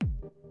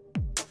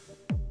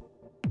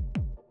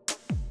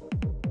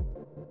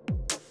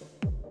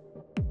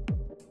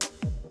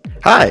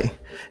Hi,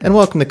 and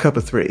welcome to Cup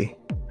of Three,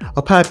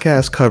 a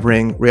podcast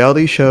covering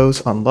reality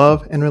shows on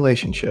love and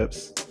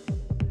relationships.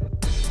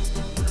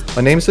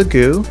 My name's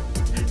Agu,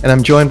 and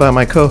I'm joined by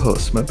my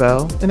co-hosts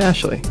Mabel and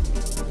Ashley.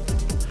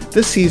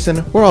 This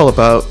season, we're all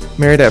about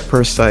Married at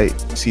First Sight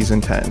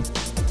Season 10.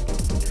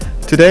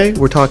 Today,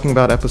 we're talking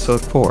about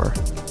Episode 4.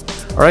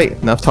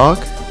 Alright, enough talk,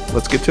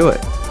 let's get to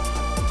it.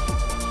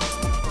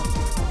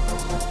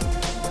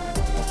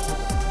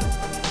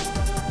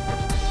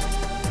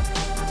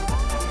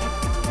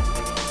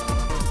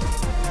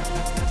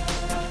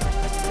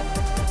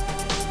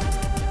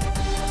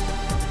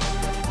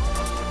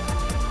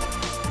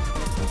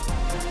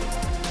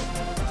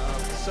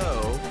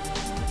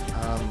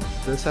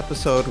 This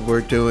episode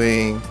we're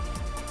doing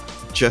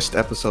just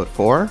episode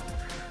 4,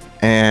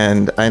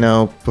 and I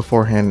know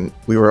beforehand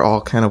we were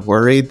all kind of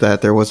worried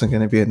that there wasn't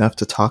going to be enough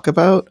to talk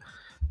about.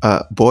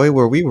 Boy,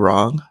 were we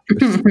wrong.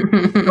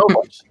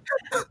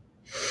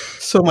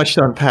 So much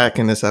to unpack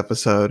in this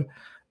episode.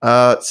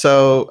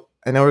 So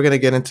I know we're going to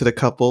get into the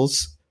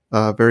couples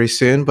very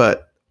soon,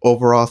 but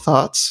overall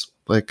thoughts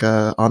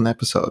on the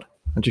episode.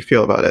 How'd you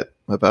feel about it,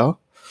 Mabel?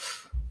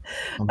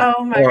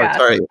 Oh my god!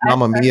 Sorry,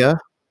 Mama Mia.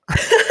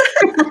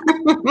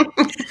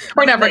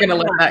 We're never going to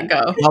let that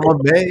go. Mama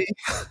May.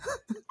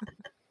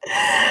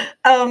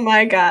 Oh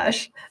my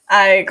gosh.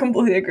 I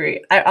completely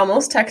agree. I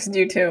almost texted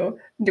you too.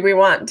 Do we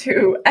want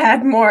to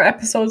add more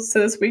episodes to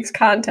this week's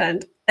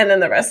content? And then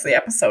the rest of the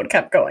episode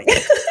kept going.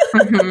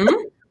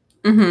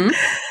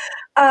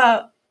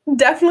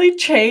 Definitely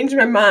changed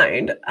my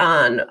mind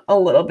on a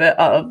little bit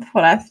of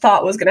what I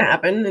thought was going to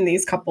happen in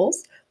these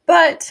couples.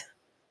 But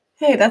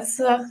hey, that's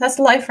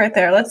life right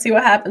there. Let's see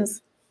what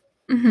happens.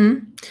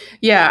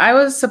 Yeah, I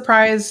was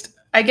surprised.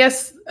 I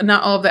guess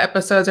not all of the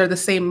episodes are the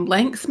same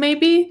length,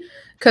 maybe.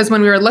 Because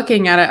when we were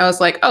looking at it, I was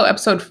like, oh,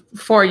 episode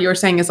 4, you were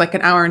saying is like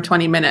an hour and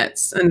 20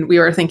 minutes. And we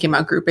were thinking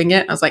about grouping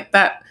it. I was like,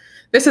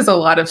 this is a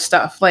lot of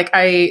stuff.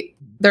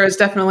 There's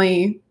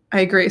definitely,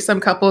 I agree, some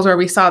couples where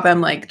we saw them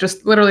like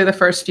just literally the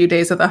first few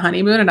days of the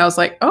honeymoon. And I was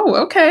like, oh,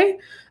 okay.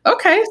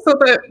 So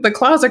the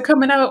claws are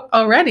coming out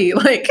already.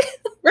 Like,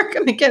 we're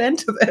going to get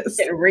into this.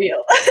 Get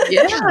real.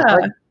 Yeah.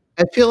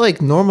 I feel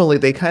like normally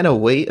they kind of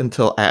wait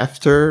until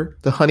after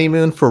the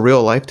honeymoon for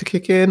real life to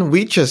kick in.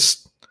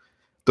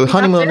 The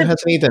honeymoon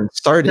hasn't even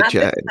started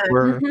yet.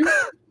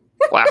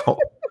 Wow.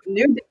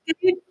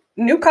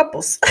 New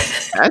couples.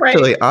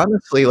 Actually,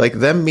 honestly, like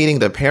them meeting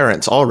their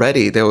parents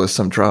already, there was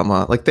some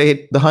drama. Like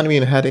the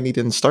honeymoon hadn't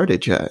even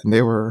started yet, and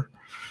there were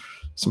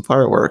some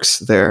fireworks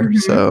there.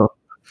 So,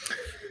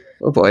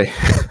 oh boy.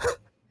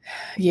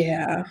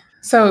 Yeah.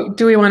 So,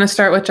 do we want to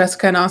start with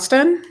Jessica and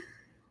Austin?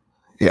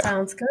 Yeah.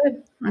 Sounds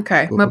good.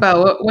 Okay.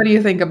 Mabel, what do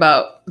you think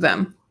about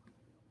them?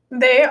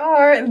 They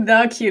are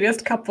the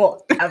cutest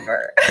couple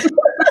ever.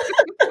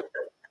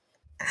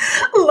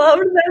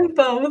 Loved them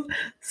both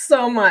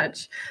so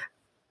much.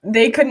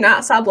 They could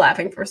not stop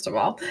laughing, first of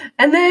all.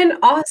 And then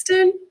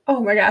Austin,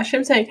 oh my gosh,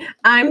 him saying,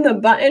 I'm the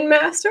button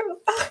master.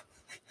 Oh.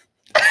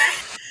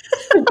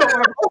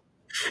 Adorable.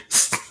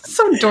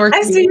 So dorky.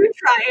 I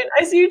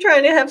see you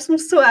trying to have some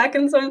swag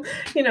and some,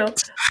 Lego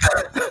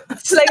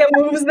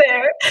moves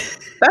there.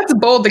 That's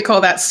bold to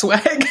call that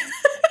swag.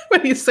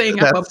 When he's saying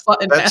I'm a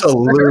button That's master. a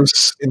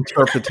loose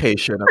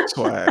interpretation of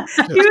swag.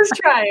 He was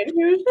trying.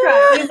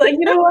 He's like,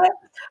 you know what?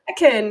 I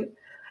can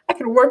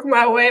work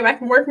my way. I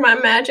can work my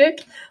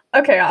magic.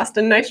 Okay,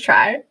 Austin, nice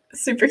try.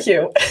 Super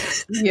cute.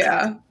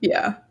 Yeah.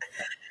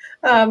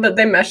 But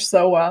they mesh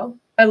so well.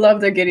 I love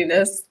their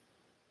giddiness.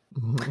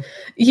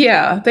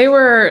 Yeah, they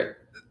were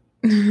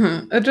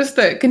just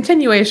the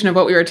continuation of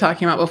what we were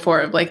talking about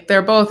before. Like,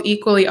 they're both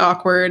equally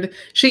awkward.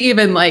 She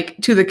even,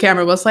 to the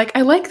camera was like,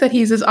 I like that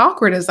he's as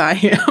awkward as I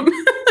am.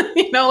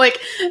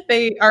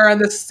 They are on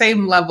the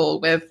same level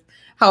with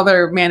how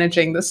they're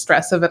managing the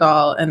stress of it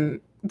all. And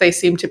they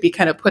seem to be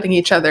kind of putting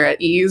each other at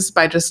ease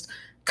by just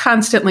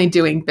constantly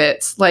doing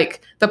bits.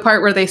 Like the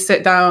part where they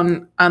sit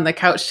down on the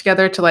couch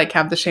together to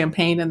have the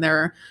champagne in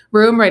their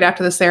room right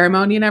after the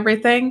ceremony and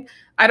everything.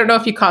 I don't know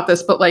if you caught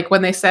this, but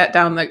when they sat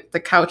down, the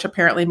couch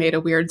apparently made a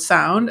weird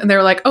sound, and they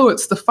were like, oh,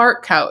 it's the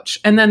fart couch.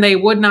 And then they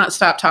would not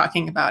stop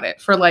talking about it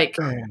for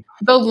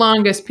the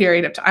longest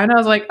period of time. And I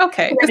was like,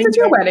 okay, this is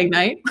your wedding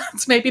night.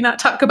 Let's maybe not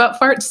talk about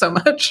farts so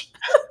much.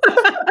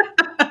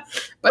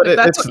 But if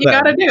that's what you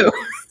got to do,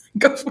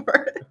 go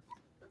for it.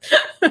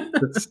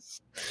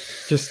 It's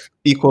just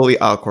equally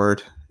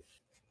awkward.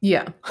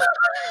 Yeah.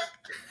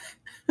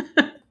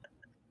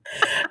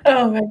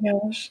 Oh my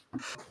gosh.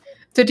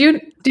 Did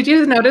you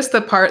notice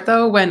the part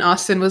though when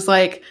Austin was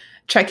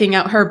checking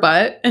out her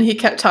butt and he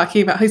kept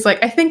talking about, he's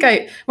like,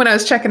 when I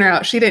was checking her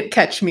out, she didn't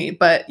catch me,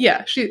 but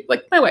yeah, she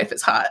my wife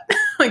is hot.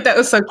 That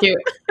was so cute.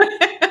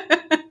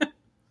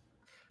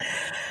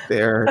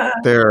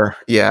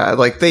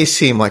 They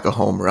seem like a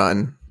home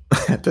run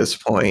at this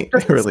point.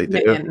 They really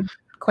do.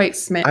 Quite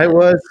smitten. I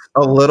was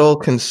a little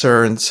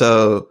concerned.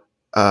 So,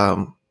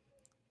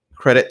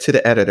 credit to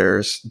the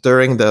editors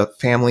during the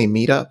family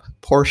meetup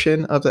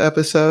portion of the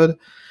episode.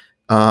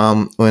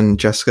 When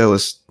Jessica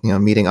was,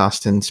 meeting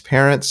Austin's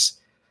parents,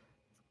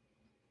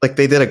 like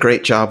they did a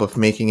great job of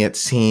making it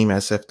seem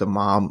as if the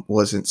mom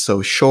wasn't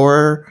so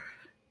sure.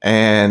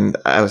 And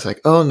I was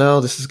like, oh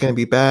no, this is going to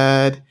be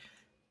bad.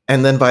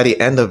 And then by the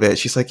end of it,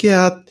 she's like,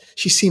 yeah,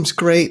 she seems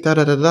great. Da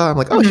da da da. I'm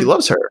like, oh, she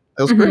loves her.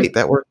 That was great.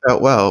 That worked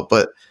out well.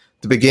 But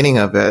the beginning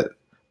of it,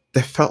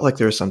 they felt like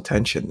there was some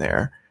tension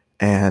there.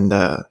 And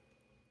that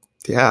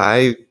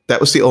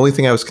was the only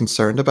thing I was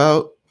concerned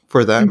about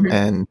for them.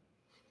 And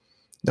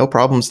no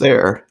problems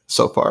there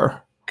so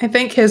far. I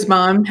think his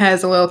mom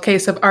has a little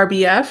case of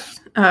RBF,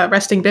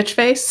 resting bitch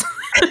face,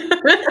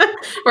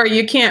 where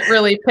you can't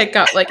really pick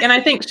up and I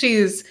think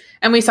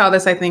and we saw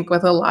this, I think,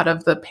 with a lot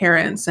of the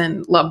parents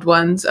and loved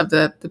ones of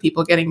the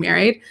people getting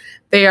married.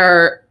 They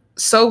are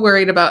so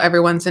worried about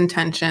everyone's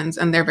intentions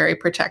and they're very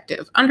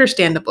protective,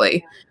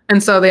 understandably.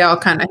 And so they all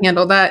kind of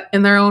handle that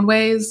in their own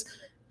ways.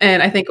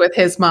 And I think with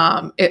his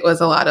mom, it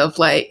was a lot of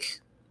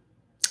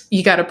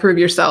you got to prove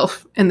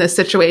yourself in this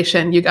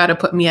situation. You got to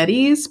put me at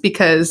ease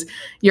because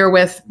you're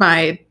with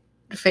my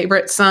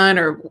favorite son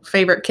or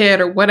favorite kid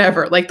or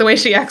whatever, the way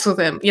she acts with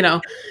him,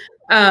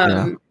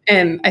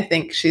 And I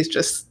think she's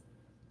just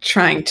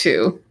trying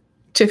to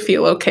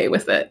feel okay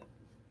with it.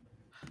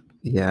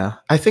 Yeah.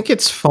 I think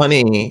it's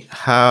funny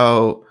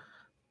how,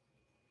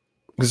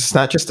 because it's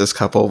not just this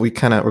couple,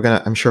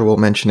 I'm sure we'll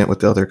mention it with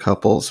the other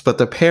couples, but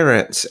the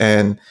parents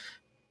and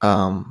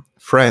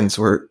friends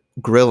were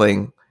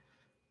grilling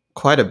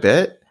quite a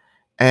bit.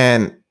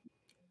 And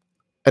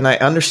I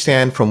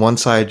understand from one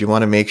side, you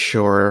want to make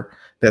sure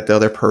that the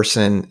other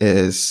person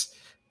is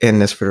in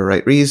this for the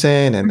right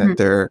reason and that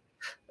they're,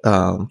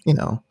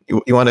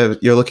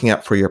 you're looking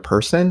out for your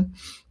person.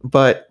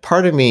 But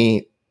part of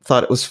me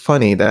thought it was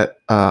funny that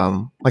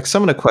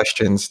some of the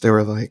questions, they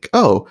were like,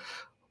 oh,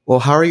 well,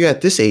 how are you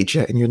at this age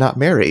yet and you're not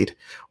married?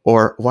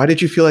 Or why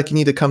did you feel like you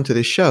need to come to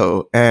the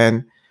show?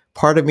 And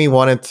part of me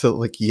wanted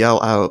to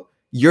yell out,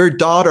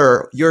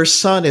 your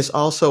son is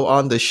also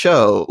on the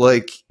show.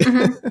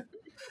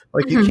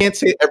 You can't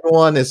say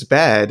everyone is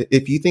bad.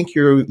 If you think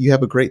you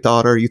have a great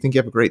daughter, you think you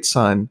have a great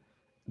son,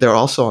 they're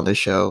also on the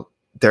show.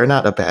 They're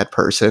not a bad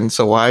person.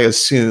 So why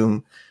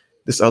assume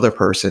this other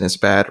person is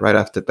bad right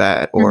off the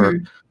bat, or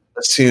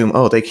assume,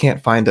 oh, they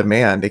can't find a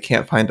man, they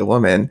can't find a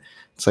woman.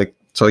 It's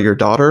so your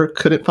daughter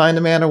couldn't find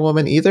a man or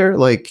woman either,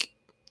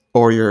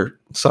 or your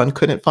son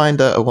couldn't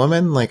find a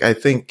woman. I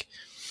think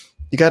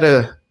you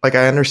gotta, I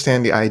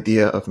understand the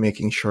idea of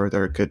making sure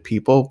they're good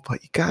people,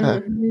 but you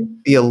gotta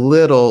be a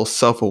little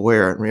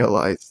self-aware and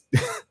realize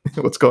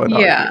what's going on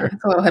here. Yeah,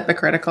 it's a little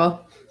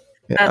hypocritical.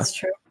 Yeah. That's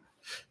true.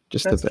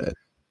 Just a bit.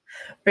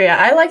 But yeah,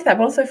 I like that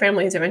both their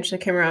families eventually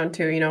came around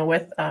too,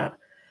 with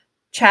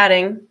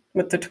chatting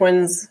with the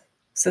twins'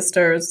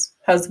 sister's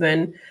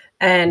husband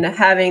and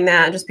having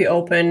that just be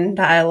open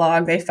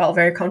dialogue. They felt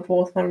very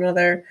comfortable with one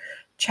another,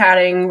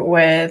 chatting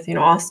with,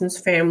 Austin's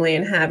family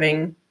and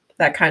having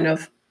that kind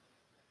of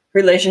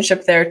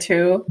relationship there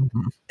too.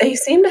 They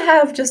seem to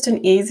have just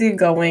an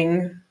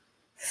easygoing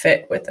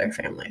fit with their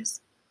families.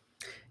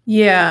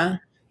 Yeah.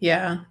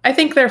 I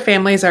think their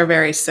families are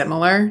very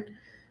similar.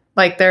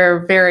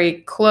 They're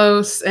very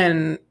close.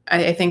 And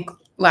I think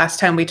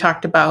last time we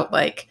talked about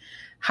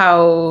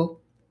how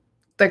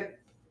the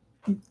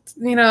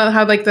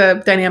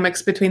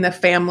dynamics between the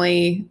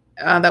family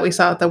that we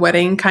saw at the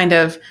wedding kind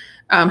of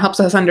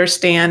helps us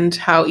understand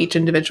how each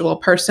individual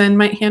person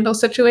might handle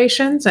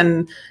situations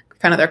and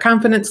kind of their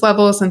confidence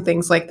levels and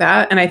things like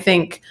that. And I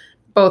think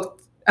both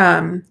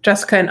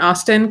Jessica and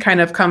Austin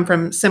kind of come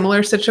from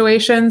similar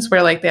situations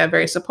where they have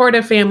very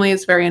supportive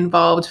families, very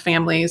involved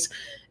families,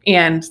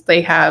 and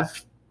they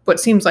have what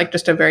seems like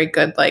just a very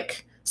good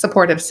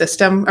supportive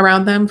system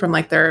around them from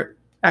their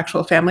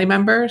actual family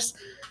members.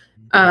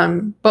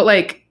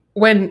 But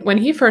when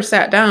he first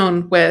sat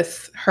down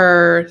with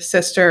her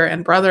sister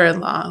and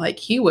brother-in-law,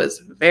 he was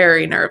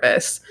very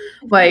nervous,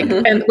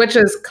 and which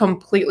is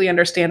completely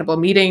understandable.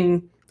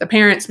 Meeting the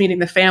parents, meeting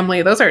the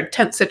family, those are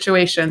tense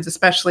situations,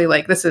 especially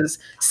this is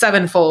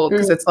sevenfold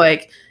because it's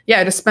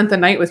yeah, I just spent the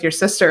night with your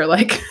sister.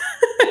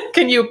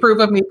 Can you approve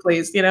of me,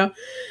 please?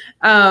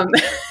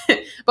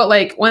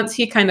 But once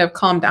he kind of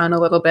calmed down a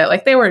little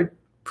bit, they were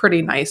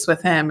pretty nice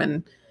with him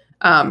and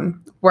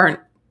weren't,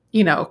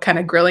 kind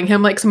of grilling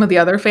him like some of the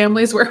other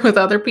families were with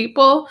other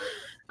people.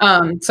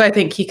 So I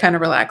think he kind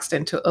of relaxed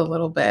into it a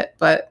little bit.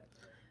 But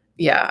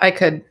yeah,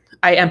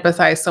 I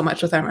empathize so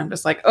much with him. I'm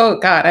just oh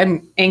God,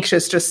 I'm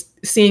anxious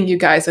just seeing you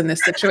guys in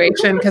this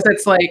situation because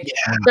it's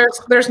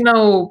there's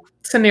no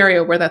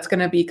scenario where that's going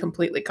to be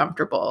completely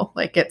comfortable.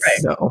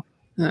 It's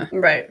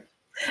right.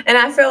 And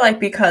I feel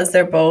because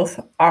they're both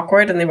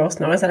awkward and they both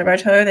notice that about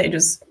each other, they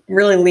just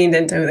really leaned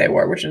into who they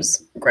were, which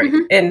is great.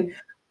 And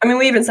I mean,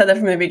 we even said that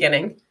from the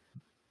beginning.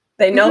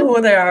 They know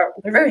who they are.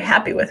 They're very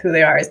happy with who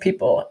they are as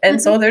people.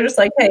 And so they're just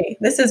hey,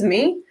 this is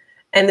me.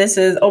 And this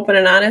is open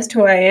and honest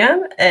who I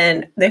am.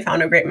 And they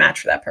found a great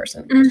match for that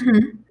person.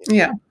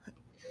 Yeah.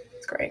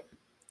 It's great.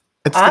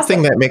 It's awesome. The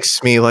thing that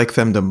makes me like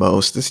them the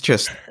most. It's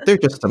just, they're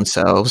just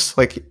themselves.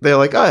 They're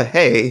oh,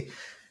 hey,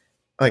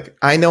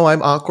 I know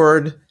I'm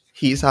awkward.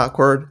 He's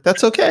awkward.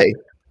 That's okay.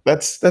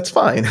 That's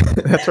fine.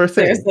 That's our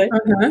thing. Seriously.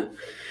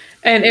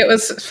 And it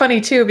was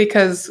funny too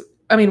because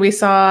I mean we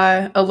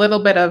saw a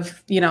little bit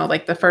of,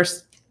 like the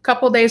first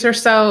couple days or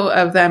so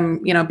of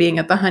them, being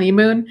at the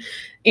honeymoon.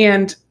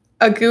 And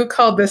Agu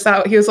called this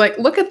out. He was like,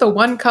 look at the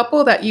one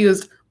couple that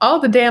used all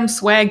the damn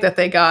swag that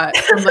they got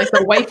from like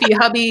the wifey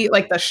hubby,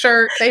 like the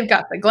shirt, they've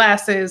got the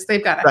glasses,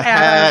 they've got a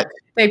hat,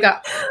 they've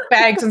got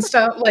bags and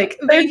stuff. Like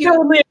they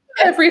use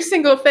every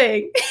single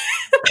thing.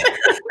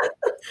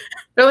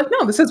 They're like,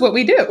 no, this is what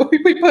we do. We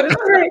put it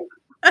right.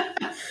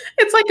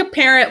 It's like a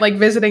parent like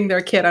visiting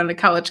their kid on a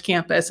college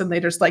campus and they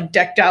just like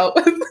decked out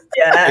with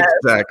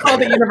all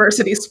the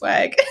university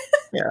swag.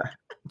 Yeah.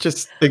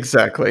 Just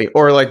exactly.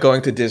 Or like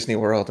going to Disney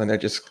World and they're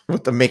just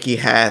with the Mickey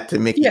hat, the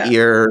Mickey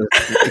ears,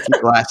 Mickey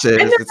glasses.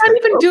 And they're not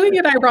even doing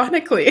it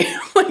ironically.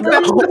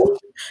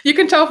 You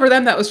can tell for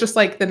them that was just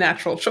like the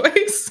natural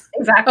choice.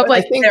 Exactly. Of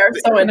like they're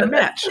so in a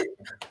match.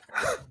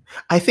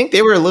 I think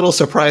they were a little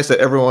surprised that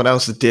everyone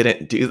else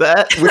didn't do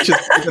that, which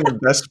is even the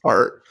best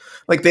part.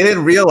 Like they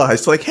didn't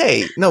realize, like,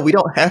 hey, no, we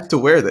don't have to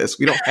wear this.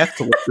 We don't have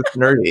to look this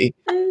nerdy.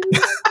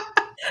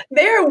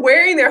 They're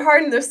wearing their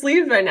heart in their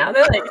sleeves right now.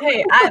 They're like,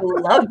 hey, I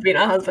love being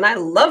a husband. I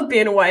love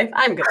being a wife.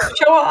 I'm going to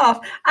show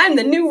off. I'm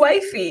the new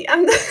wifey.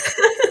 I'm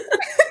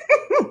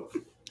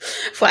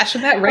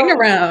flashing that ring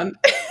around.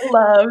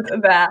 Loved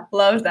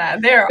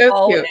that. They're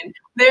all cute. In.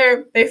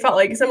 They felt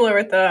like similar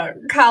with the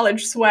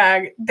college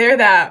swag. They're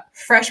that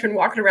freshman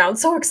walking around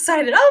so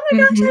excited. Oh my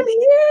gosh, I'm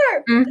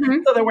here. Mm-hmm.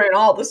 So they're wearing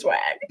all the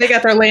swag. They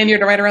got their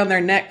lanyard right around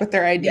their neck with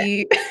their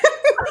ID. Yeah.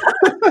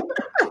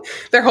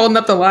 They're holding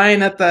up the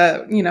line at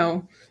the,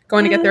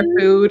 going to get their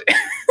food.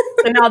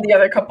 And all the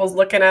other couples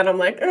looking at them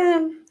like,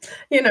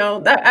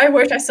 that I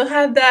wish I still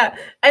had that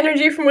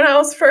energy from when I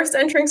was first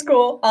entering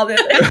school. All this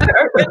in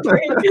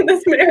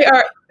this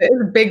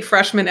it's big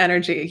freshman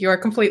energy. You are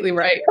completely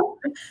right.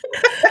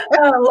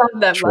 I love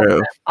them. Love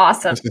them.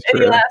 Awesome.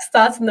 Any last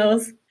thoughts on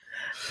those?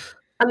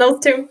 On those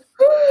two?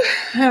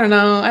 I don't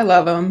know. I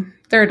love them.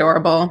 They're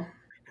adorable.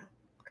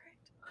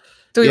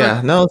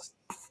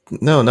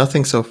 No,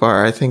 nothing so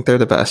far. I think they're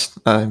the best.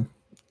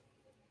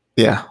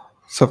 Yeah.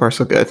 So far,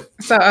 so good.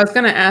 So I was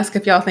going to ask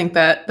if y'all think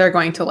that they're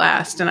going to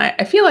last. And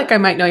I feel like I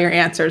might know your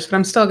answers, but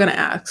I'm still going to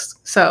ask.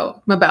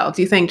 So, Mabel,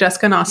 do you think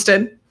Jessica and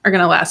Austin are going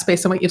to last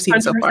based on what you've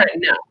seen so far?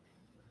 No.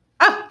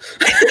 Oh.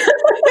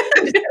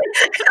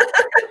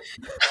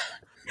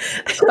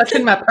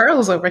 Clutching my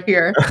pearls over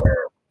here.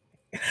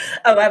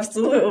 Oh,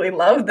 absolutely.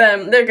 Love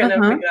them. They're going to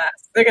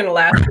last. They're going to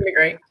last. It's going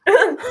to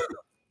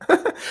be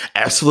great.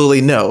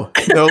 Absolutely no.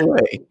 No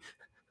way.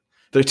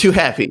 They're too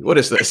happy. What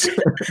is this?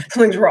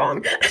 Something's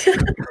wrong.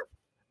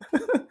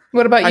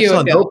 What about you? I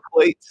saw no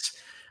plates.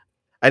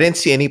 I didn't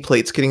see any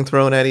plates getting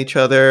thrown at each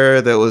other.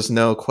 There was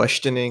no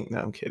questioning. No,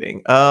 I'm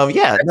kidding.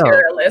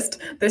 Materialist.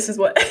 This is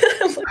what.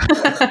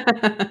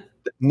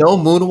 No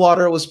moon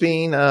water was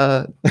being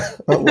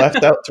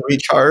left out to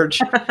recharge.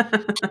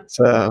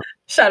 So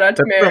shout out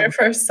to Married at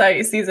First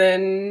Sight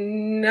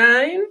season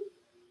 9.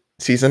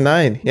 Season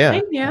 9,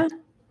 yeah.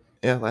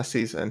 Yeah, last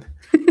season.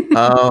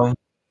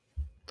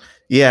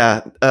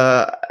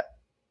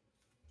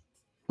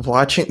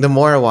 Watching, the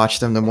more I watch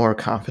them, the more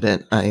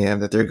confident I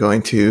am that they're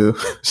going to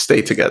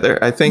stay together.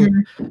 I think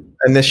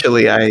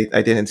initially I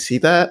didn't see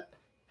that.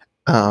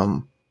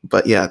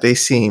 But yeah, they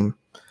seem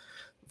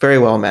very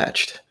well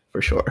matched for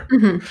sure.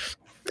 Mm-hmm.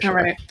 For sure. All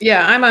right.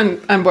 Yeah, I'm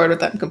on board with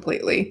that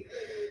completely.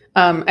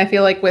 I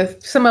feel like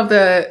with some of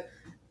the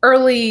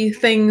early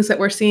things that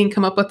we're seeing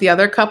come up with the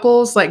other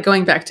couples, like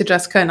going back to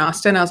Jessica and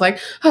Austin, I was like,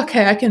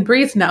 okay, I can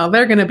breathe now.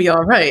 They're going to be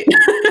all right.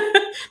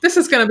 This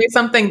is going to be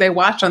something they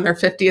watch on their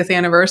 50th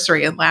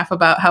anniversary and laugh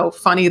about how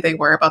funny they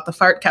were about the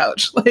fart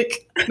couch.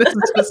 Like,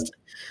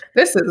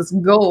 this is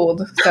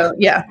gold. So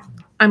yeah,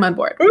 I'm on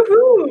board.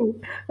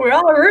 Woohoo! We're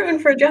all rooting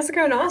for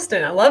Jessica and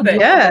Austin. I love it.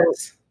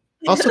 Yes.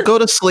 Also, go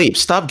to sleep.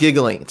 Stop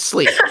giggling.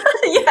 Sleep.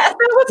 Yes,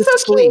 that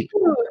was so cute.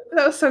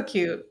 That was so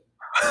cute.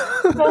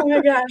 Oh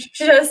my gosh.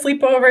 She had a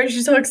sleepover and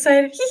she's so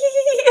excited.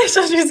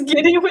 So she's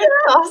giddy with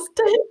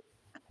Austin.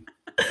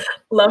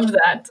 Love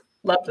that.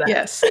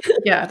 Yes.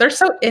 Yeah. They're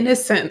so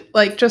innocent.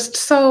 Like just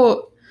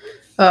so,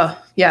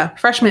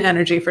 freshman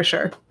energy for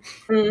sure.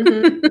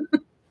 Mm-hmm.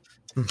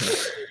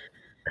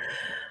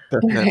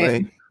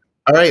 Definitely.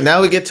 All right.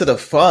 Now we get to the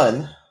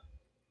fun.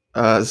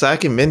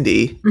 Zach and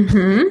Mindy.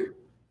 Mm-hmm.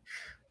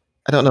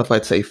 I don't know if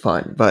I'd say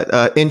fun,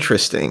 but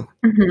interesting.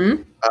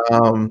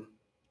 Mm-hmm.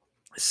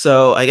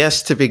 So I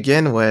guess to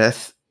begin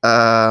with,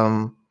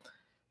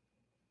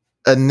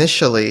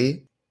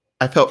 initially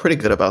I felt pretty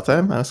good about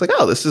them. I was like,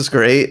 oh, this is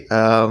great.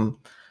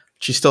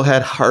 She still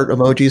had heart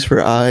emojis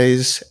for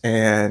eyes,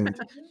 and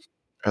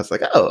I was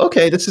like, oh,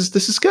 okay, this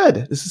is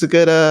good. This is a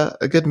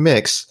good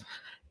mix.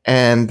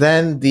 And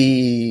then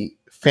the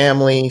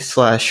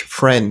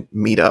family/friend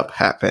meetup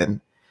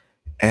happened,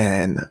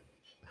 and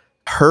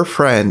her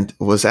friend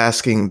was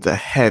asking the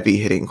heavy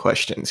hitting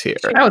questions here.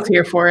 I was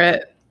here for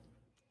it.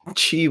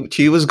 She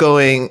was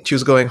going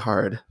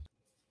hard.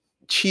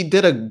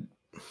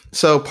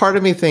 So part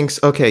of me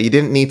thinks, okay, you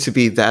didn't need to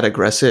be that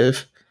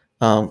aggressive.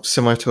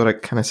 Similar to what I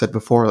kind of said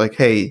before, like,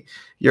 hey,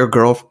 your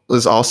girl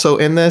is also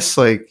in this.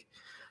 Like,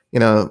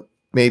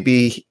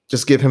 maybe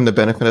just give him the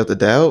benefit of the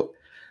doubt.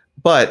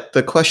 But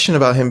the question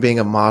about him being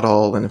a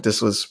model and if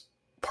this was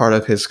part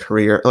of his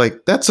career,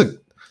 like that's a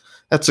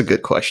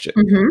good question.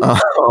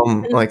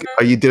 Like,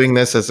 are you doing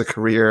this as a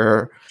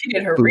career? She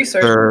did her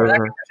research for that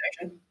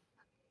conversation.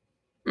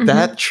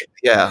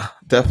 Yeah,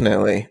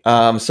 definitely.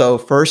 So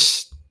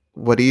first,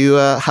 what do you?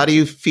 How do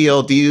you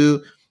feel?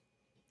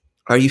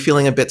 Are you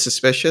feeling a bit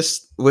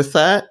suspicious with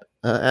that,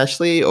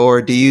 Ashley,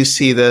 or do you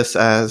see this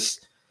as,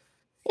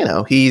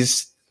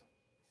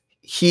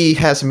 he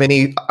has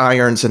many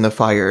irons in the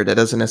fire? That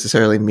doesn't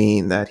necessarily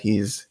mean that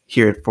he's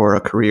here for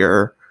a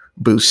career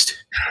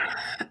boost.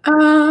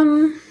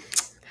 I'm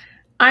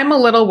a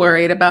little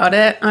worried about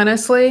it,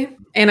 honestly.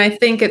 And I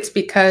think it's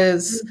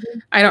because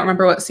I don't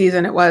remember what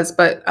season it was,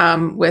 but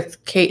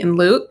with Kate and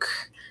Luke,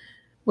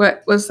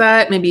 what was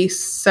that? Maybe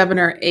 7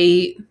 or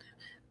 8.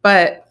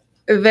 But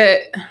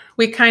that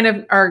we kind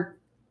of are,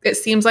 it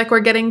seems like we're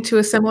getting to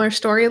a similar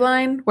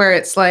storyline where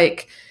it's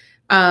like,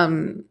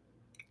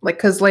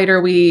 because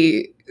later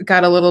we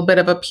got a little bit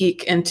of a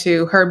peek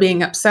into her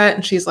being upset,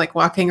 and she's like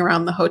walking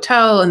around the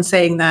hotel and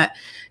saying that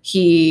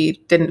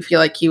he didn't feel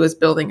like he was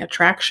building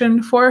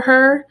attraction for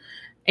her,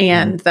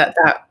 and that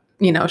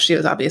she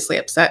was obviously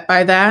upset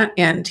by that,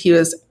 and he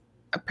was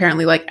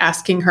apparently like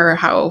asking her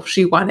how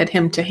she wanted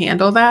him to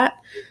handle that,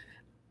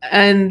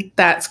 and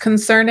that's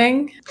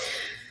concerning.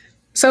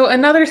 So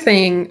another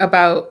thing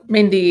about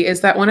Mindy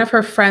is that one of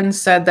her friends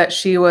said that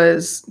she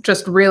was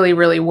just really,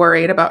 really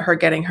worried about her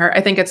getting hurt. I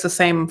think it's the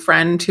same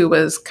friend who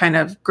was kind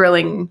of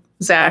grilling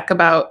Zach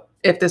about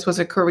if this was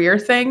a career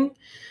thing.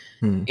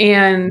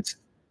 And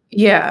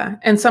yeah,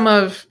 and some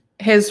of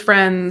his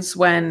friends,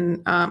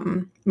 when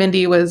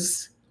Mindy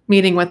was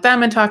meeting with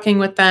them and talking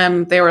with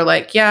them, they were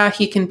like, yeah,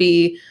 he can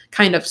be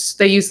kind of,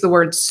 they use the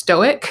word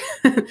stoic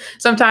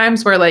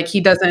sometimes, where like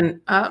he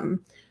doesn't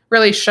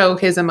really show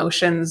his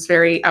emotions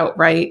very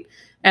outright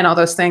and all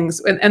those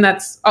things. And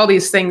that's all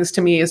these things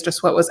to me is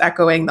just what was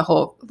echoing the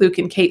whole Luke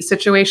and Kate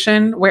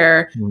situation,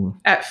 where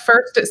at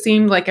first it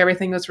seemed like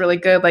everything was really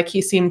good. Like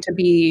he seemed to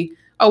be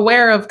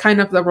aware of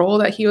kind of the role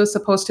that he was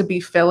supposed to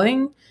be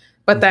filling.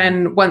 But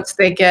then once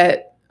they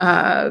get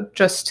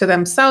just to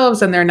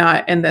themselves and they're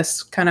not in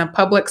this kind of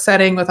public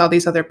setting with all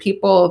these other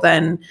people,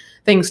 then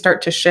things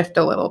start to shift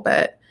a little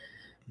bit.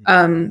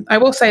 I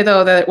will say,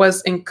 though, that it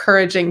was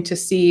encouraging to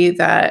see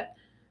that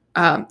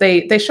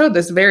they showed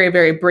this very,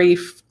 very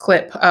brief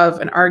clip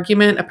of an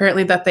argument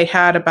apparently that they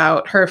had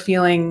about her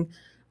feeling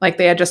like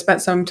they had just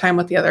spent some time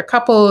with the other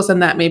couples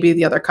and that maybe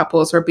the other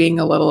couples were being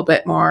a little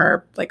bit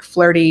more like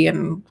flirty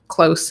and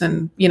close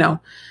and,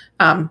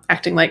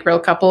 acting like real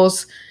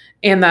couples.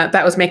 And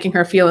that was making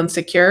her feel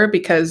insecure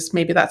because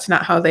maybe that's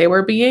not how they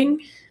were being.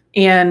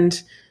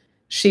 And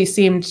she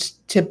seemed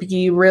to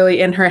be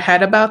really in her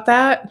head about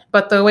that.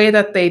 But the way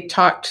that they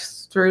talked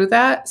through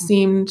that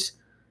seemed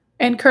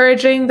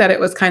encouraging, that it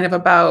was kind of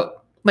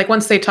about, like,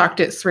 once they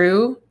talked it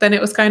through, then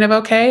it was kind of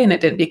okay. And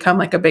it didn't become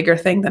like a bigger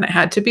thing than it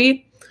had to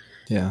be.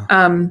 Yeah.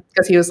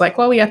 Because he was like,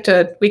 well, we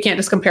can't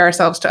just compare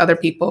ourselves to other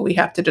people. We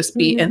have to just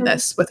be in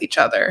this with each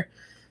other.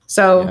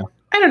 So yeah.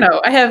 I don't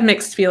know. I have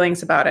mixed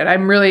feelings about it.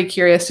 I'm really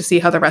curious to see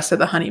how the rest of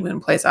the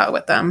honeymoon plays out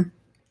with them.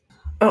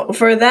 Oh,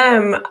 for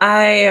them,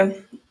 I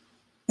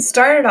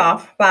started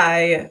off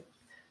by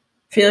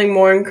feeling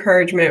more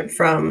encouragement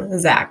from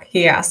Zach.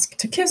 He asked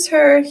to kiss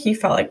her. He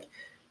felt like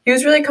he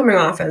was really coming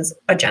off as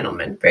a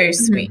gentleman, very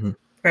sweet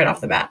right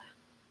off the bat.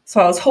 So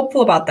I was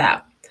hopeful about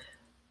that.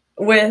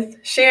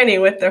 With Shani,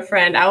 with their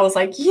friend, I was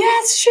like,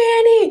 yes,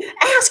 Shani,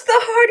 ask the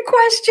hard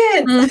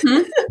questions.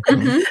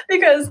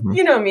 Because,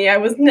 you know me, I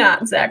was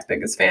not Zach's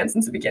biggest fan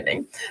since the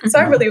beginning. So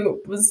I really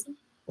was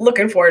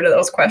looking forward to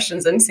those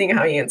questions and seeing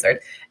how he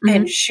answered.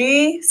 And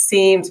she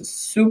seems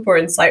super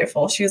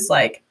insightful. She's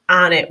like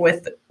on it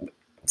with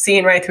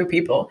seeing right through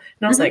people.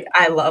 And I was like,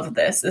 I love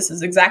this. This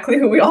is exactly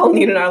who we all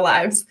need in our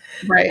lives.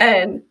 Right.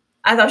 And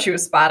I thought she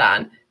was spot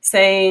on,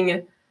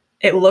 saying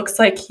it looks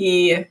like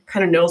he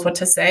kind of knows what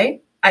to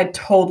say. I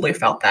totally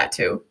felt that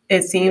too.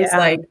 It seems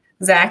like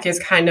Zach is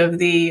kind of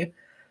maybe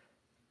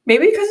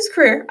because of his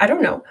career, I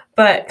don't know,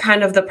 but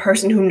kind of the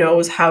person who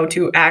knows how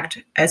to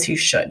act as he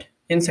should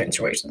in certain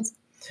situations,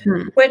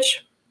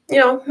 which,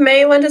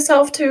 may lend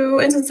itself to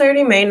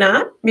insincerity, may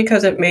not,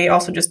 because it may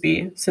also just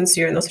be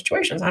sincere in those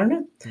situations. I don't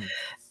know.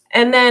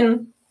 And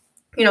then,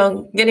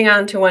 getting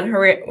on to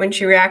when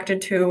she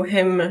reacted to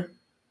him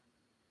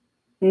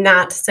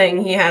not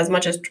saying he has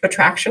much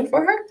attraction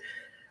for her,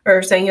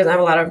 or saying he doesn't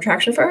have a lot of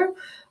attraction for her,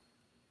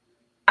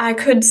 I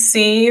could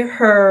see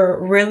her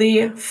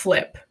really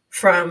flip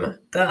from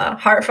the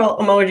heartfelt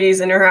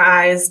emojis in her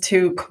eyes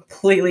to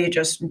completely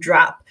just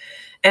drop.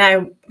 And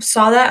I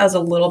saw that as a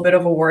little bit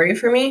of a worry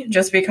for me,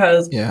 just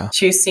because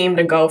she seemed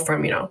to go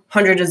from,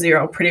 100 to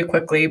 0 pretty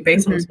quickly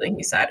based on something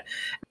he said.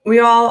 We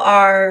all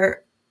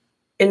are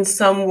in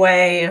some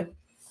way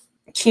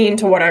keen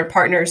to what our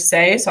partners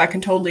say, so I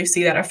can totally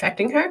see that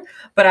affecting her.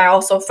 But I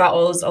also felt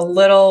it was a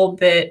little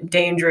bit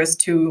dangerous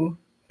to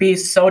be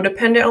so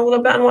dependent a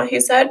little bit on what he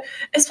said,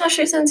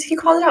 especially since he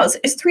called it out.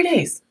 It's 3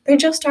 days. They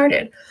just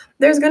started.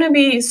 There's going to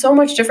be so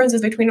much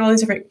differences between all these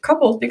different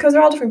couples because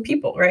they're all different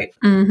people, right?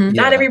 Mhm.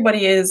 Not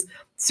everybody is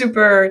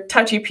super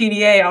touchy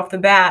PDA off the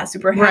bat,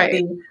 super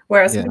happy,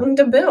 whereas some people need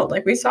to build.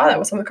 Like we saw that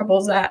with some of the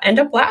couples that end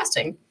up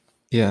lasting.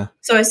 Yeah.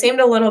 So it seemed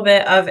a little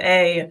bit of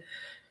a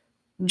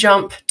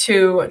jump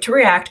to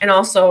react and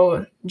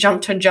also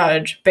jump to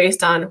judge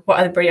based on what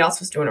everybody else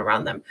was doing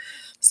around them.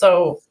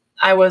 So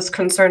I was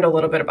concerned a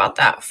little bit about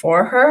that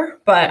for her,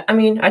 but I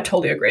mean, I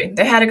totally agree.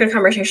 They had a good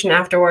conversation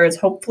afterwards.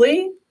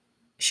 Hopefully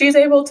she's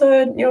able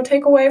to,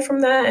 take away from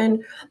that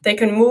and they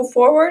can move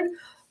forward.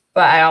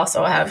 But I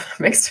also have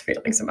mixed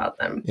feelings about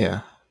them.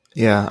 Yeah.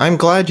 Yeah. I'm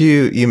glad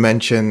you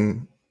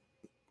mentioned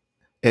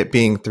it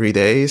being 3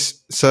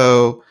 days.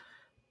 So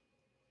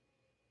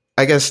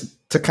I guess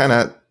to kind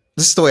of,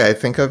 this is the way I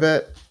think of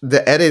it.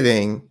 The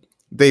editing,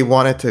 they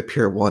want it to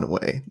appear one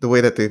way, the way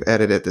that they've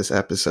edited this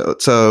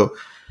episode. So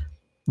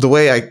the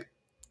way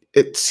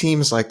it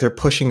seems like they're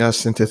pushing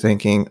us into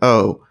thinking,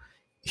 oh,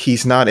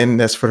 he's not in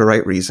this for the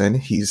right reason.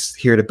 He's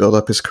here to build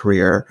up his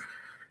career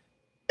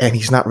and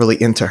he's not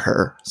really into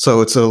her.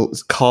 So it's a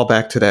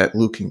callback to that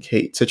Luke and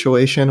Kate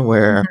situation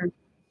where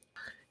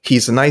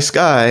he's a nice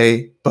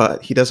guy,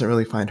 but he doesn't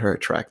really find her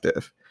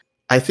attractive.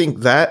 I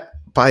think that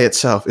by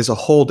itself is a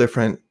whole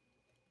different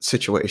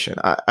situation.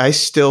 I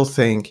still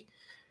think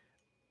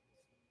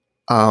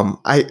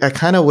I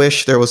kind of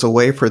wish there was a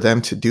way for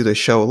them to do the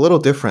show a little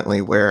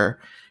differently where,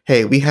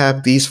 hey, we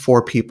have these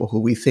 4 people who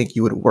we think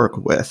you would work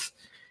with.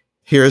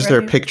 Here's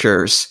their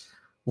pictures.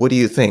 What do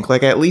you think?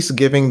 Like at least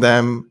giving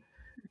them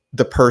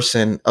the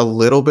person a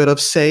little bit of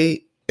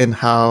say in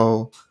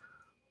how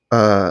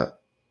like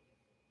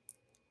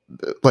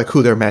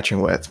who they're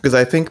matching with. Because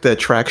I think the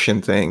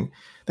attraction thing,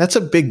 that's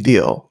a big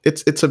deal.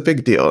 It's a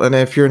big deal. And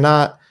if you're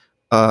not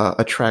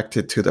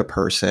attracted to the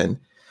person,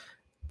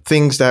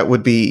 things that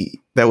would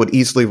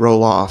easily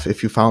roll off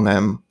if you found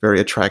them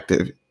very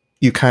attractive,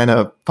 you kind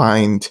of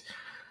find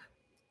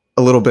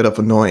a little bit of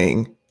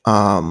annoying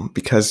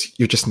because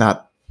you're just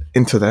not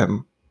into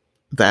them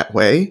that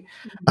way.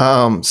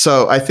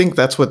 So I think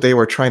that's what they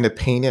were trying to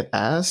paint it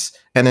as.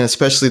 And then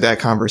especially that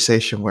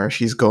conversation where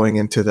she's going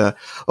into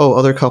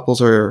other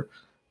couples are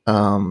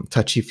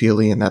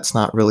touchy-feely and that's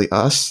not really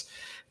us.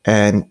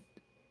 And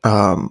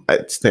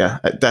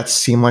that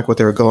seemed like what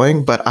they were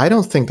going, but I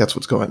don't think that's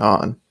what's going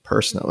on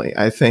personally.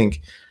 I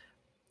think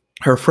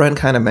her friend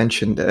kind of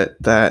mentioned it,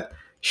 that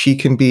she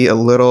can be a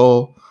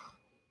little,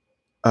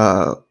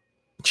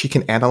 she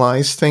can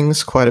analyze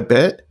things quite a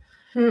bit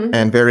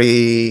and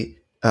very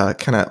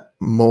kind of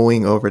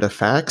mowing over the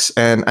facts.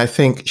 And I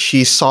think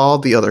she saw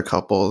the other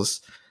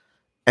couples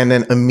and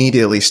then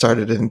immediately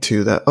started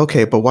into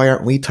okay, but why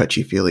aren't we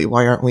touchy-feely?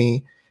 Why aren't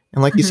we?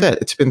 And like you said,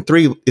 it's been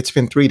 3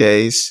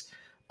 days.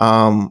 It's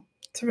a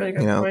really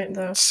good point,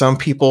 though. Some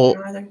people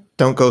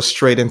don't go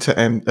straight into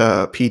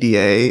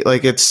PDA.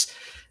 Like it's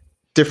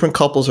different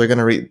couples are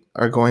going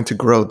to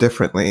grow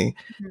differently,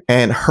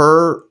 and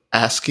her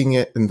asking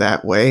it in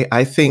that way,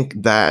 I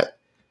think that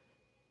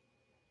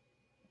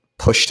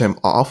pushed him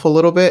off a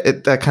little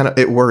bit.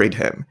 It worried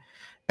him.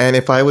 And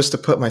if I was to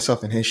put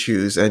myself in his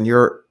shoes, and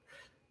you're,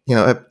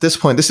 at this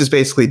point, this is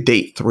basically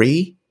date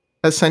 3,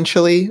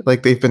 essentially.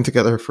 Like they've been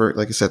together for,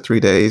 like I said, 3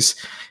 days.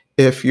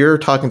 If you're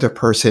talking to a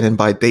person and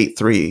by date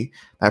 3,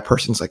 that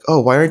person's like,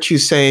 oh, why aren't you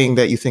saying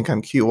that you think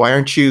I'm cute? Why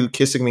aren't you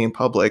kissing me in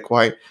public?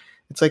 Why?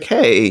 It's like,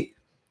 hey,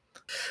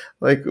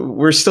 like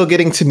we're still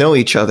getting to know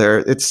each other.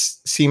 It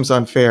seems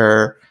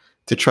unfair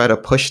to try to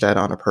push that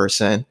on a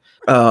person.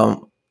 I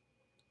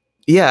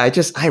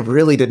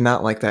really did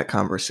not like that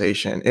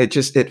conversation.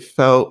 It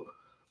felt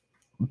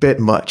a bit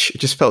much. It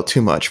just felt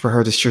too much for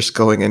her to just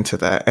going into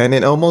that. And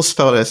it almost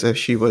felt as if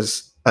she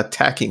was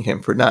attacking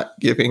him for not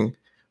giving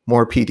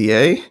more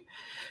PDA.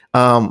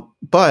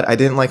 But I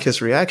didn't like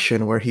his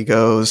reaction where he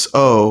goes,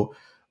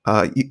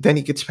 then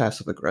he gets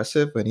passive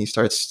aggressive and he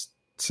starts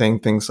saying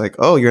things like,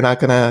 oh, you're not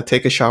going to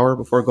take a shower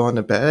before going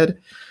to bed.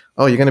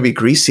 Oh, you're going to be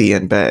greasy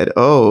in bed.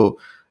 Oh,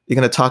 you're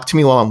going to talk to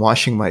me while I'm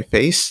washing my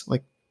face.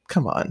 Like,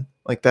 come on.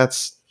 Like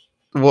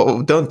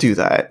don't do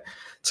that.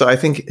 So I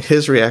think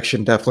his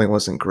reaction definitely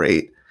wasn't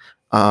great.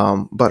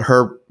 But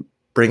her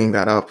bringing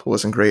that up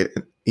wasn't great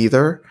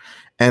either.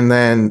 And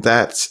then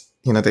that's,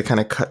 they kind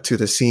of cut to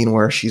the scene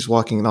where she's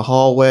walking in the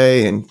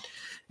hallway and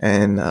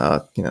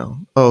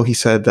he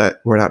said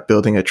that we're not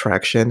building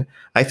attraction.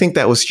 I think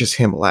that was just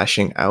him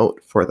lashing out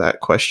for that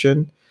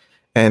question.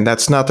 And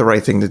that's not the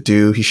right thing to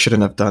do. He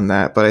shouldn't have done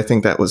that. But I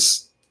think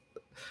that's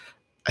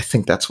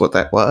what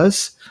that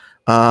was.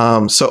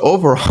 So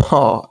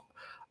overall,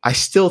 I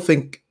still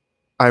think,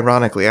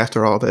 ironically,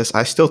 after all this,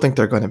 I still think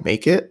they're going to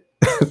make it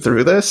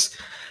through this,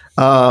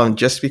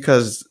 just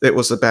because it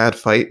was a bad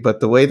fight. But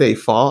the way they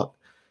fought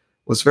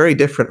was very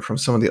different from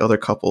some of the other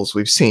couples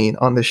we've seen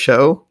on the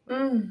show.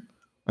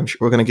 I'm sure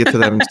we're going to get to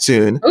them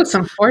soon. Oh,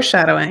 some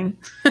foreshadowing.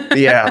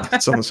 Yeah,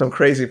 some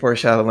crazy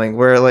foreshadowing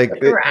where like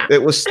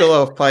it was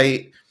still a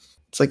fight,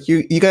 It's like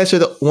you guys are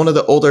one of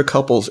the older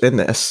couples in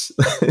this.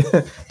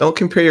 Don't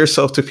compare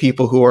yourself to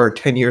people who are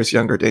 10 years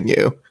younger than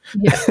you.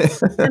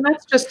 Yes. And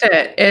that's just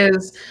it.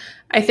 Is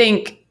I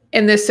think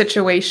in this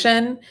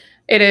situation,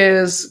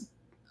 there's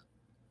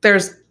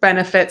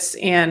benefits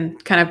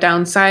and kind of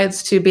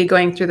downsides to be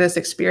going through this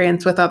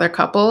experience with other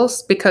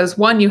couples, because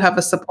one, you have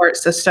a support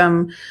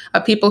system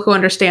of people who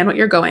understand what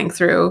you're going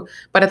through,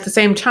 but at the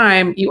same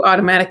time, you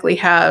automatically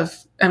have,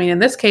 I mean, in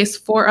this case,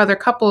 4 other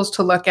couples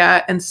to look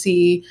at and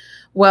see,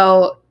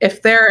 well,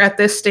 if they're at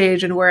this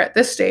stage and we're at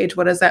this stage,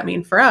 what does that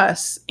mean for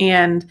us?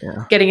 And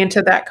getting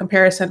into that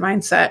comparison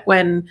mindset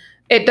when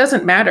it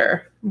doesn't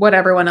matter what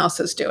everyone else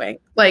is doing.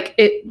 Like,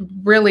 it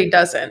really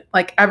doesn't.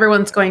 Like,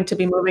 everyone's going to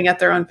be moving at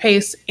their own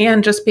pace.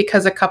 And just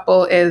because a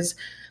couple is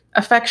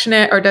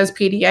affectionate or does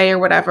PDA or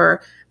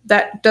whatever,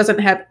 that doesn't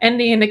have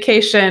any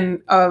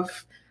indication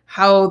of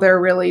how they're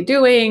really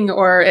doing,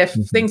 or if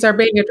things are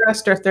being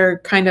addressed, or if they're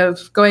kind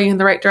of going in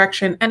the right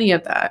direction, any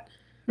of that.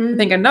 I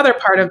think another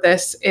part of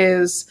this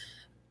is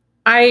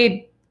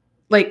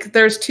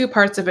there's 2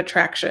 parts of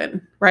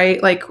attraction,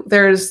 right? Like,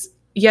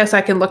 yes, I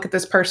can look at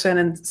this person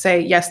and say,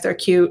 yes, they're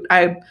cute.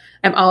 I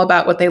am all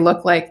about what they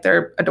look like.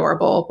 They're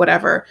adorable,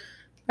 whatever.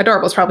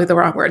 Adorable is probably the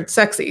wrong word.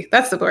 Sexy.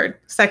 That's the word.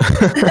 Sexy.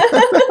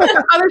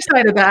 The other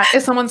side of that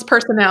is someone's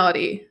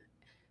personality.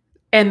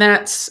 And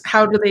that's,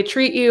 how do they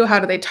treat you? How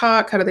do they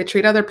talk? How do they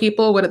treat other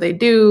people? What do they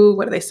do?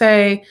 What do they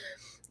say?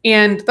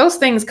 And those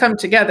things come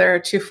together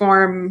to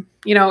form,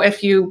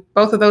 if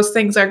both of those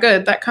things are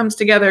good, that comes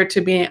together to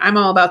be, I'm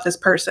all about this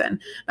person.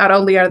 Not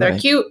only are they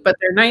cute, but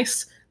they're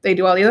nice. They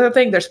do all the other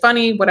things. They're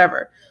funny,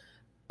 whatever.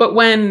 But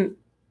when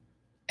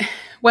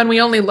we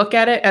only look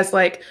at it as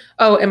like,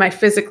 oh, am I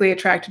physically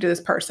attracted to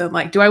this person?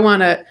 Like, do I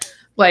want to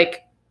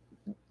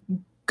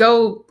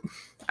go,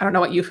 I don't know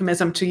what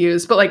euphemism to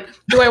use, but like,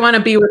 do I want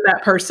to be with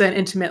that person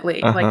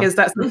intimately? Like, is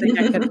that something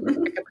I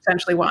could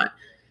potentially want?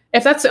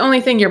 If that's the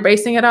only thing you're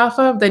basing it off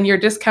of, then you're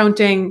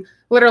discounting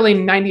literally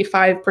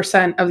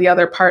 95% of the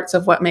other parts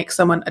of what makes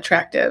someone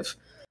attractive.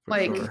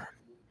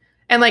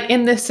 And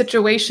in this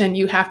situation,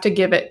 you have to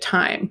give it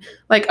time.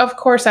 Like, of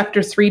course,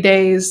 after 3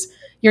 days,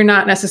 you're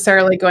not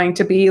necessarily going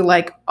to be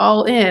like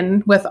all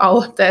in with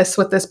all of this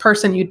with this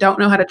person you don't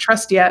know how to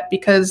trust yet,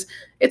 because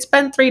it's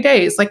been 3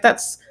 days. Like,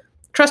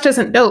 trust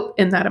isn't built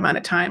in that amount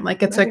of time.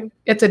 Like, it's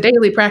a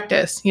daily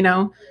practice,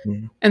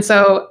 And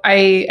so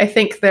I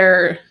think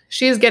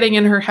she's getting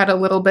in her head a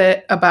little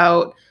bit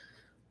about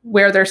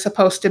where they're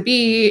supposed to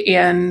be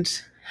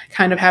and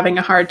kind of having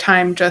a hard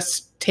time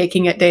just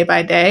taking it day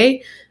by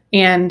day.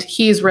 And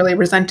he's really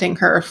resenting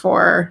her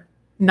for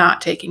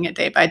not taking it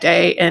day by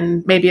day,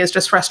 and maybe is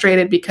just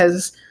frustrated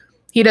because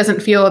he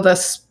doesn't feel the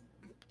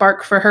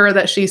spark for her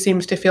that she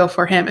seems to feel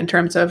for him in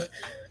terms of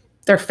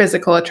their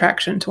physical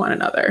attraction to one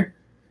another.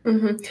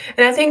 And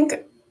I think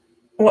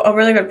a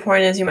really good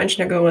point is, you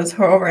mentioned ago, was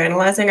her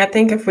overanalyzing. I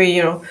think if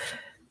we,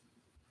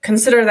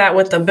 consider that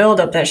with the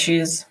buildup that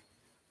she's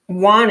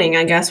wanting,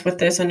 I guess, with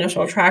this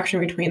initial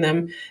attraction between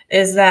them,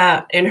 is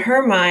that in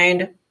her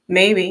mind,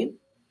 maybe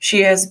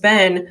she has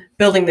been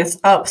building this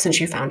up since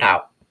she found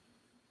out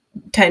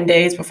 10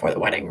 days before the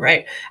wedding,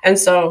 right? And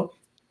so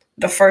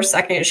the first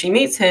second she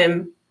meets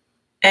him,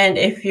 and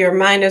if your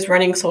mind is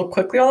running so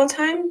quickly all the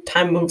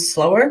time moves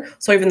slower.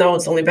 So even though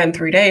it's only been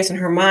 3 days, in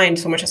her mind,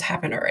 so much has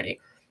happened already.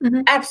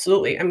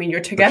 Absolutely. I mean, you're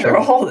together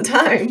all the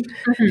time.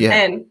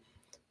 And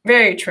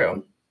very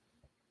true.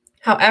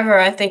 However,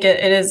 I think it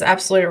is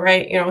absolutely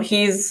right.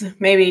 He's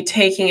maybe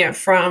taking it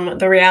from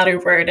the reality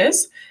of where it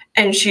is,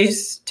 and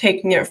she's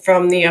taking it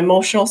from the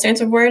emotional stance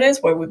of where it is,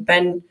 where we've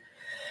been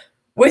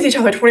with each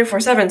other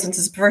 24/7 since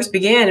this first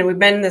began, and we've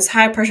been in this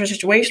high pressure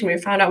situation. We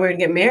found out we were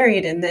going to get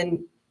married, and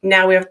then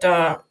now we have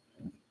to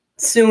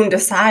soon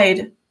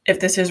decide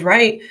if this is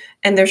right.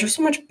 And there's just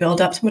so much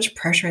buildup, so much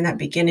pressure in that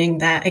beginning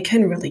that it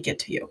can really get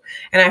to you.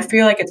 And I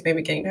feel like it's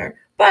maybe getting to her.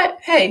 But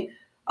hey,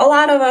 a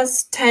lot of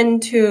us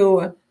tend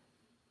to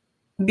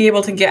be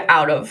able to get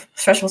out of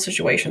stressful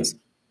situations,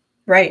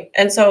 right?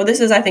 And so this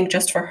is, I think,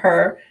 just for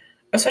her,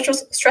 a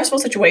stressful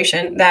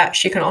situation that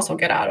she can also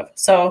get out of.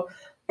 So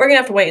we're going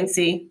to have to wait and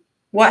see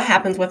what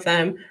happens with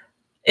them.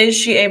 Is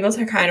she able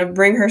to kind of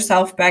bring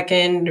herself back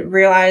in,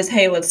 realize,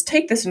 hey, let's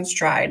take this in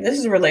stride. This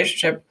is a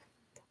relationship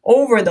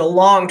over the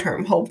long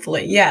term,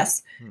 hopefully.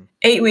 Yes,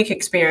 8-week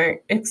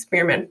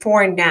experiment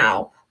for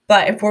now.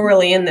 But if we're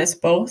really in this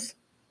both,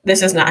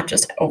 this is not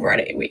just over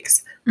at 8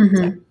 weeks.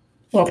 So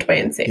we'll have to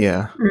wait and see.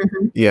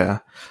 Yeah.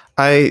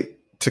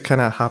 To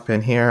kind of hop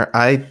in here,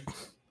 I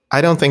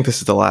don't think this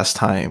is the last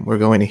time we're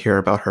going to hear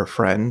about her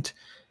friend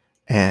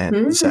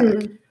and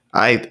Zach.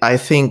 I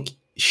think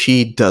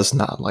she does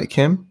not like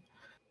him.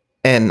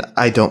 And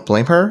I don't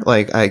blame her.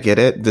 Like, I get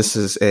it. This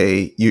is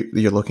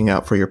you're looking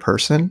out for your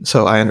person.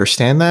 So I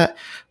understand that.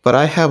 But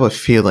I have a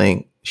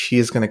feeling she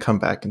is going to come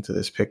back into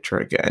this picture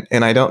again.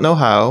 And I don't know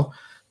how,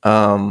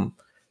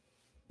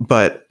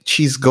 but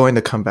she's going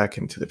to come back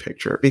into the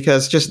picture,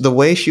 because just the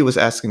way she was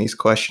asking these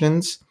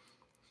questions,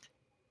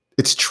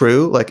 it's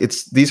true. Like,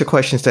 these are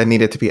questions that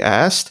needed to be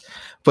asked,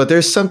 but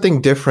there's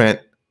something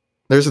different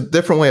there's a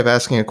different way of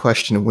asking a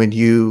question when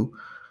you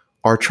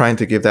are trying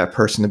to give that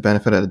person the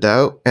benefit of the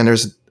doubt, and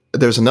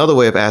there's another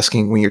way of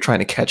asking when you're trying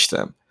to catch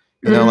them.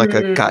 Like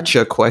a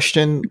gotcha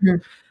question.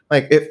 Mhm.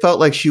 Like it felt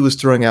like she was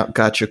throwing out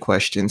gotcha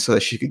questions so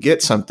that she could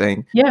get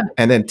something, Yeah.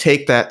 and then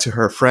take that to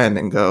her friend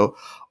and go,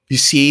 "You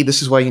see,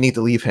 this is why you need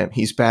to leave him.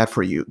 He's bad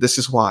for you. This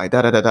is why."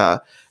 Da da da da.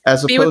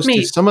 As Be with opposed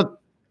me. to some of,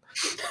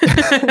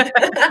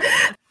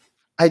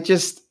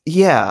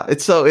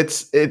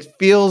 it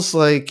feels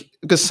like,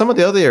 because some of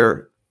the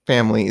other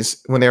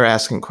families, when they were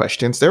asking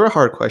questions, they were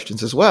hard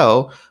questions as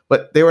well,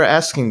 but they were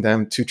asking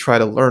them to try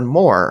to learn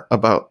more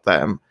about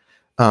them.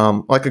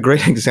 Like a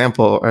great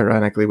example,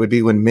 ironically, would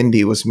be when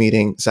Mindy was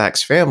meeting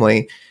Zach's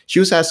family. She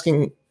was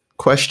asking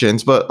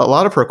questions, but a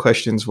lot of her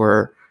questions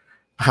were,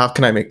 how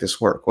can I make this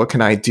work? What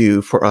can I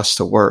do for us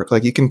to work?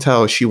 Like you can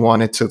tell she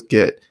wanted to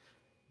get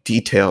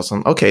details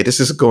on, okay, this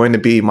is going to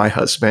be my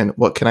husband.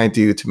 What can I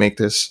do to make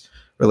this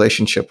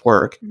relationship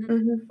work?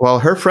 Mhm. While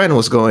her friend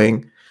was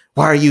going,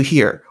 why are you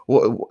here?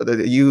 Do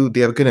you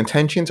have good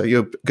intentions? Are you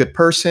a good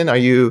person? Are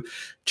you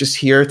just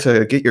here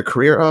to get your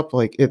career up?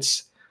 Like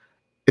it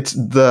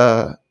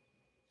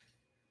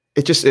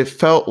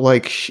felt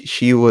like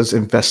she was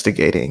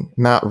investigating,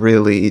 not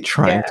really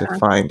trying to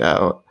find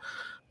out.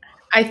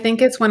 I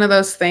think it's one of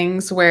those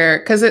things where,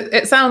 because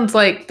it sounds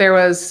like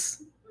there's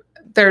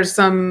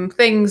some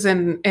things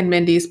in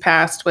Mindy's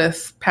past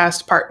with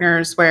past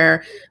partners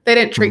where they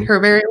didn't treat her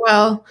very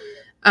well.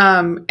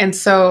 And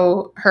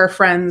so her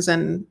friends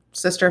and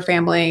sister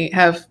family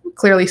have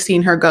clearly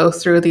seen her go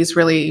through these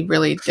really,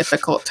 really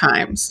difficult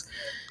times.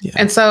 Yeah.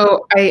 And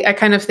so I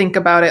kind of think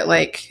about it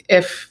like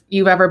if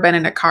you've ever been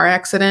in a car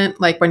accident,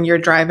 like when you're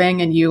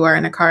driving and you are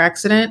in a car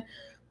accident,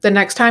 the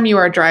next time you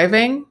are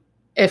driving,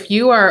 if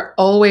you are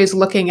always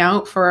looking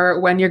out for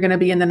when you're going to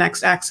be in the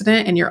next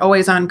accident and you're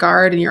always on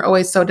guard and you're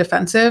always so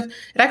defensive,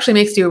 it actually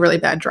makes you a really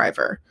bad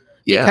driver.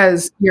 Yeah.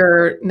 Because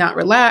you're not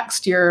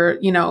relaxed. You're,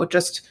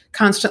 just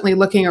constantly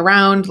looking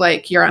around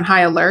like you're on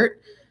high alert,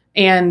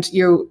 and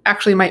you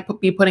actually might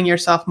be putting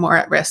yourself more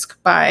at risk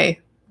by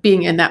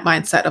being in that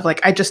mindset of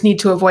like, I just need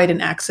to avoid an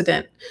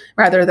accident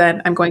rather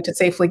than I'm going to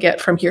safely get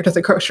from here to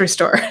the grocery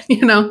store,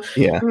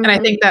 Yeah. And I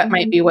think that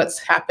might be what's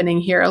happening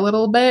here a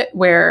little bit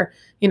where,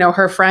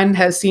 her friend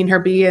has seen her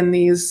be in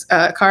these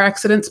car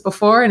accidents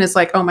before and is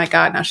like, oh my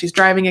God, now she's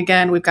driving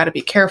again. We've got to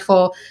be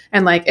careful.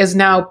 And like, is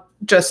now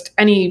just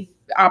any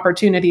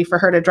opportunity for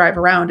her to drive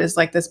around is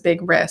like this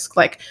big risk.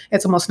 Like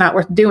it's almost not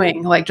worth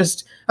doing, like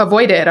just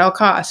avoid it at all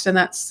costs. And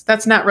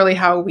that's not really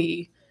how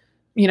we,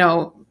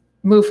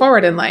 move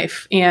forward in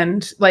life.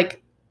 And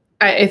like,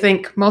 I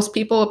think most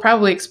people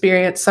probably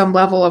experience some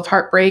level of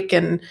heartbreak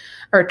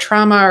or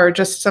trauma or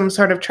just some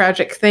sort of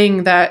tragic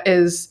thing that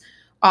is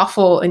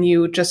awful, and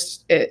you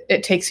just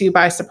it takes you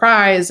by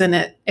surprise and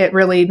it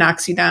really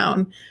knocks you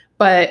down.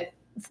 But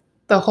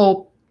the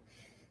whole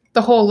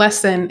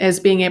lesson is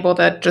being able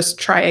to just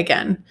try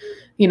again,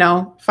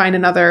 find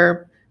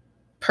another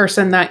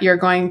person that you're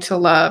going to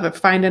love,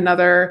 find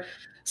another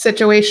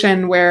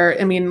situation where,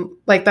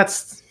 like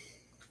that's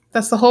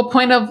the whole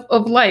point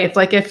of life.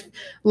 Like if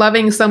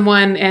loving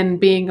someone and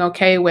being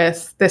okay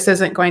with this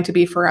isn't going to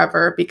be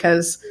forever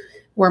because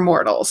we're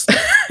mortals,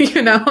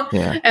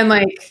 Yeah. And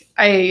like,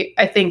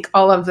 I think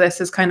all of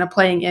this is kind of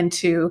playing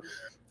into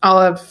all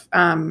of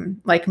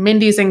like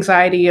Mindy's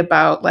anxiety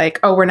about like,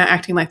 oh, we're not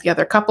acting like the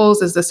other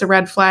couples. Is this a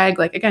red flag?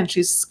 Like, again,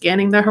 she's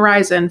scanning the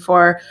horizon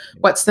for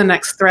what's the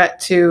next threat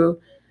to,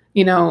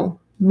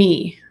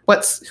 me.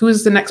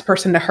 Who's the next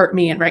person to hurt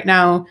me? And right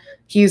now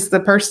he's the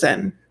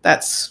person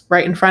that's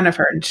right in front of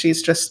her. And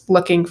she's just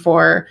looking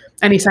for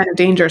any sign of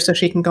danger so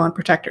she can go and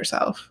protect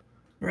herself.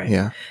 Right.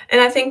 Yeah.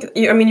 And I think,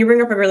 you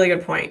bring up a really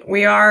good point.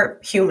 We are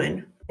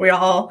human. We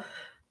all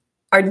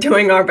are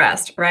doing our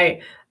best,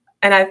 right?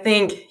 And I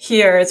think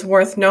here it's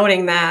worth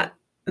noting that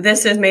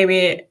this is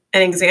maybe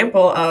an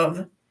example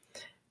of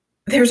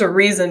there's a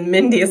reason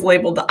Mindy is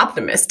labeled the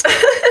optimist.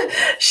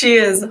 She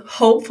is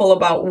hopeful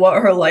about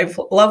what her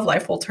love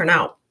life will turn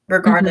out,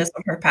 regardless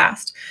of her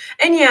past.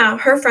 And yeah,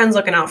 her friend's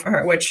looking out for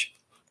her, which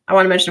I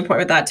want to mention a point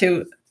with that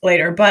too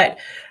later. But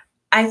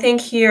I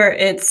think here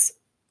it's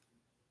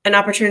an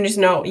opportunity to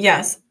know,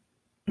 yes,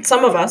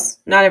 some of us,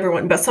 not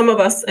everyone, but some of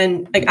us,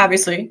 and like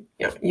obviously,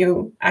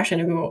 you, Ashley,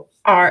 and Google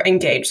are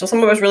engaged. So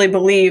some of us really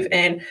believe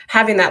in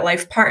having that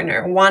life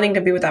partner, wanting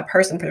to be with that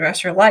person for the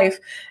rest of your life,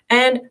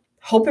 and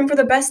hoping for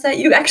the best that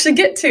you actually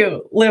get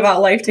to live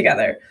out life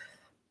together.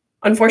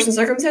 Unfortunate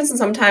circumstances,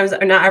 sometimes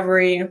not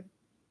every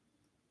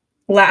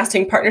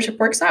lasting partnership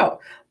works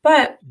out,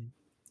 but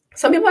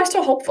some people are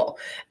still hopeful.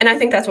 And I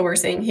think that's what we're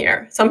seeing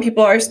here. Some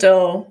people are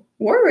still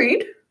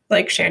worried,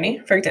 like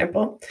Shani, for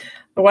example.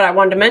 But what I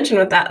wanted to mention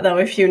with that, though,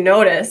 if you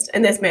noticed,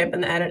 and this may have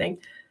been the editing,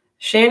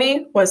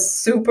 Shani was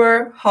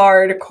super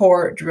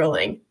hardcore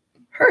drilling.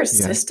 Her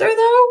sister,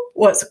 though,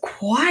 was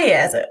quiet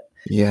as a,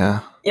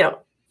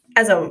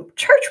 as a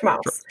church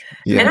mouse.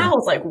 Yeah. And I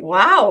was like,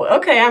 wow,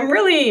 okay, I'm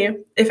really,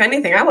 if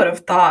anything, I would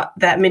have thought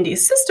that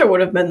Mindy's sister would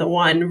have been the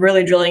one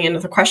really drilling into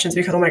the questions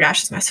because, oh my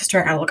gosh, it's my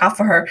sister. I gotta look out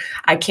for her.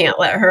 I can't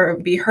let her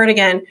be hurt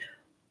again.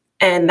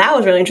 And that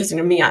was really interesting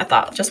to me. I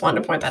thought, just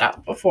wanted to point that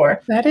out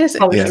before. That is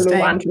Probably should interesting.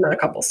 move on to another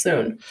couple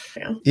soon.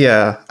 Yeah.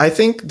 Yeah, I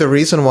think the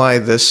reason why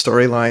this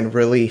storyline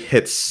really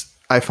hits,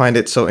 I find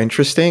it so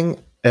interesting,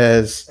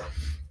 is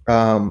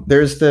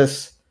there's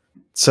this.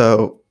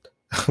 So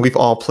we've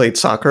all played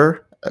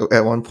soccer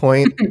at one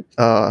point,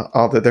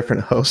 all the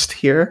different hosts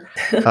here,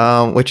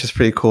 which is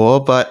pretty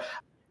cool. But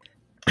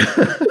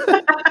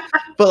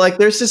but like,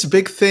 there's this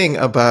big thing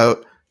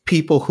about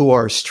people who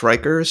are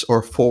strikers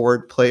or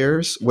forward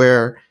players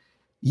where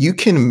you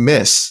can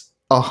miss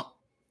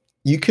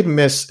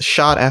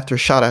shot after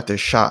shot after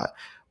shot,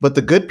 but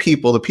the good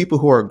people, the people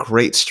who are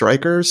great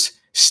strikers,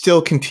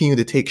 still continue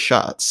to take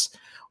shots,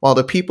 while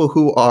the people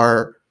who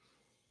are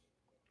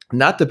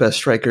not the best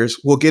strikers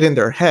will get in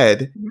their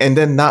head and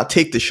then not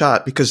take the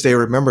shot because they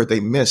remember they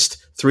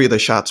missed 3 of the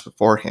shots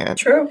beforehand.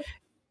 True.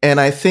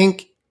 And I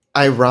think,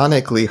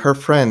 ironically, her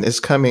friend is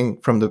coming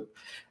from the,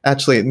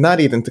 actually, not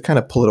even to kind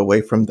of pull it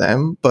away from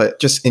them, but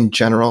just in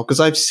general,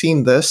 because I've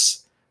seen this.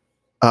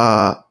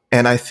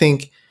 And I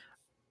think,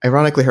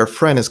 ironically, her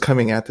friend is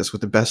coming at this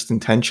with the best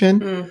intention.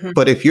 Mm-hmm.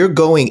 But if you're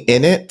going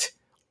in it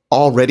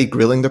already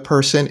grilling the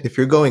person, if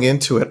you're going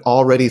into it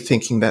already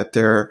thinking that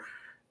they're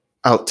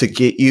out to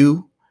get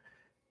you,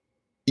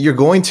 you're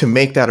going to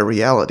make that a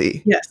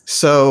reality. Yes.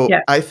 So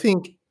Yes. I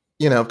think,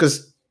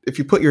 because if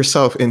you put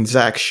yourself in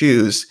Zach's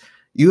shoes,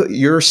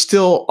 you're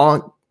still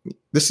on,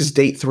 this is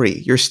date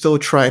 3. You're still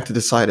trying to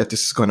decide if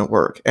this is going to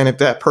work. And if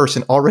that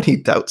person already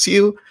doubts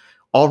you,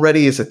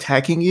 already is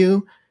attacking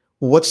you,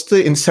 what's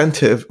the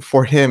incentive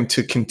for him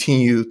to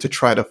continue to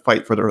try to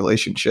fight for the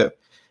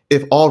relationship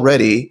if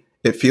already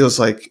it feels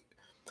like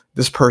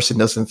this person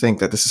doesn't think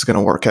that this is going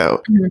to work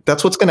out? Mm-hmm.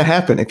 That's what's going to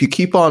happen. If you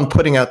keep on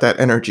putting out that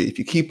energy, if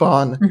you keep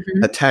on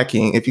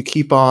attacking, if you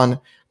keep on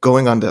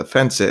going on the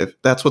offensive,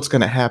 that's what's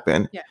going to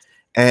happen. Yes.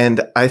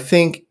 And I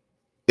think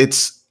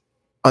it's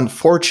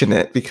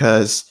unfortunate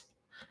because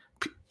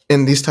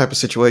in these type of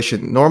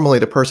situations, normally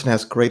the person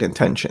has great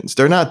intentions.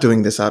 They're not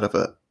doing this out of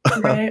a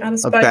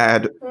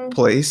bad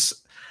place.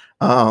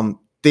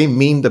 They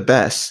mean the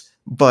best,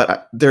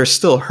 but they're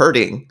still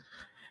hurting.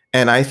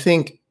 And I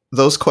think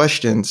those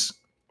questions,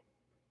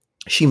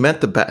 she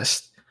meant the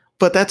best,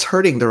 but that's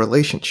hurting the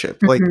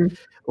relationship. Like,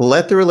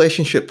 let the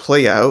relationship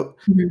play out.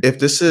 If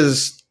this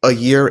is a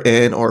year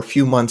in or a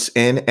few months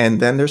in and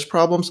then there's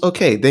problems,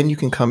 okay, then you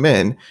can come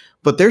in.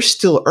 But they're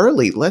still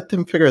early. Let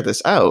them figure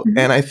this out.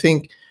 And I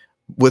think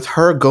with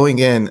her going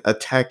in,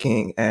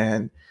 attacking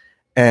and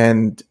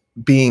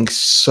being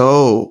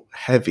so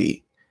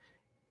heavy,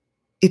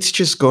 it's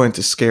just going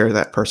to scare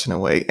that person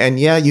away. And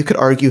yeah, you could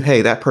argue,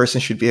 hey, that person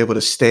should be able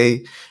to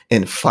stay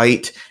and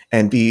fight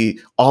and be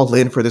all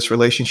in for this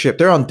relationship.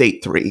 They're on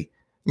date 3,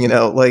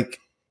 like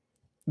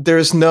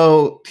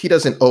he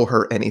doesn't owe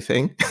her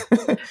anything.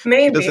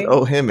 Maybe. He doesn't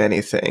owe him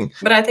anything.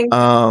 But I think,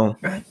 no,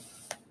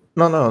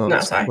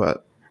 sorry.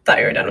 What? Thought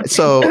you were done with me.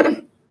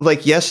 So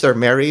like, yes, they're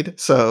married.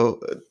 So,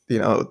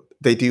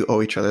 they do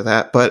owe each other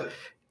that. But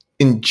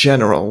in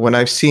general, when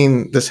I've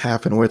seen this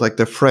happen where like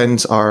the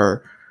friends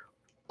are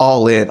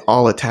all in,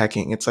 all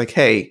attacking, it's like,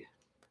 hey,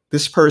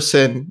 this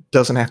person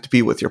doesn't have to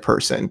be with your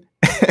person.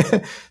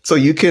 So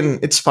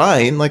it's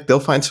fine. Like, they'll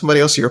find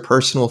somebody else, your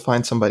person will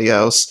find somebody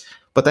else.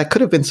 But that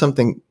could have been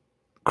something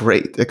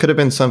great. It could have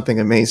been something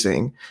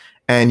amazing.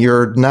 And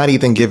you're not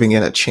even giving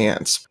it a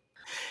chance.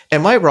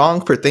 Am I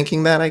wrong for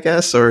thinking that, I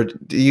guess? Or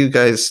do you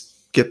guys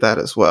get that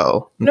as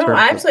well? No,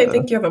 I actually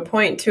think you have a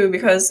point too,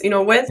 because,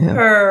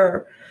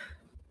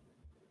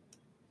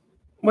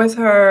 with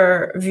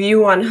her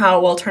view on how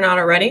it will turn out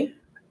already,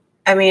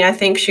 I mean, I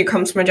think she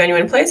comes from a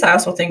genuine place. I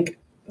also think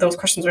those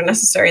questions are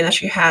necessary and that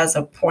she has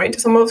a point to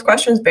some of those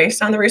questions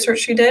based on the research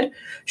she did.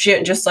 She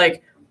didn't just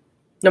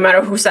no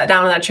matter who sat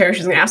down in that chair,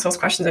 she's going to ask those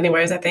questions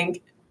anyways. I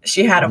think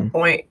she had a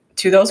point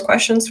to those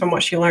questions from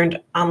what she learned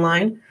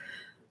online.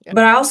 Yeah.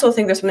 But I also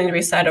think there's something to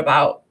be said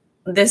about,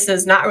 this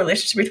is not a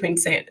relationship between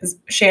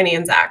Shani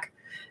and Zach.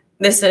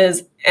 This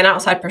is an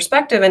outside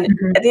perspective. And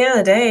at the end of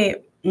the day,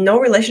 no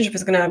relationship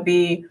is going to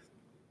be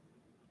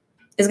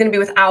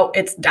without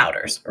its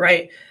doubters,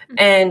 right?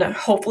 And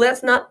hopefully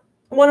that's not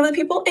one of the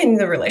people in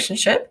the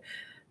relationship.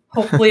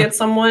 Hopefully it's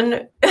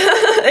someone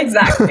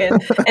exactly.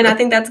 And I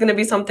think that's going to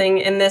be something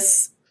in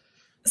this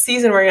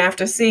season we're going to have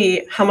to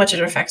see how much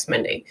it affects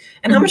Mindy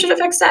and how much it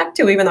affects Zach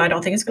too, even though I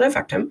don't think it's going to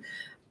affect him.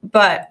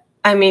 But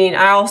I mean,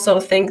 I also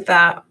think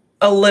that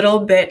a little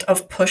bit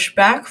of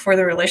pushback for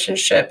the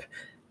relationship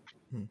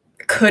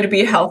could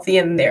be healthy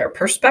in their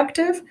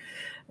perspective,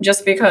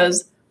 just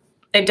because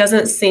it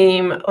doesn't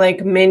seem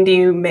like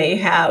Mindy may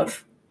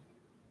have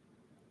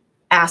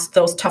asked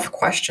those tough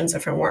questions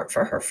if it weren't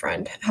for her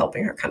friend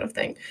helping her, kind of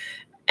thing.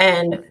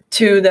 And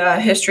to the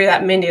history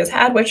that Mindy has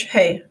had, which,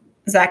 hey,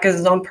 Zach is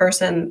his own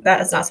person,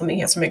 that is not something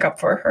he has to make up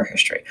for her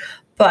history.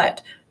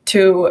 But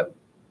to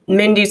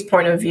Mindy's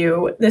point of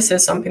view, this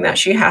is something that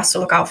she has to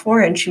look out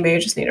for, and she may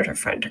have just needed her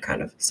friend to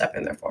kind of step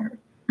in there for her.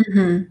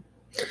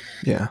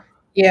 Yeah.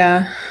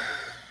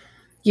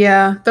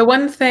 The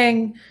one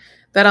thing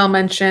that I'll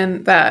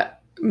mention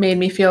that made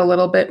me feel a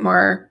little bit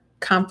more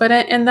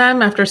confident in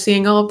them after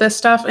seeing all of this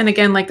stuff. And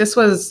again, like this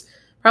was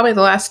probably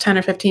the last 10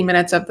 or 15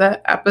 minutes of the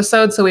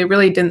episode. So we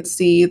really didn't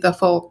see the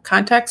full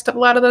context of a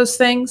lot of those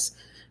things.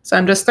 So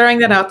I'm just throwing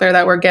that out there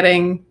that we're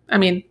getting, I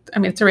mean,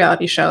 it's a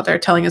reality show. They're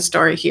telling a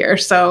story here.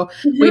 So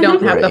we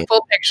don't have the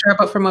full picture,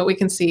 but from what we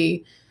can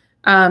see,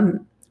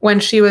 when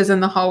she was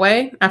in the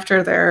hallway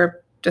after their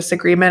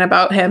disagreement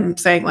about him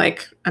saying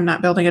like, I'm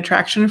not building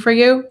attraction for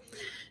you,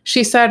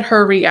 she said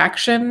her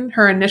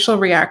initial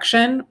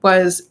reaction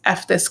was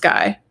F this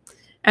guy.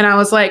 And I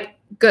was like,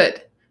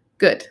 good.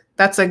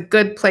 That's a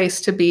good place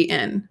to be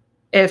in.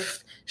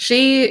 If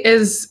she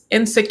is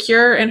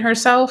insecure in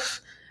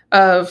herself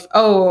of,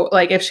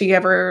 like if she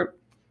ever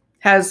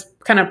has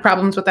kind of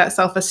problems with that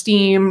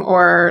self-esteem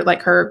or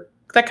like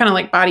that kind of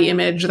like body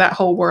image, that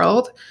whole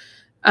world,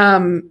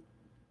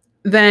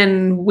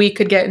 then we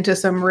could get into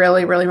some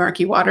really, really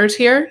murky waters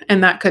here.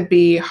 And that could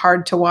be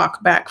hard to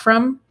walk back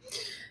from.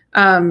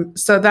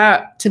 So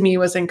that to me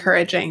was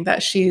encouraging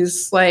that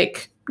she's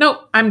like,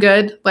 nope, I'm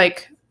good.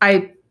 Like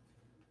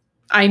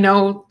I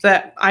know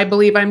that I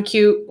believe I'm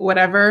cute,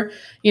 whatever,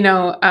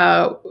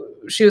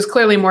 she was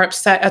clearly more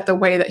upset at the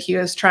way that he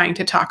was trying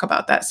to talk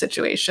about that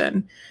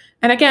situation.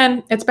 And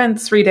again, it's been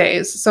 3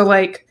 days. So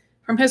like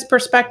from his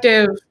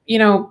perspective,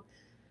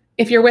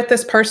 if you're with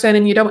this person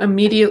and you don't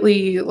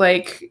immediately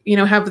like,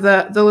 have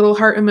the little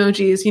heart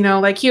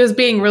emojis, like he was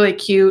being really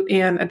cute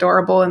and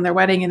adorable in their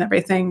wedding and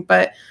everything.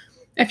 But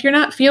if you're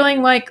not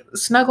feeling like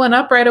snuggling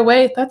up right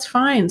away, that's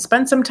fine.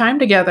 Spend some time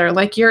together.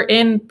 Like you're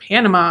in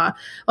Panama.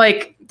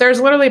 Like there's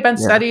literally been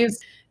studies.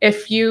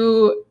 If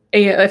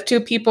two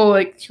people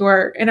like who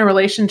are in a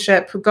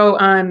relationship who go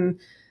on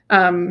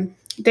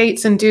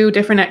dates and do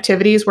different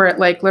activities where it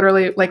like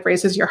literally like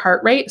raises your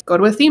heart rate, go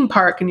to a theme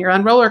park and you're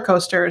on roller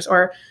coasters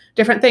or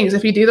different things.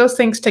 If you do those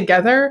things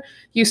together,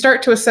 you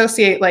start to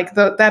associate like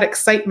that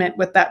excitement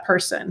with that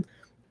person.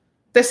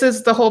 This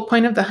is the whole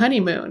point of the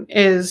honeymoon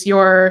is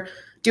you're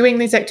doing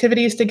these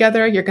activities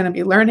together. You're going to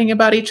be learning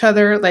about each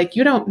other. Like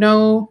you don't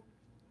know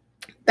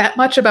that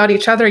much about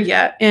each other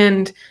yet.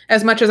 And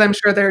as much as I'm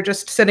sure they're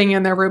just sitting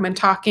in their room and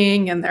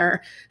talking and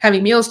they're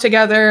having meals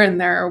together and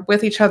they're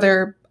with each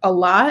other a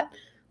lot,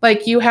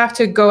 like you have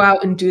to go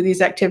out and do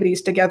these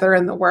activities together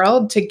in the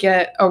world to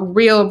get a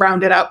real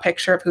rounded out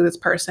picture of who this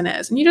person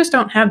is. And you just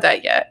don't have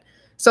that yet.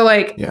 So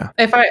like,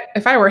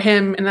 if I were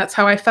him and that's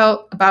how I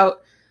felt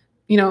about,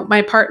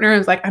 my partner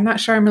is like, I'm not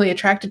sure I'm really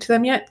attracted to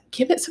them yet.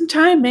 Give it some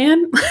time,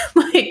 man.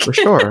 Like for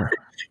sure.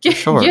 Give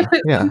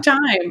it some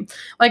time.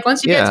 Like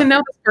once you get to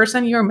know this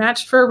person, you're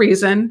matched for a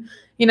reason.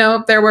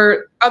 There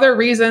were other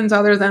reasons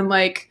other than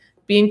like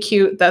being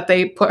cute that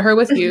they put her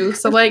with you.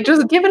 So like,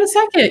 just give it a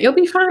second. You'll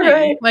be fine.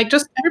 Right. Like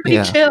just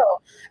everybody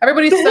chill.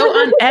 Everybody's so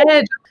on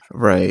edge.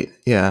 Right.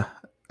 Yeah.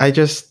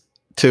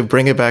 To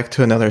bring it back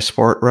to another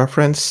sport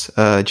reference,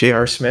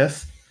 J.R.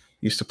 Smith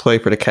used to play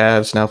for the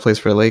Cavs, now plays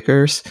for the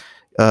Lakers.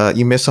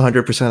 You miss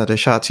 100% of the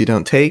shots you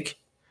don't take.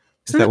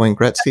 Is that Wayne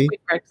Gretzky?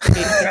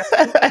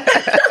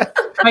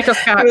 Michael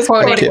Scott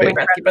quoting Wayne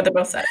Gretzky, but they're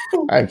both set.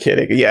 I'm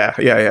kidding.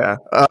 Yeah.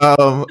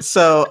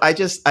 So I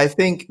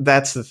think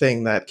that's the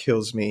thing that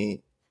kills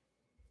me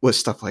with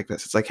stuff like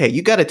this. It's like, hey,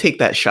 you got to take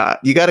that shot.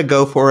 You got to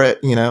go for it.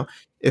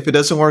 If it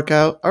doesn't work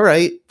out, all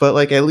right, but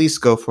like at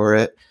least go for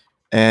it.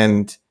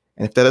 And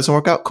if that doesn't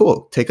work out,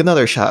 cool. Take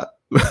another shot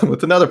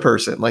with another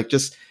person. Like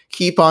just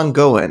keep on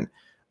going.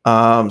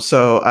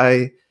 So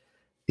I'm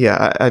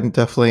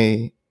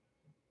definitely.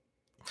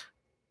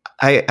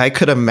 I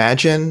could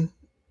imagine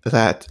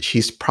that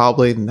she's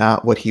probably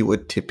not what he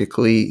would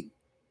typically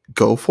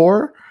go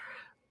for.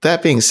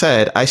 That being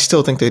said, I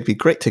still think they'd be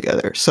great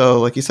together. So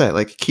like you said,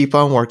 like keep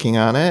on working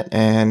on it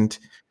and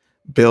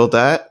build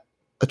that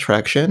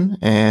attraction.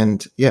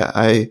 And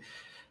I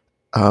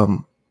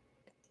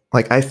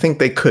think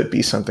they could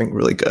be something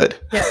really good.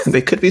 Yes.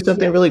 They could be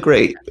something really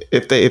great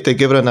if they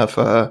give it enough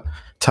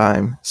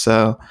time.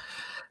 So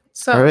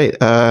all right.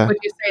 Would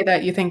you say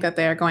that you think that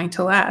they are going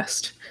to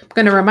last? I'm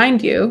going to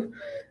remind you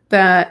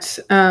that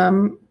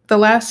the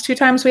last 2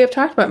 times we have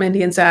talked about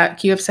Mindy and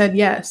Zach, you have said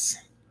yes.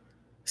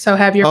 So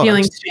have your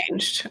feelings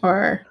changed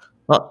or?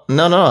 Well,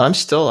 no, I'm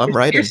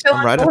riding.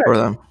 I'm riding for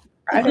them.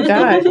 Ride or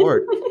die.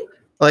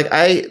 Like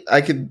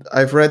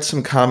I've read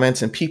some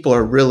comments and people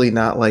are really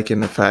not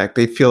liking the fact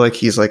they feel like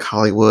he's like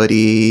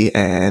Hollywoody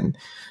and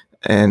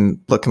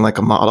looking like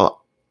a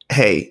model.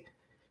 Hey,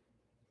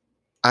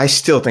 I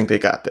still think they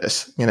got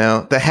this.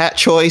 The hat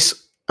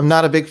choice. I'm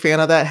not a big fan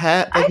of that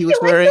hat that he was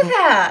wearing. Like the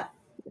hat.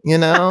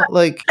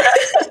 Like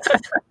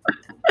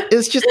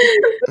it's just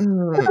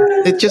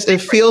it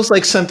feels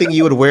like something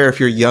you would wear if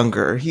you're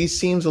younger. He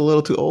seems a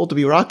little too old to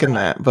be rocking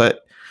that,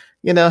 but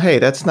hey,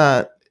 that's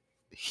not.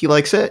 He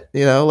likes it.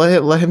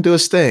 Let him do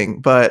his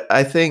thing. But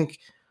I think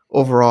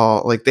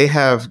overall, like they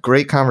have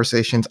great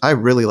conversations. I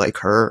really like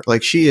her.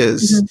 Like she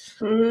is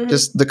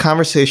just the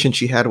conversation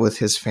she had with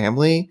his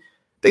family.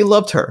 They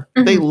loved her.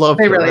 Mm-hmm. They loved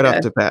her really right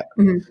off the bat.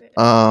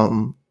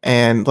 Mm-hmm.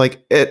 And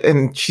like it,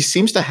 and she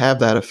seems to have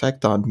that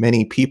effect on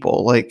many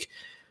people. Like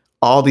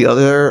all the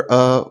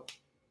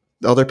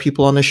other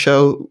people on the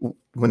show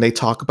when they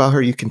talk about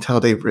her, you can tell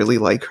they really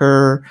like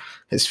her.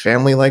 His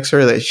family likes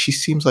her. That she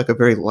seems like a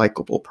very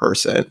likable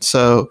person.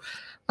 So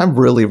I'm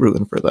really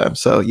rooting for them.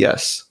 So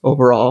yes,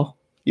 overall,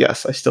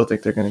 yes, I still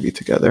think they're going to be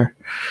together.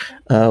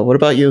 What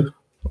about you?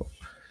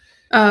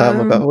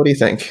 What do you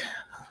think?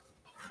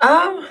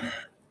 I'm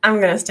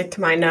going to stick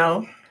to my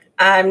no.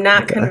 I'm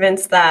not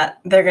convinced that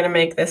they're going to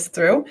make this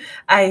through.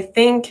 I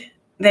think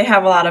they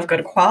have a lot of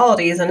good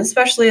qualities, and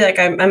especially like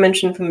I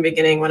mentioned from the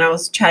beginning when I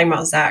was chatting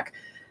about Zach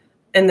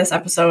in this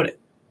episode,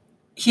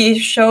 he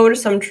showed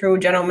some true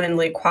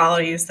gentlemanly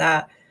qualities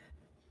that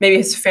maybe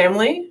his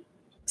family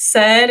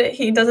said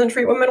he doesn't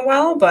treat women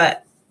well,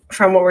 but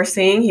from what we're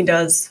seeing, he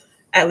does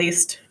at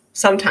least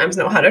sometimes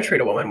know how to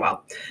treat a woman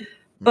well.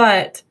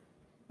 But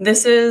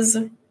this is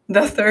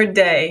the third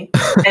day,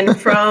 and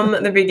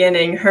from the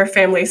beginning, her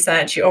family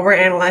said she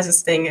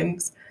overanalyzes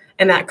things,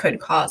 and that could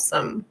cause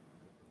some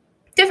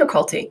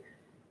difficulty.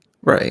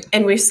 Right.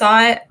 And we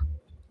saw it.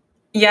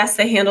 Yes,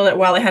 they handled it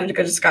well. They had a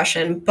good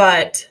discussion,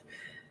 but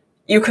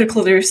you could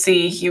clearly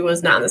see he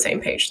was not on the same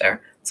page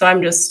there. So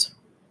I'm just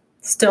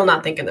still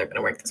not thinking they're going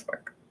to make this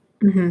work.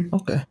 Mm-hmm.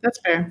 Okay. That's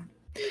fair.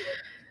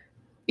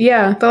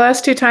 Yeah, the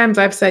last 2 times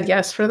I've said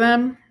yes for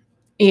them,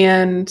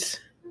 and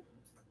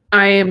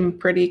I am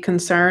pretty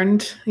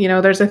concerned. You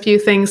know, there's a few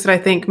things that I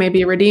think may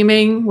be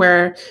redeeming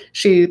where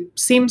she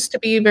seems to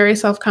be very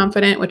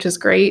self-confident, which is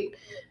great.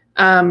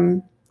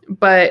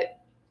 But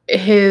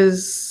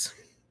his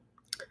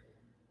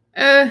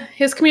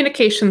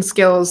communication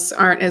skills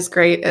aren't as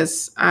great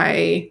as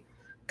I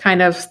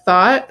kind of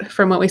thought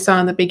from what we saw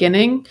in the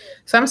beginning.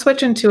 So I'm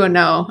switching to a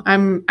no.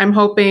 I'm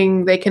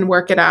hoping they can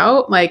work it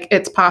out. Like,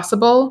 it's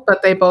possible,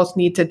 but they both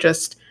need to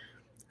just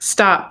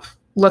stop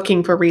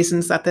looking for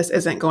reasons that this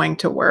isn't going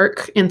to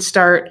work and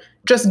start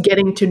just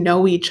getting to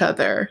know each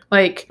other.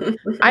 Like,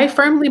 I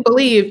firmly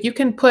believe you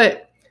can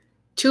put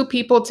 2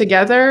 people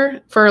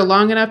together for a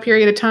long enough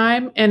period of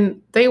time and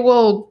they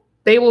will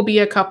be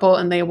a couple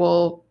and they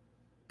will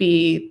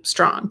be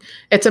strong.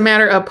 It's a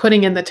matter of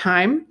putting in the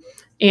time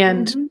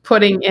and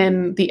putting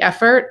in the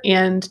effort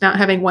and not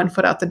having one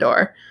foot out the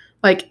door.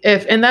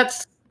 And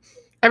that's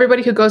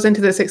everybody who goes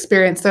into this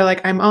experience, they're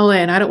like, I'm all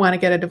in. I don't want to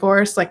get a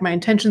divorce. Like, my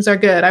intentions are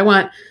good. I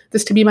want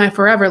this to be my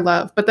forever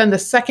love. But then the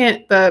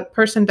second the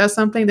person does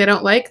something they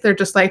don't like, they're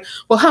just like,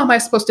 well, how am I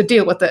supposed to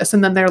deal with this?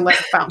 And then they're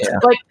left bounce. Yeah.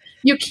 Like,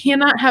 you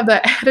cannot have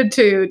that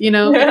attitude, you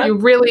know, if you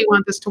really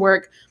want this to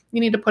work,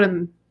 you need to put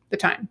in the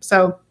time.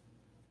 So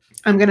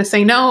I'm going to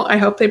say no. I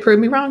hope they prove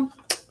me wrong.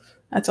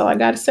 That's all I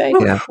got to say.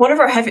 Yeah. One of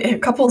our heavy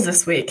couples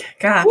this week.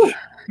 Gosh.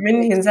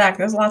 Mindy and Zach,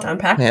 there's a lot to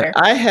unpack there.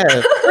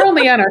 We're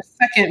only on our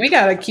second. We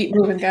got to keep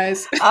moving,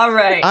 guys. All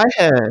right.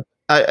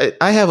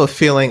 I have a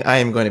feeling I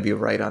am going to be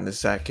right on the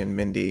Zach and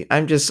Mindy. I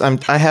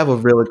have a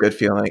really good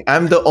feeling.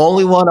 I'm the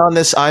only one on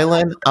this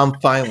island. I'm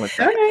fine with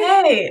that. Okay.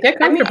 Hey, get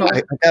comfortable.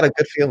 I got a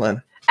good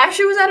feeling.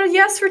 Ashley was at a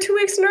yes for 2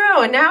 weeks in a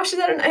row, and now she's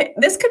at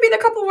this could be the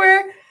couple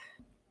where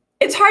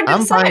it's hard to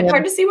decide,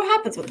 hard to see what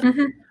happens with them.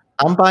 Mm-hmm.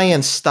 I'm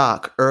buying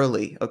stock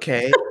early,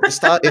 okay? The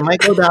stock, it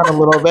might go down a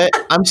little bit.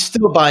 I'm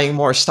still buying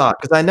more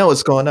stock because I know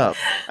it's going up.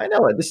 I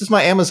know it. This is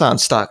my Amazon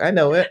stock. I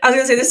know it. I was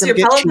going to say, this is your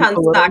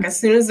Peloton stock. As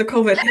soon as the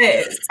COVID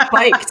hit, it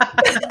spiked.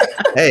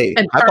 Hey,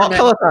 I bought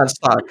Peloton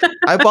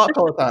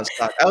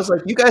stock. I was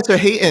like, you guys are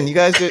hating. You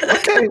guys are,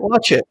 okay,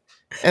 watch it.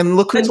 And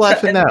look who's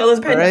laughing now, all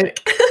right?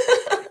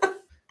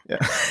 Yeah.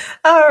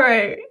 All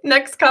right,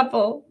 next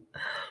couple.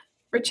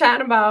 We're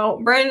chatting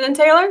about Brandon and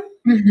Taylor.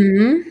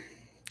 Mm-hmm.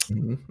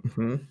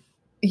 Mm-hmm.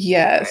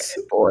 Yes.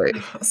 Boy.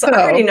 So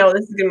I already know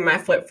this is going to be my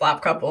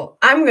flip-flop couple.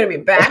 I'm going to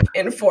be back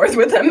and forth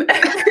with them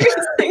every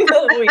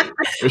single week.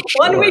 Sure.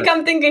 1 week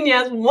I'm thinking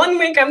yes, 1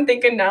 week I'm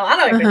thinking no. I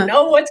don't even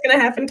know what's going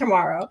to happen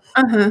tomorrow.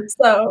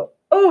 So,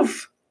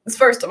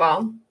 first of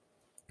all,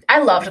 I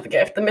loved the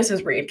gift. The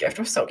Mrs. Reed gift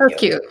was so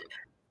cute.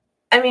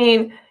 I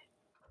mean,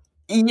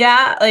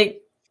 yeah,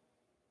 like,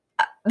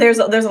 there's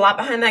a lot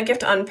behind that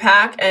gift to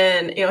unpack.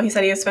 And, you know, he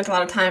said he spent a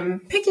lot of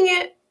time picking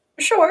it.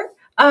 Sure.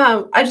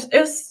 It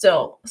was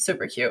still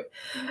super cute.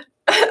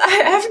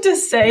 I have to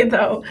say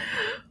though,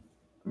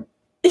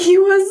 he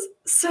was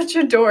such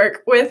a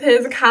dork with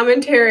his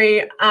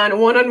commentary on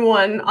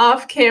one-on-one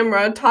off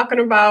camera talking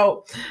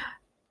about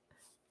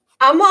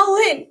I'm all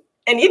in,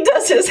 and he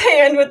does his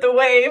hand with the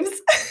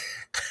waves.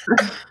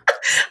 I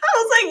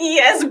was like,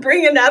 yes,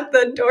 bringing out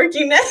the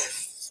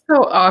dorkiness.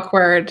 So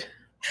awkward.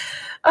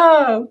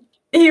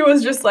 He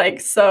was just like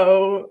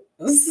so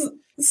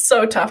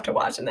tough to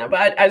watch in that,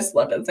 but I just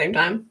loved it at the same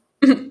time.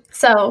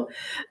 So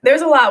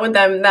there's a lot with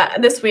them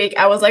that this week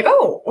I was like,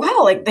 oh wow,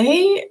 like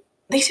they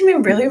seem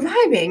to be really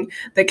vibing.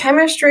 The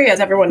chemistry,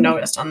 as everyone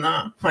noticed on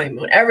the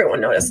honeymoon,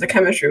 everyone noticed the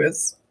chemistry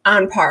was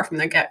on par from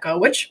the get-go,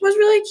 which was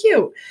really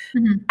cute.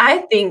 I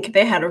think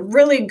they had a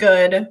really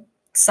good,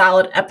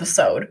 solid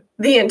episode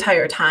the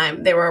entire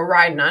time. They were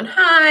riding on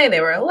high,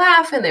 they were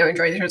laughing, they were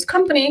enjoying each other's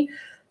company.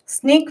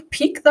 Sneak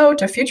peek though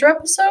to future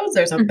episodes,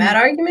 there's a bad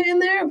argument in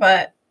there,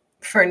 but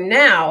for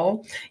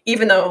now,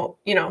 even though,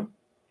 you know,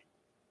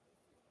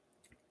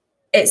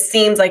 it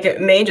seems like it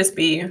may just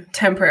be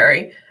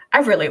temporary, I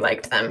really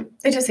liked them.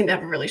 They just seemed to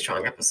have a really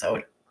strong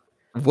episode.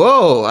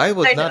 Whoa, I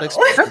was I not know.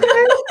 expecting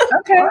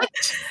Okay.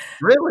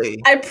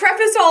 Really? I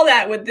prefaced all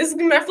that with this is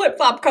my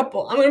flip-flop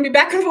couple. I'm going to be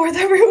back and forth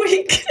every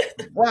week.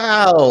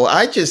 Wow,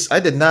 I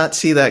did not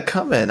see that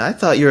coming. I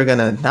thought you were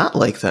gonna not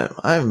like them.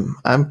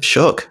 I'm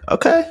shook.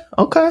 Okay.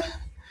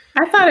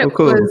 I thought it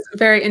Cool. was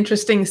very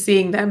interesting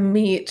seeing them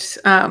meet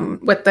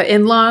with the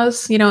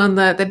in-laws, on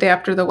the day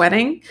after the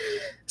wedding.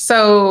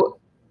 So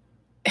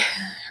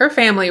her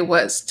family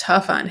was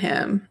tough on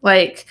him.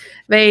 Like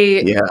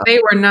they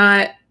were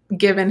not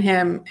giving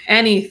him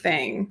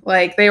anything.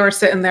 Like they were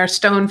sitting there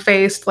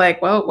stone-faced,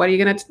 like, well, what are you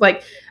gonna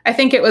like? I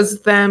think it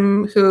was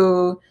them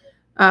who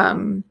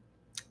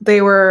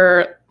they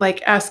were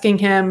like asking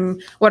him,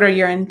 what are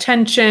your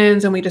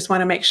intentions? And we just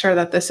want to make sure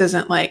that this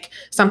isn't like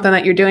something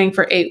that you're doing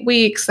for 8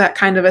 weeks, that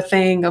kind of a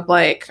thing of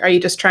like, are you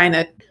just trying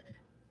to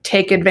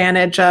take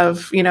advantage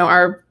of,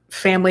 our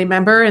family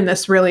member in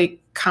this really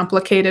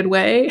complicated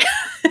way?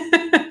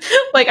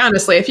 Like,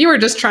 honestly, if you were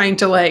just trying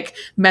to like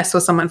mess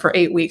with someone for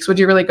 8 weeks, would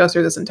you really go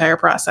through this entire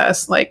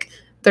process? Like,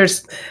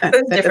 there's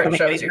different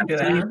shows you can do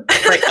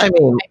that. Right. I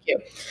mean, Thank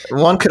you.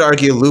 one could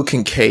argue Luke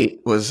and Kate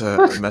was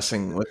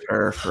messing with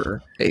her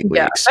for 8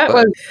 Yeah, weeks. that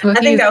but- was.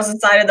 I think that was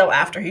decided though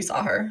after he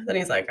saw her. Then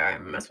he's like, all right,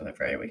 I'm gonna mess with her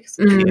for 8 weeks.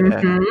 Mhm.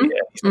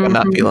 I'm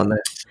not Mhm. feeling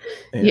this.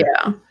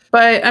 Yeah.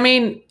 But I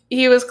mean,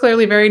 he was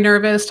clearly very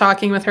nervous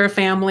talking with her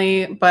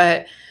family,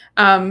 but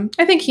I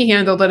think he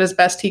handled it as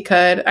best he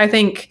could. I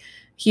think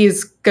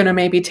he's going to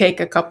maybe take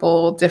a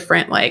couple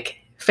different like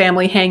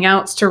family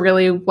hangouts to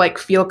really like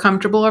feel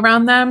comfortable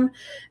around them.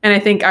 And I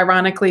think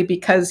ironically,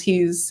 because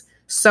he's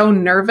so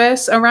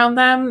nervous around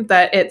them,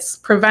 that it's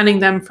preventing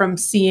them from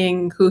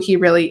seeing who he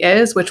really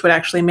is, which would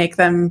actually make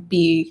them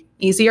be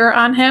easier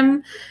on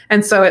him.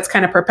 And so it's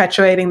kind of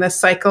perpetuating this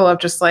cycle of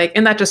just like,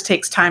 and that just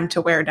takes time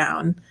to wear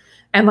down.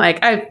 And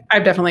like,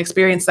 I've definitely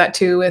experienced that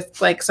too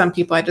with like some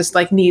people. I just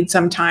like need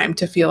some time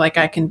to feel like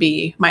I can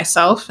be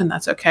myself, and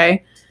that's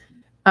okay.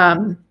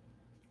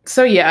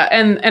 So yeah.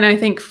 And I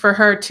think for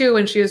her too,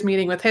 when she was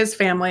meeting with his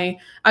family,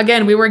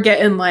 again, we were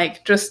getting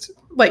like, just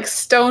like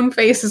stone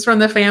faces from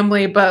the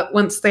family. But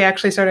once they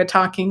actually started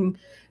talking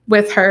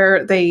with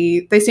her,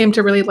 they seemed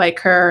to really like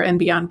her and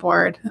be on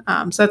board.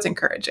 So that's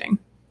encouraging.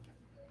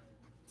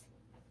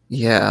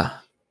 Yeah.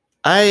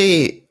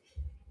 I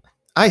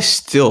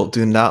still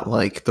do not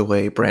like the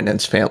way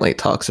Brandon's family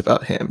talks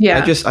about him.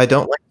 Yeah. I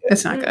don't like it.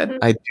 It's not good.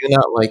 I do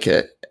not like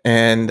it.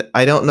 And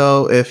I don't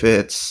know if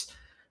it's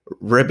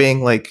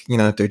ribbing, like,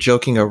 if they're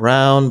joking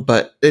around,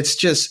 but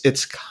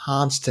it's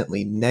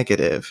constantly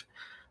negative.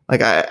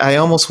 Like I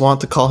almost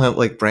want to call him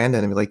like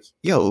Brandon and be like,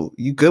 yo,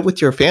 you good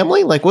with your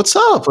family? Like, what's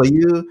up? Like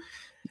you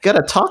got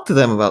to talk to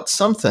them about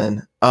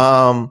something.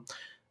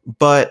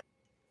 But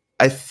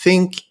I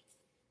think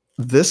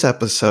this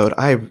episode,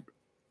 I'm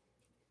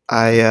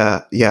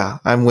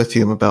with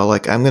you, Mabel.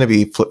 Like, I'm going to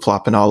be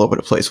flip-flopping all over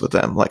the place with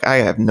them. Like, I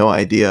have no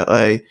idea.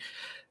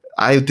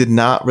 I did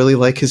not really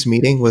like his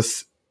meeting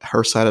with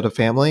her side of the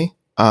family.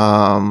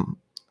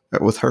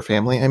 With her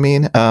family, I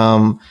mean.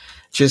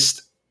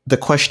 Just the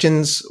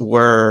questions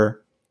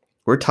were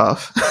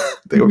tough.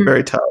 They were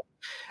very tough.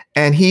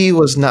 And he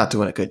was not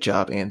doing a good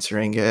job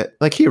answering it.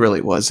 Like, he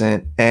really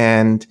wasn't.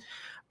 And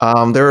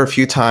there were a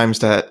few times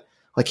that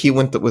like he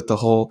went with the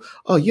whole,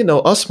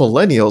 us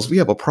millennials, we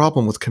have a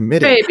problem with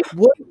committing. Baby.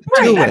 What are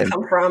Where you did that doing?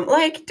 come from?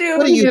 Like, dude.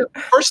 What are you?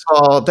 First of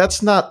all,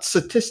 that's not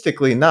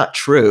statistically not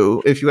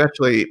true. If you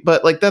actually,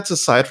 but like that's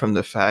aside from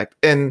the fact,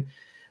 and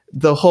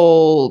the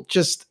whole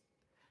just,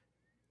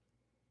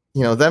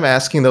 them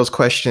asking those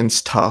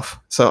questions tough.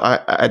 So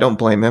I don't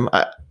blame him.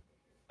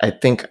 I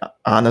think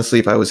honestly,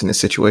 if I was in a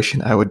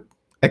situation, I would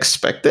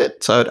expect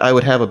it. So I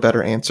would have a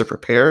better answer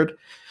prepared.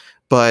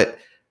 But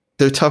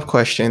they're tough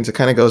questions. It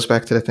kind of goes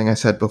back to the thing I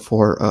said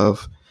before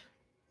of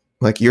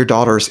like your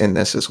daughter's in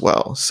this as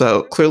well.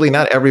 So clearly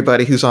not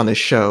everybody who's on this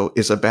show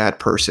is a bad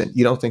person.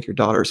 You don't think your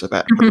daughter's a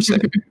bad person.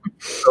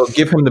 So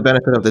give him the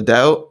benefit of the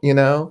doubt,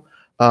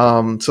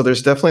 So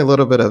there's definitely a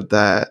little bit of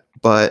that,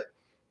 but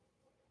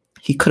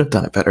he could have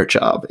done a better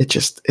job.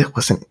 It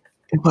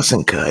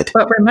wasn't good.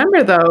 But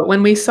remember though,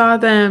 when we saw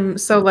them,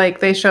 so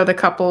like they show the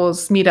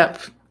couples meet up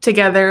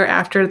together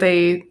after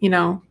they,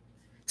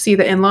 see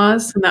the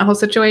in-laws and that whole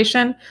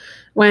situation.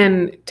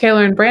 When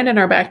Taylor and Brandon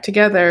are back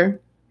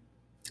together,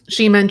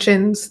 she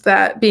mentions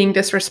that being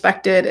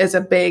disrespected is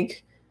a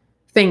big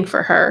thing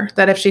for her.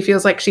 That if she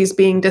feels like she's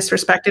being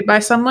disrespected by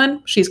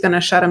someone, she's going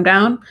to shut them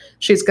down.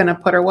 She's going to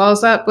put her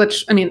walls up,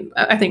 which, I mean,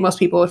 I think most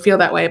people would feel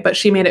that way, but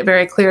she made it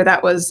very clear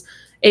that was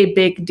a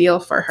big deal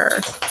for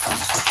her.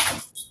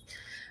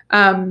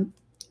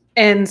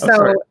 And so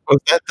was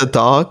that the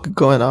dog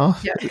going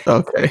off? Yeah.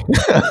 Okay.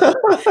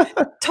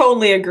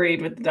 Totally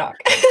agreed with the doc.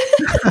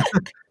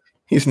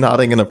 He's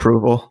nodding in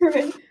approval.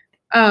 Right.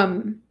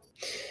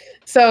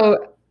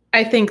 So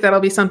I think that'll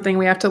be something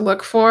we have to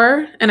look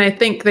for. And I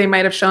think they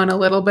might have shown a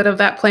little bit of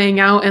that playing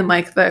out in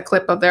like the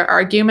clip of their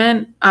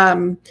argument.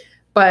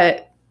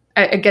 But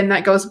again,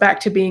 that goes back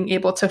to being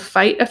able to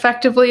fight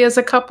effectively as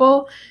a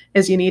couple,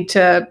 is you need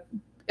to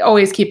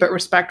always keep it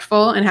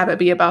respectful and have it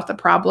be about the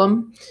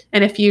problem.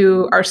 And if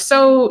you are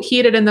so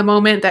heated in the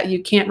moment that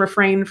you can't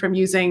refrain from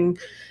using,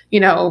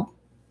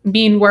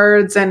 mean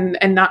words and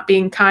not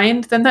being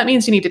kind, then that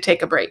means you need to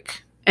take a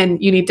break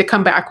and you need to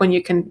come back when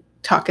you can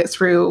talk it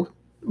through,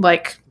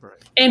 like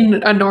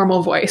in a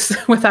normal voice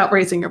without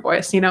raising your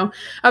voice,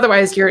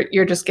 otherwise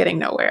you're just getting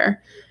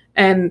nowhere.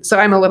 And so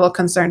I'm a little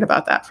concerned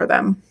about that for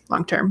them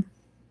long term.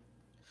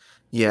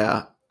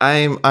 Yeah.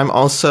 I'm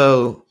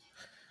also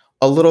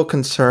a little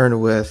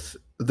concerned with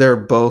they're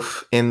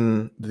both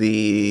in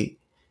the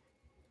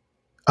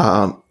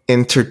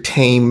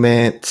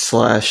entertainment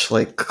 /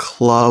 like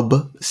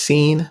club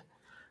scene.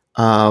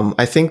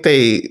 I think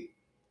we're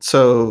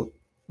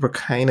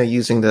kind of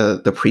using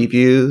the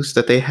previews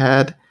that they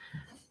had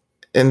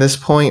in this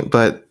point,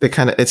 but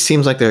it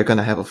seems like they're going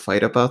to have a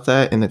fight about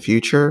that in the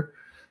future.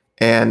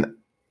 And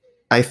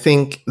I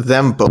think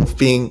them both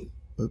being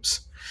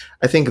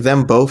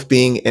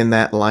in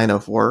that line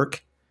of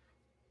work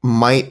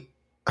might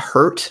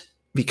hurt,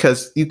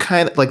 because you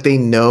kind of like, they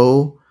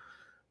know,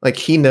 like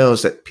he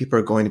knows that people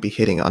are going to be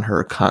hitting on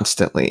her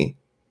constantly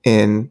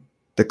in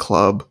the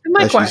club. And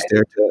likewise. She's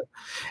there to,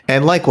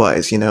 and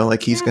likewise,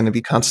 like he's going to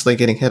be constantly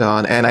getting hit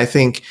on. And I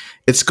think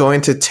it's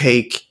going to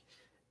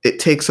it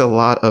takes a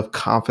lot of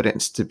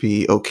confidence to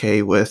be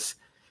okay with,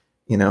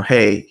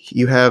 hey,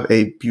 you have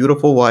a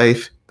beautiful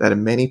wife that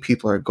many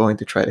people are going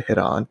to try to hit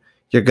on.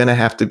 You're going to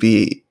have to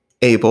be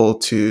able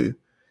to,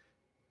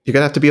 you're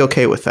going to have to be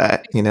okay with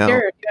that,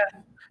 Secure, yeah.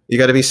 You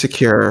got to be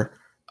secure.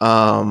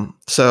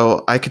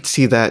 So I could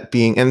see that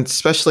being, and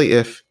especially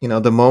if,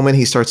 the moment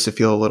he starts to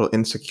feel a little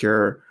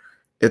insecure,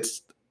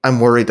 I'm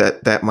worried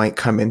that might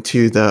come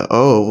into the,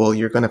 oh, well,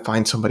 you're going to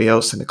find somebody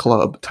else in the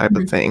club type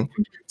of thing.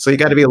 So you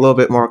got to be a little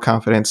bit more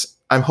confident.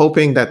 I'm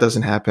hoping that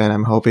doesn't happen.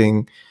 I'm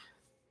hoping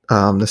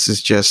this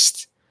is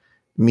just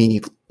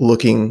me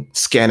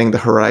scanning the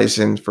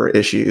horizon for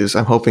issues.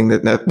 I'm hoping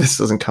that this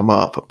doesn't come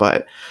up,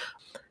 but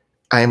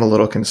I am a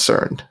little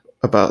concerned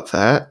about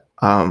that.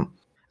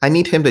 I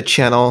need him to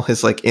channel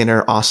his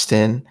inner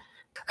Austin,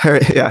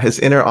 his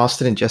inner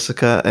Austin and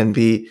Jessica, and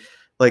be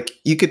like,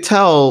 you could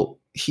tell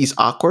he's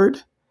awkward,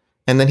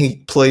 and then he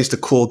plays the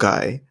cool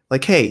guy.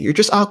 Like, hey, you're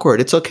just awkward.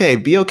 It's okay.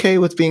 Be okay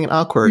with being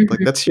awkward. Like,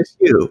 that's just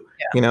you.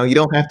 Yeah. You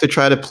don't have to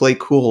try to play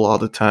cool all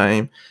the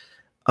time.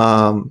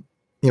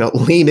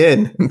 Lean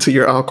into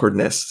your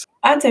awkwardness.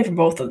 I'd say for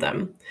both of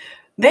them,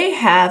 they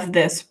have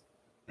this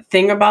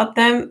thing about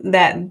them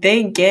that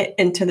they get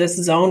into this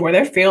zone where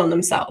they're feeling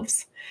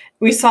themselves.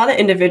 We saw that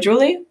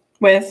individually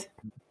with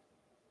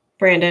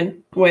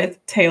Brandon,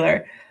 with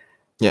Taylor.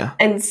 Yeah.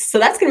 And so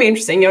that's going to be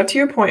interesting. To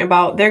your point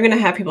about they're going to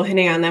have people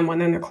hitting on them when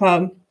they're in the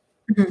club.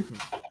 Mm-hmm.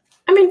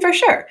 I mean, for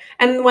sure.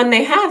 And when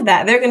they have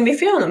that, they're going to be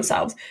feeling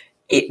themselves.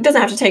 It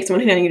doesn't have to take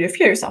someone hitting on you to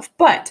feel yourself,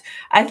 but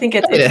I think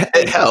it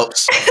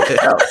helps. It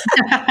helps.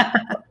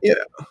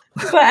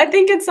 But I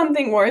think it's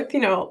something worth,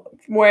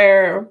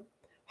 where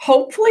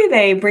hopefully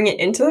they bring it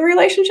into the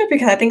relationship,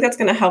 because I think that's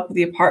going to help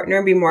the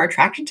partner be more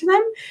attracted to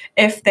them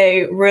if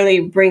they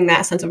really bring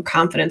that sense of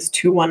confidence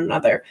to one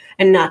another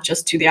and not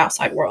just to the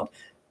outside world.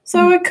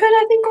 So it could,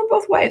 I think, go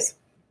both ways.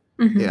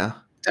 Mm-hmm. Yeah.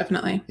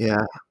 Definitely.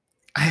 Yeah.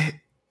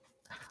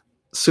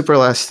 Super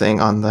last thing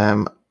on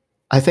them.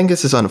 I think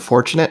this is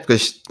unfortunate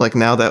because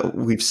now that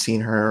we've seen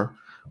her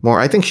more,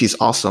 I think she's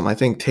awesome. I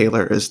think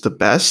Taylor is the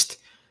best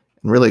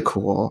and really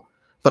cool.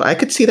 But I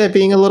could see that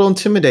being a little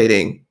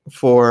intimidating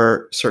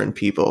for certain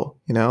people,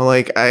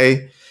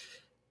 and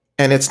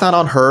it's not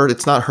on her.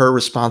 It's not her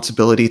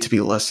responsibility to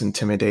be less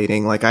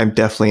intimidating. I'm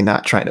definitely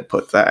not trying to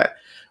put that.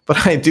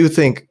 But I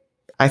think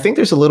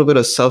there's a little bit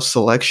of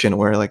self-selection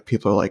where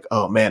people are like,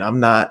 oh man, I'm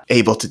not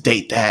able to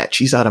date that.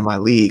 She's out of my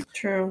league.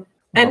 True.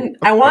 And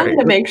I wanted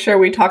to make sure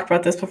we talked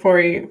about this before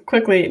we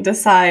quickly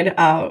decide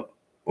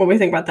what we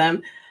think about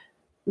them.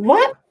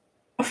 What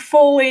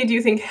fully do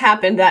you think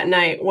happened that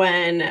night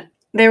when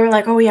they were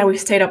like, oh yeah, we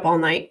stayed up all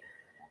night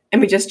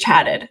and we just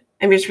chatted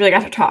and we just really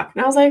got to talk?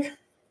 And I was like,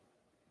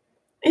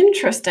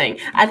 interesting.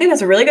 I think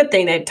that's a really good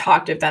thing they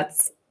talked, if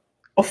that's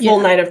a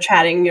full night of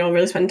chatting,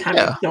 really spend time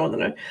with no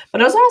other.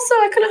 But I was also,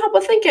 I couldn't help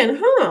but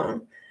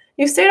thinking,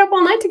 you stayed up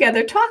all night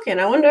together talking.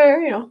 I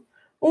wonder,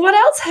 what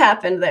else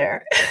happened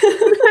there?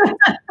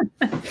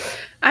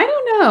 I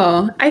don't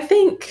know.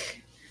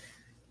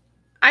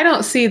 I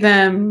don't see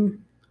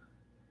them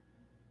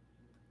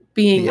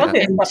being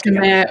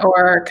intimate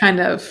or kind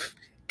of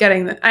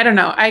getting I don't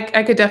know.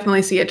 I could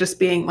definitely see it just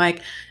being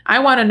like, I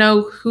want to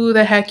know who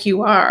the heck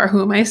you are.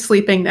 Who am I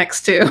sleeping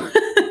next to?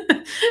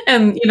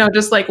 And,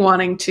 just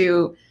wanting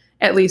to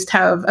at least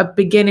have a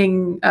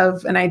beginning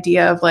of an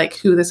idea of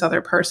who this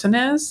other person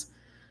is.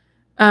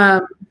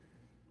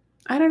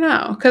 I don't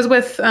know. Because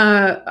with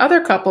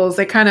other couples,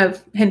 they kind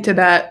of hinted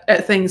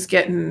at things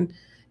getting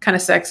kind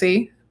of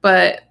sexy,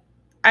 but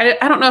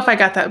I don't know if I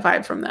got that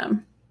vibe from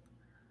them.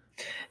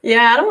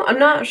 Yeah, I'm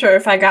not sure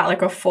if I got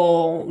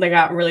they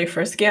got really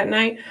frisky at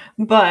night,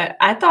 but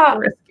I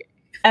thought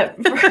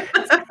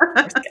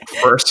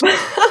first.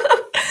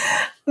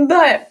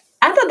 But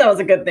I thought that was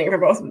a good thing for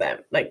both of them.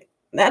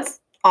 That's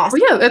awesome.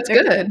 Well, yeah, that's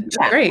They're good.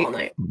 chatting Great. all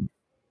night.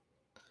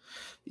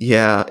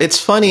 Yeah, it's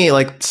funny.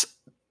 Like,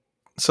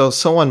 so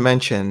someone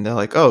mentioned, they're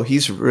like, "Oh,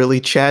 he's really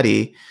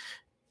chatty,"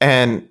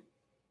 and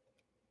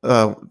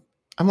uh,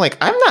 I'm like,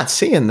 I'm not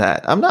seeing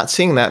that. I'm not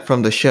seeing that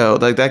from the show.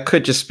 Like, that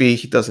could just be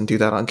he doesn't do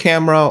that on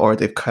camera, or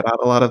they've cut out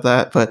a lot of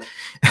that. But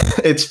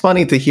it's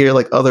funny to hear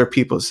like other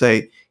people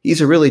say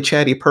he's a really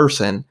chatty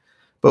person,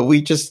 but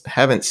we just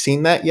haven't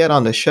seen that yet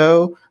on the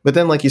show. But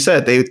then, like you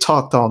said, they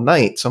talked all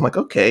night, so I'm like,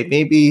 okay,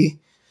 maybe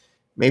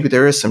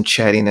there is some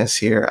chattiness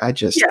here. I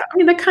just Yeah, I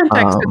mean, the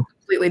context is um,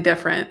 completely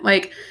different.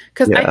 Like,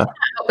 because I yeah, can't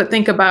help but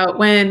think about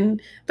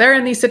when they're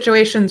in these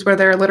situations where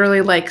they're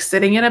literally like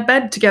sitting in a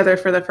bed together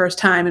for the first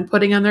time and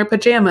putting on their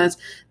pajamas.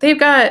 They've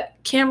got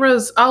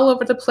cameras all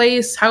over the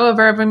place.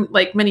 However,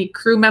 like many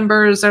crew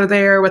members are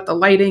there with the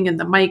lighting and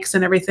the mics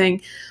and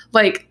everything.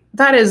 Like,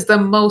 that is the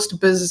most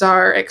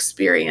bizarre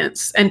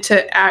experience. And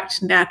to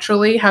act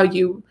naturally how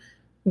you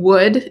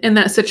would in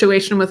that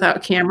situation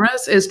without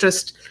cameras is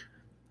just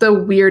the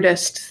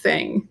weirdest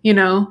thing, you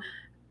know?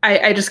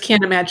 I just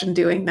can't imagine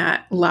doing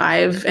that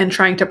live and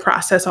trying to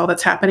process all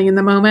that's happening in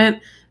the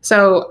moment.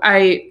 So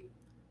I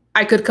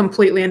could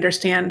completely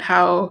understand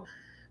how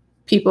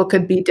people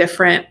could be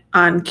different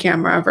on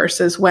camera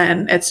versus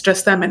when it's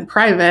just them in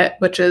private,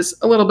 which is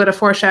a little bit of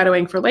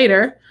foreshadowing for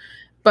later.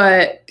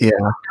 But yeah,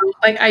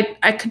 like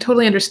I can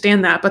totally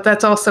understand that. But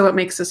that's also what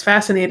makes this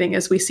fascinating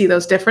is we see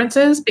those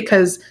differences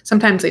because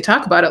sometimes they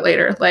talk about it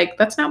later. Like,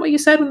 that's not what you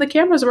said when the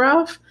cameras were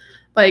off.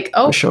 Like,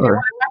 oh, for sure. you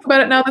want to talk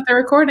about it now that they're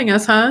recording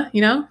us, huh? You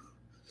know?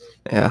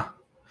 Yeah.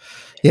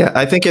 Yeah,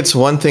 I think it's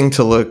one thing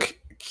to look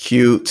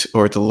cute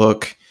or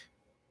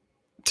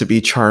to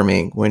be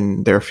charming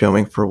when they're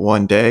filming for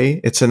one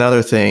day. It's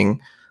another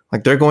thing,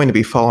 like they're going to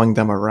be following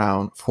them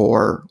around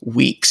for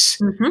weeks.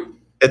 Mm-hmm.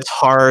 It's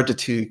hard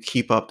to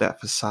keep up that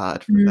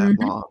facade for that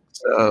Mm-hmm. long.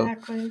 So,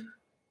 Exactly.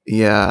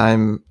 yeah,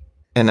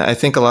 and I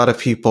think a lot of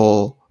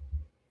people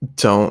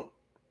don't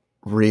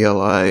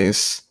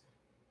realize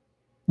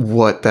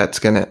what that's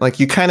gonna like.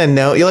 You kind of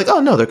know, you're like, oh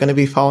no, they're going to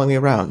be following me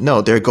around.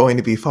 No, they're going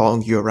to be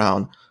following you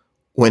around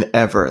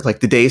whenever.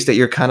 Like the days that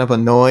you're kind of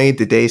annoyed,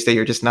 the days that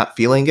you're just not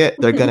feeling it,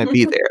 they're going to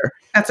be there.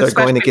 That's They're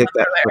going to especially get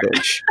that when they're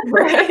footage.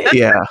 Right.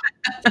 Yeah,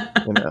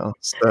 you know.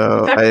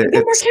 So Get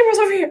more it's cameras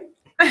over here.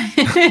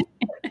 there.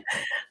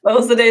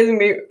 Those are the days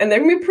and they're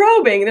gonna be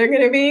probing. They're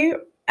gonna be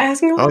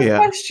asking a lot Oh, of yeah.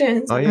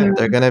 questions. oh yeah,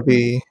 they're going to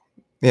be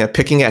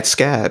picking at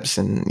scabs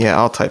and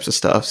all types of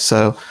stuff.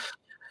 So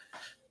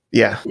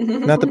yeah,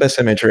 not the best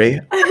imagery.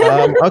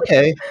 Okay,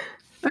 Okay.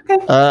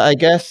 I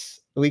guess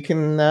we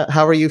can.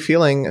 How are you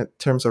feeling in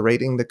terms of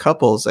rating the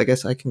couples? I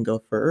guess I can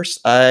go first.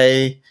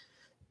 I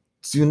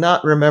do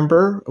not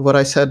remember what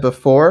I said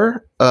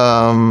before.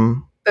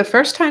 The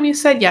first time you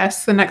said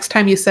yes, the next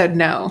time you said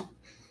no.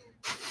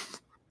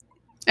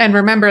 And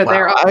remember,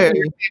 they're Wow, all your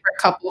favorite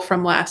couple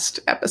from last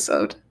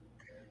episode.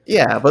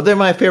 yeah, but they're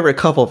my favorite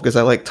couple because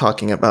I like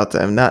talking about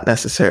them, not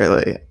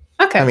necessarily.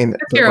 Okay. I mean,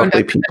 That's they're your own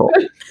lovely people.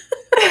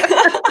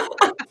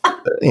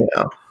 You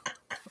know,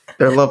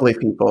 they're lovely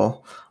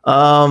people.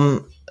 I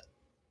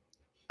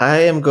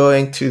am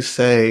going to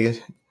say,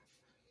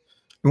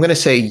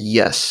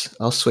 yes.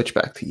 I'll switch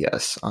back to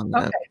yes on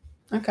that.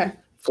 Okay.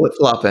 Flip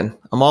flopping.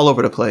 I'm all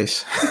over the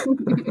place.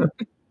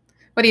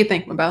 What do you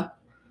think, Mabel?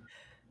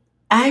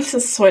 I have to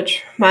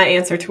switch my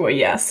answer to a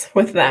yes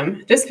with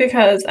them, just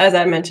because, as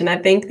I mentioned, I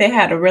think they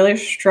had a really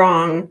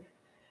strong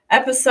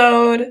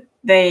episode.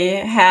 They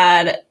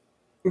had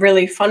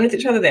really fun with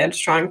each other. They had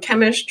strong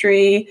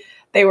chemistry.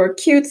 They were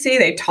cutesy.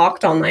 They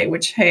talked all night,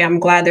 which, hey, I'm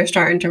glad they're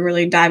starting to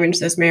really dive into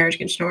this marriage,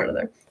 get to know one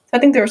another. So I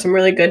think there were some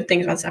really good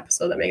things about this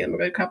episode that make them a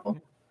good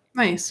couple.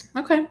 Nice.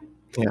 Okay.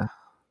 Yeah.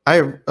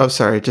 I'm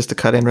sorry, just to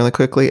cut in really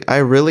quickly. I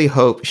really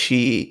hope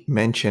she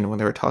mentioned when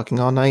they were talking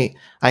all night,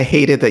 I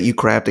hated that you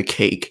grabbed a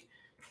cake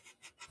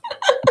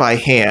by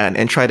hand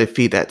and tried to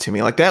feed that to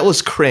me. Like, that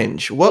was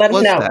cringe. What Let him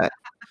was know. that?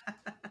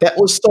 That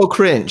was so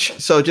cringe.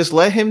 So just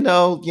let him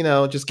know,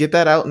 just get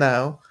that out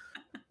now.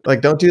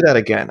 Like, don't do that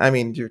again. I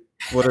mean,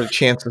 what are the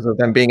chances of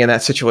them being in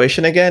that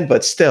situation again?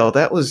 But still,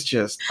 that was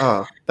just,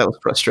 that was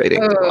frustrating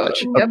to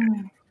watch. Yep.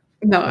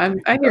 No,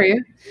 I hear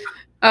you.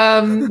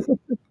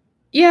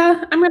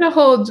 Yeah, I'm gonna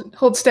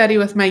hold steady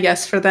with my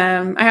yes for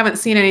them. I haven't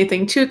seen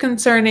anything too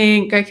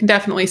concerning. I can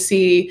definitely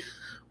see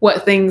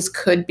what things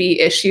could be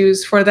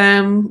issues for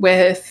them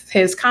with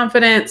his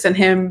confidence and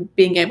him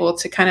being able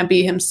to kind of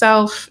be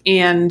himself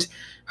and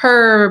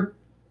her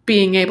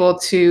being able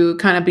to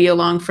kind of be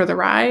along for the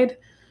ride.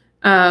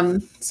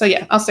 So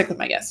yeah, I'll stick with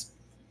my yes.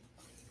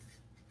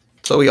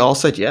 So we all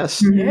said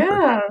yes.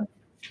 Yeah.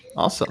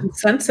 Awesome.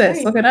 Consensus.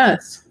 Great. Look at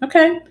us.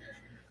 Okay.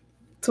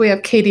 So we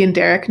have Katie and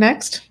Derek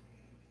next.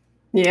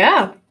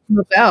 Yeah.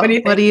 Mabel, What do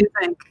you What do you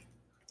think?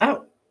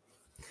 Oh,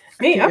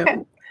 me? You. Okay.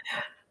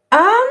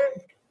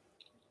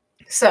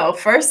 So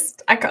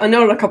first, I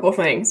noted a couple of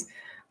things.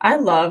 I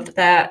loved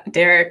that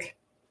Derek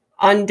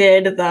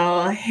undid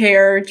the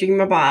hair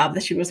Jima Bob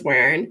that she was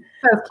wearing.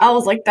 I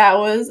was like, that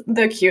was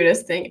the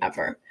cutest thing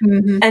ever.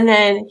 Mhm. And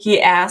then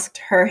he asked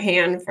her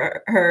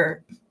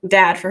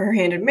dad for her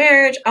hand in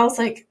marriage. I was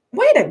like,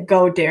 way to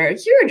go,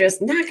 Derek. You're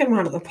just knocking him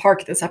out of the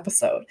park this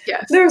episode.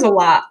 Yes. There was a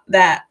lot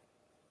that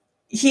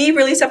he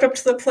really stepped up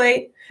to the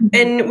plate.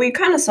 And we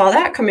kind of saw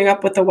that coming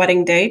up with the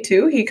wedding day,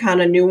 too. He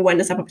kind of knew when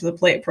to step up to the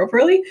plate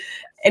appropriately.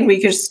 And we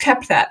just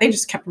kept that. They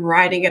just kept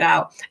riding it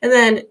out. And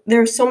then there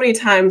were so many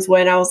times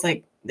when I was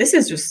like, this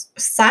is just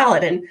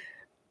solid. And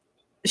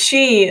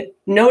she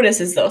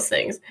notices those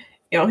things.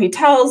 You know, he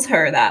tells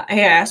her that,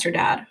 hey, I asked your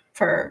dad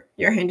for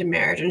your hand in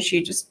marriage. And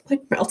she just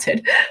like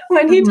melted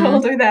when he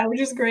told her that, which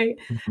is great.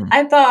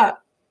 I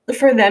thought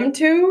for them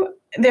two,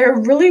 they're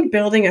really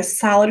building a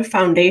solid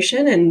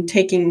foundation and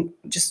taking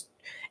just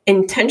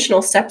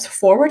intentional steps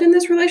forward in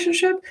this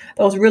relationship.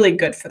 That was really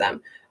good for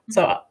them.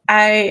 So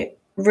I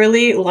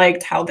really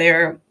liked how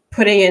they're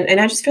putting in, and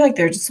I just feel like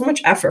there's just so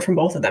much effort from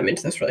both of them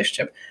into this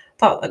relationship.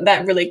 Thought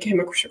that really came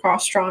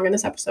across strong in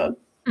this episode.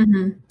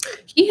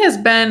 He has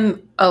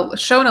been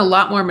shown a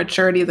lot more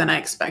maturity than I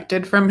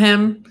expected from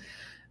him.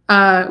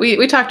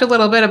 We talked a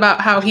little bit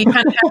about how he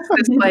kind of has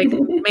this like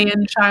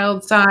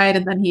man-child side,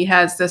 and then he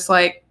has this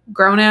like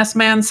grown-ass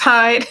man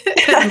side.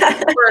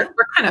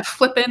 we're kind of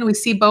flipping. We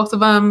see both of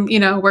them. You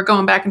know, we're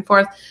going back and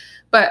forth.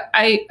 But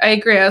I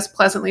agree. I was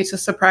pleasantly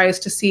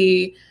surprised to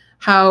see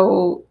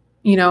how,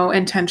 you know,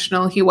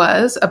 intentional he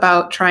was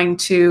about trying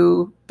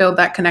to build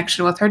that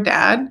connection with her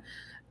dad.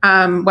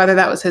 Whether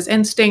that was his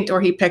instinct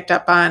or he picked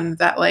up on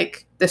that,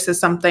 like, this is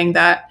something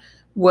that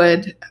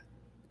would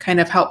kind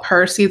of help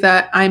her see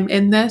that I'm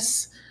in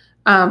this.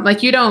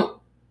 Like, you don't,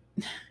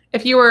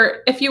 if you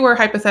were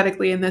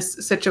hypothetically in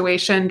this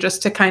situation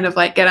just to kind of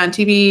like get on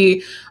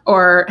TV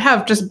or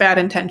have just bad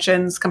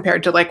intentions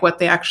compared to like what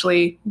they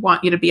actually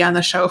want you to be on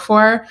the show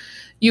for,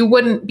 you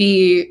wouldn't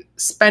be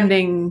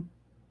spending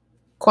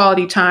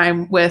quality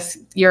time with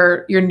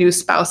your new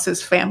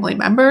spouse's family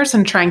members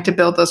and trying to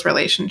build those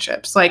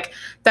relationships. Like,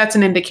 that's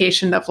an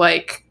indication of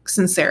like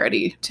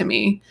sincerity to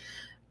me.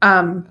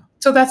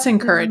 So that's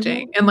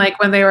encouraging. And like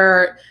when they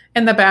were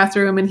in the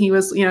bathroom and he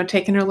was, you know,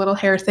 taking her little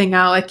hair thing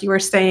out, like you were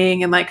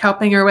saying, and like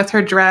helping her with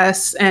her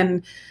dress.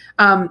 And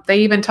they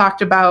even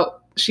talked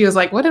about, she was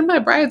like, what did my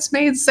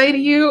bridesmaids say to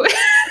you?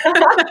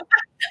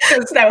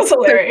 That was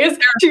hilarious.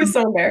 She was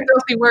so embarrassed.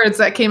 Those words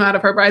that came out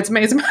of her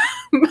bridesmaid's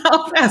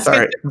mouth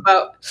asking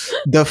about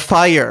the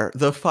fire.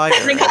 The fire.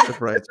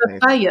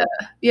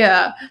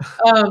 Yeah.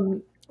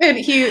 And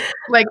he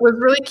like was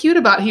really cute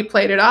about it. He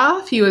played it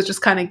off. He was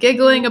just kind of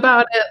giggling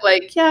about it.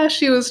 Like, yeah,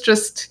 she was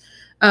just,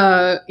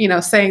 you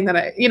know, saying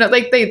that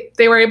like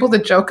they were able to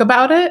joke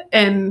about it.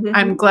 And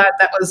I'm glad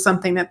that was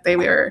something that they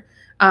were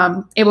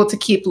able to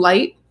keep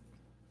light.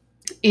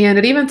 And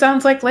it even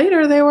sounds like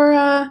later they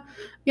were,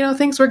 you know,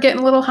 things were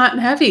getting a little hot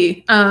and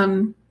heavy.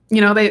 You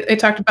know, they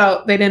talked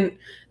about they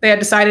had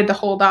decided to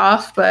hold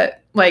off,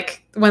 but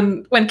like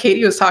when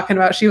Katie was talking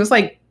about, she was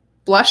like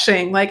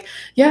blushing, like,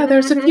 yeah,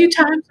 there's a few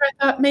times where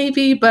I thought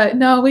maybe, but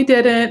no, we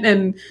didn't,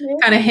 and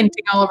kind of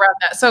hinting all around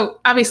that. So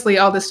obviously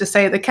all this to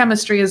say the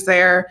chemistry is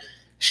there.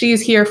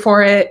 She's here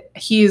for it.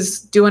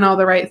 He's doing all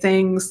the right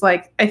things.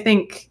 Like, I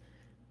think,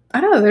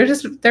 I don't know, they're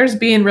just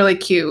being really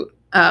cute.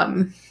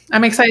 I'm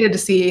excited to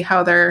see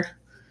how they're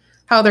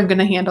going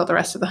to handle the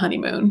rest of the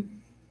honeymoon.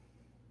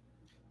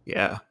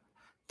 Yeah,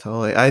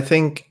 totally. I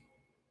think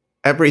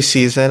every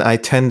season I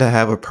tend to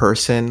have a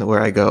person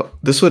where I go,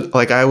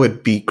 I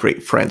would be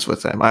great friends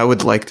with them. I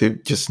would like to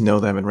just know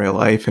them in real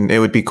life, and it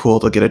would be cool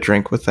to get a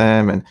drink with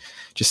them and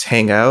just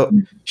hang out.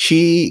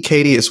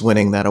 Katie is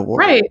winning that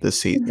award this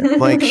season.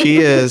 Like, she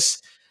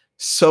is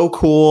so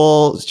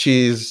cool.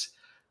 She's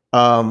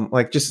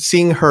like, just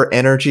seeing her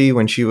energy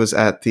when she was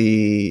at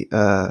the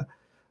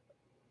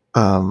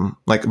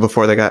like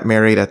before they got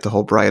married at the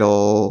whole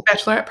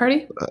bachelorette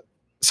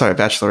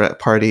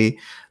party.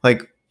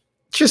 Like,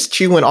 just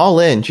she went all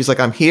in. She's like,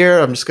 I'm here.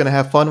 I'm just gonna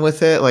have fun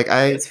with it. Like,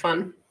 it's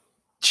fun.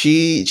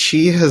 She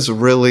has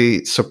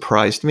really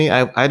surprised me.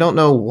 I don't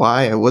know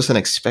why I wasn't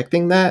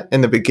expecting that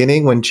in the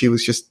beginning when she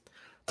was just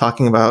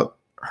talking about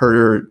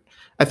her.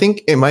 I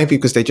think it might be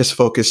because they just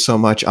focus so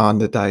much on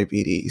the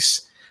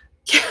diabetes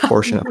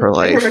portion of her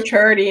life, her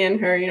maturity and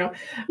her, you know.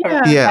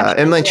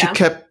 And then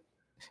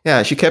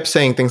she kept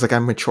saying things like,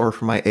 I'm mature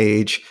for my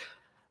age.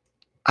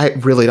 I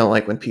really don't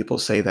like when people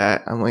say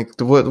that. I'm like,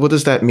 what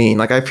does that mean?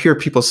 Like, I hear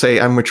people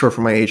say I'm mature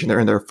for my age and they're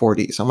in their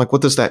 40s. I'm like,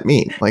 what does that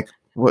mean? Like,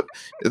 what?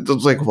 It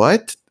was like,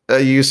 what? Are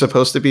you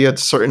supposed to be a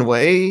certain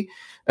way?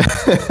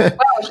 Well,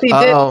 she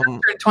did turn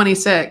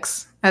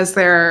 26 as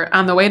they're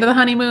on the way to the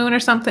honeymoon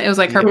or something. It was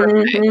like her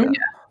birthday.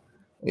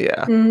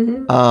 Yeah.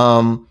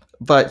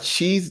 But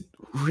she's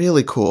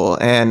really cool.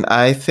 And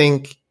I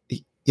think,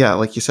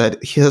 like you said,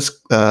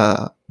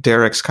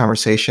 Derek's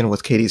conversation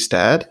with Katie's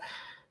dad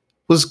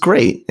was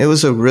great. It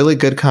was a really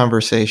good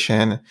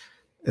conversation.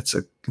 It's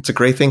a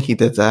great thing he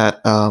did that.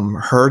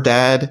 Her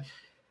dad,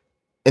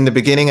 in the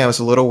beginning, I was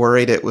a little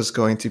worried it was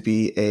going to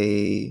be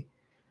a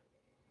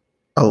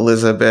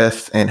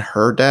Elizabeth and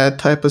her dad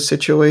type of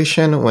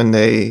situation when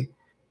they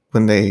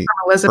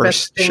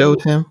first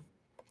showed him.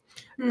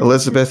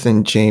 Elizabeth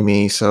and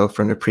Jamie, so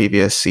from the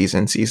previous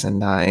season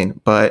 9.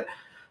 But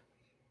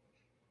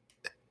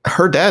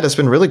her dad has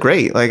been really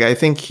great. Like, I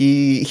think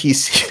he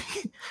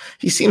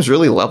he seems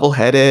really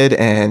level-headed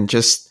and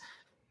just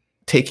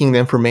taking the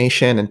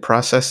information and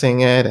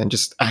processing it and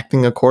just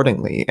acting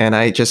accordingly. And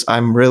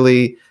I'm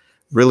really,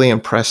 really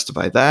impressed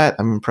by that.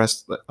 I'm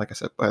impressed, like I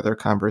said, by their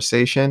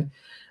conversation.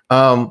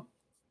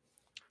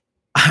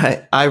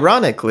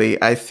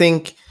 Ironically, I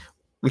think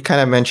we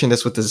kind of mentioned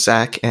this with the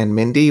Zach and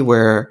Mindy,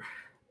 where,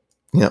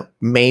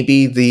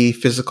 maybe the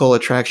physical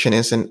attraction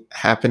isn't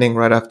happening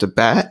right off the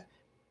bat,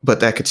 but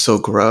that could still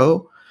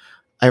grow.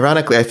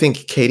 Ironically, I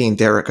think Katie and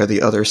Derek are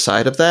the other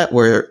side of that,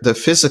 where the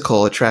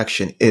physical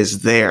attraction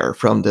is there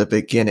from the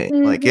beginning.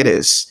 Mm-hmm. Like it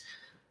is,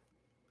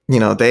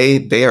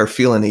 they are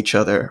feeling each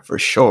other for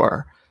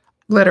sure.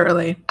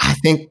 Literally. I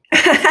think.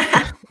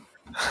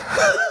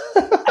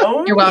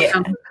 You're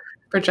welcome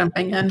for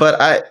jumping in.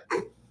 But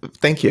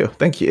thank you.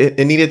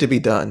 It needed to be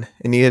done.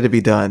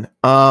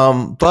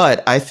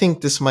 But I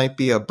think this might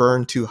be a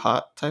burn too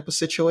hot type of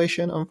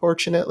situation,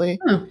 unfortunately.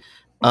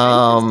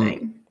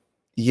 Interesting.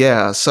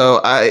 Yeah. So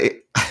I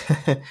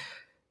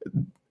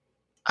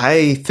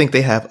think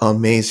they have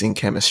amazing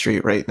chemistry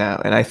right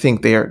now, and I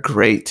think they are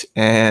great.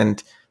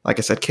 And like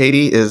I said,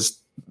 Katie is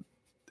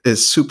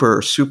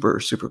super, super,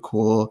 super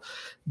cool.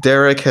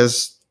 Derek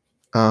has,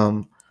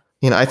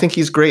 I think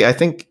he's great. I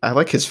think I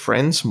like his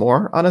friends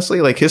more,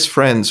 honestly. Like his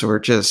friends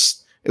were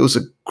it was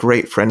a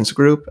great friends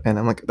group. And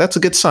I'm like, that's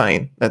a good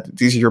sign that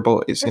these are your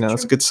boys,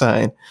 it's a good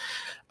sign.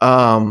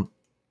 But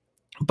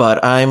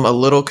I'm a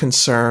little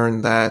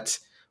concerned that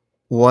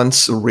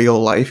once real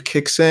life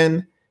kicks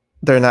in,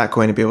 they're not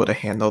going to be able to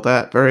handle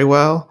that very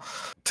well.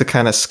 To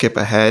kind of skip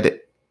ahead,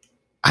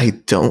 I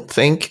don't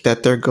think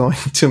that they're going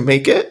to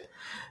make it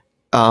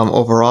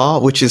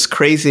overall, which is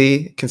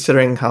crazy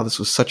considering how this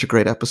was such a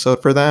great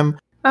episode for them.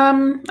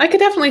 I could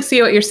definitely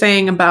see what you're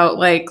saying about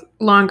like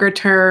longer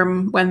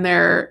term when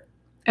they're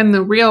in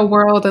the real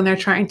world and they're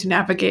trying to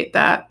navigate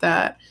that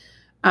that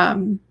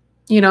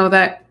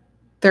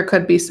there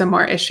could be some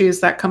more issues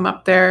that come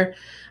up there.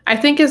 I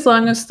think as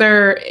long as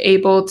they're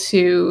able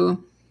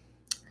to,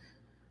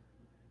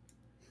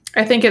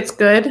 I think it's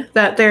good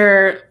that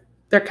their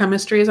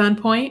chemistry is on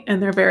point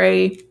and they're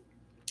very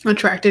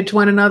attracted to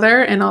one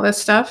another and all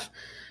this stuff.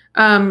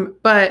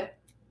 But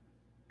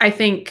I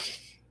think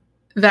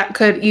that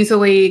could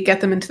easily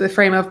get them into the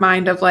frame of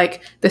mind of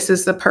like, this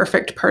is the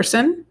perfect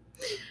person.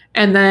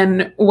 And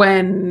then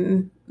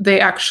when they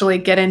actually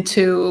get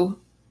into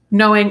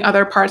knowing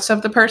other parts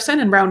of the person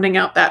and rounding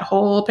out that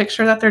whole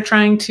picture that they're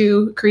trying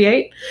to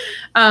create,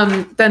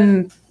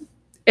 then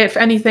if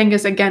anything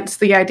is against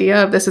the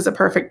idea of this is a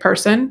perfect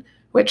person,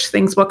 which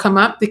things will come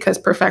up because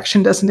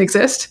perfection doesn't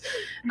exist,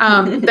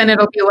 then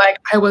it'll be like,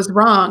 I was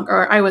wrong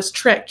or I was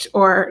tricked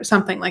or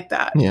something like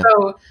that. Yeah.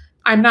 So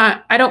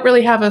I don't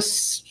really have a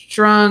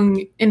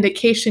strong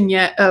indication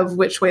yet of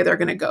which way they're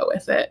going to go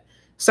with it.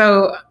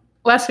 So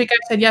last week I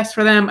said yes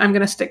for them. I'm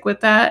going to stick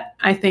with that.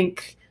 I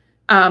think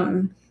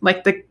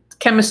like the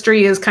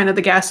chemistry is kind of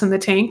the gas in the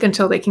tank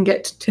until they can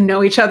get to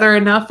know each other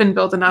enough and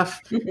build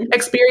enough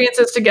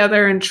experiences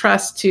together and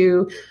trust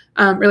to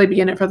really be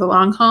in it for the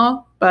long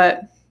haul.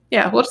 But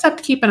yeah, we'll just have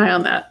to keep an eye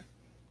on that.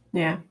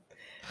 Yeah.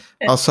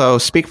 Also,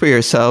 speak for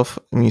yourself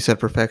when you said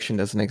perfection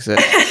doesn't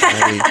exist.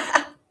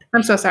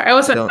 I'm so sorry. I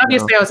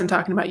wasn't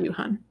talking about you,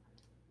 hon.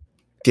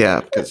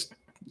 Yeah, because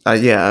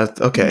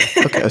okay.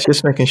 I was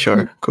just making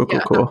sure. Cool.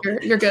 No,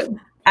 you're good.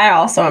 I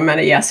also am at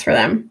a yes for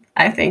them.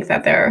 I think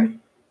that they're a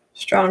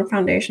strong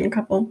foundation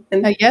couple.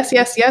 And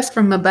yes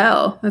from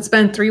Mabel. It's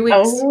been 3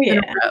 weeks in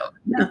a row.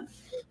 Yeah.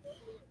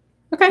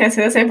 Okay. I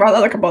say the same for all the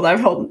other couple that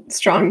I've held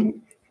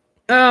strong.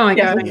 Oh my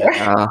God.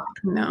 Yeah.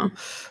 No.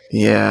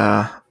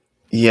 Yeah.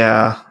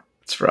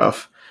 It's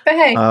rough. But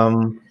hey,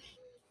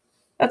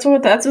 that's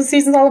what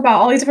season's all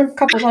about. All these different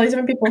couples, all these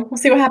different people. We'll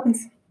see what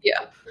happens.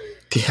 Yeah.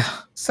 Yeah.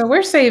 So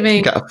we're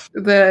saving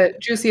the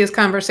juiciest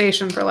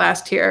conversation for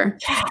last here.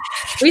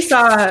 We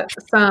saw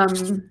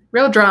some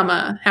real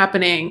drama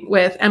happening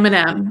with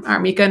Eminem, our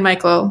Mika and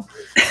Michael.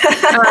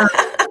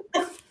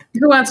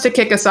 Who wants to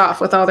kick us off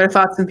with all their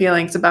thoughts and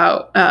feelings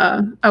about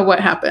what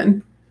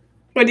happened?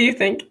 What do you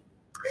think?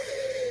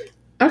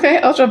 Okay,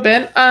 I'll jump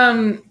in.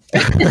 I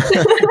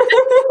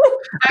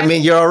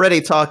mean, you're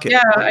already talking.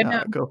 Yeah, I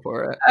know. Go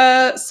for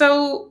it.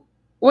 So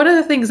one of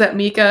the things that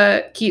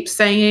Mika keeps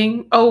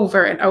saying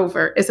over and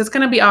over is it's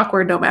going to be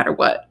awkward no matter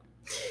what.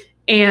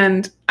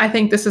 And I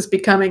think this is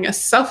becoming a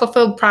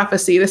self-fulfilled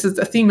prophecy. This is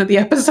the theme of the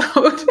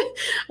episode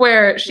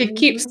where she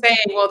keeps saying,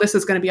 well, this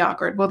is going to be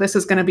awkward. Well, this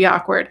is going to be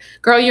awkward.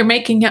 Girl, you're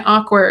making it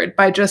awkward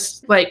by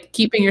just like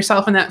keeping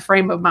yourself in that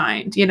frame of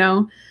mind,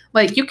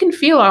 Like you can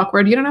feel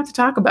awkward. You don't have to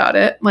talk about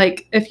it.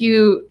 Like if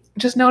you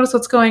just notice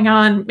what's going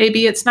on,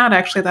 maybe it's not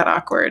actually that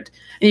awkward.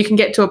 And you can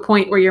get to a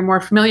point where you're more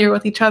familiar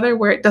with each other,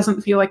 where it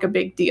doesn't feel like a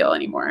big deal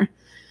anymore.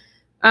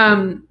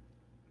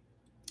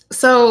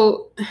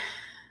 So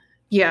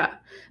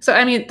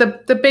I mean,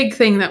 the big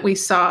thing that we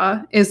saw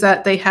is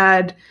that they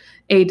had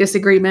a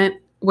disagreement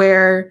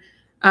where,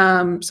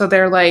 so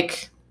they're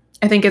like,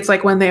 I think it's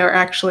like when they are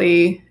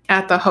actually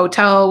at the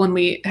hotel when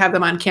we have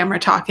them on camera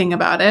talking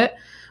about it.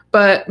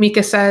 But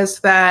Mika says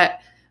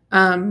that,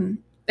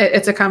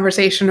 it's a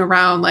conversation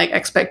around like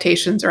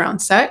expectations around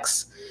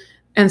sex.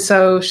 And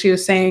so she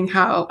was saying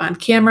how on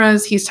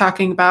cameras, he's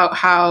talking about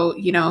how,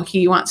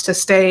 he wants to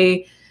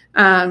stay,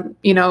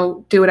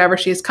 do whatever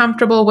she's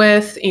comfortable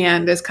with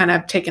and is kind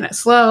of taking it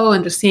slow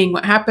and just seeing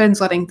what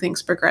happens, letting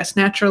things progress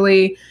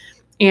naturally.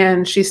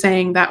 And she's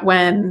saying that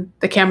when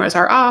the cameras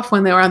are off,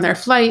 when they were on their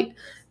flight,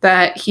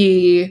 that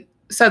he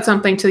said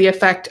something to the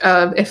effect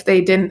of if they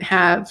didn't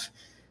have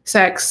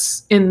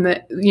sex in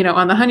the,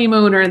 on the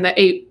honeymoon or in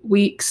the 8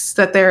 weeks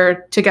that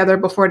they're together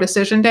before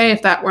decision day,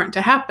 if that weren't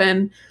to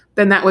happen,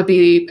 then that would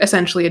be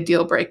essentially a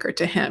deal breaker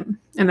to him.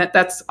 And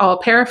that's all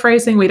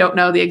paraphrasing. We don't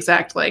know the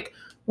exact like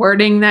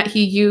wording that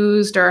he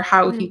used or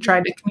how he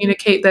tried to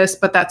communicate this,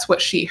 but that's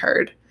what she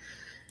heard.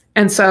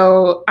 And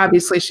so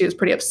obviously she was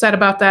pretty upset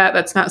about that.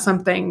 That's not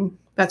something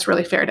that's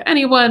really fair to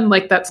anyone.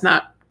 Like that's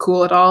not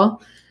cool at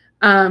all.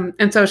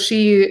 And so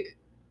she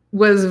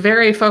was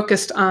very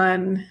focused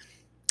on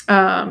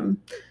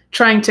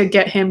trying to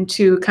get him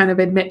to kind of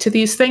admit to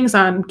these things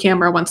on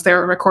camera once they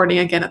were recording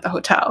again at the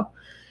hotel.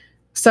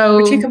 So,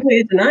 which he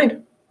completely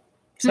denied.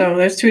 So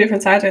there's two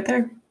different sides right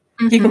there.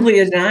 He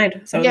completely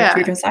denied. So there's two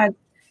different sides.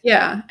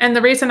 Yeah. And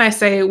the reason I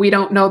say we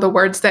don't know the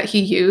words that he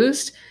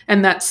used,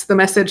 and that's the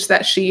message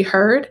that she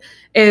heard,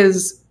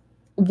 is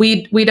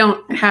we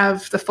don't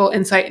have the full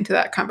insight into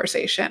that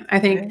conversation. I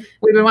think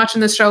we've been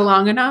watching this show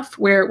long enough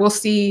where we'll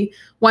see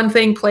one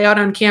thing play out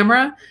on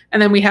camera,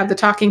 and then we have the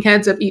talking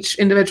heads of each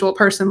individual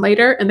person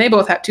later, and they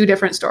both have two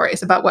different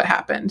stories about what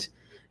happened.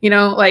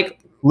 Like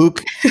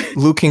Luke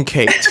and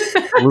Kate.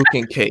 Luke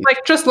and Kate.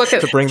 Like just look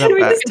at to bring that Can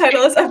we back. just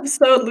title this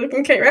episode Luke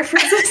and Kate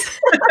references?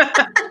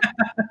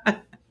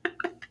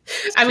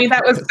 I mean,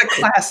 that was the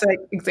classic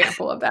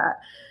example of that.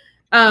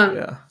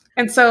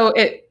 And so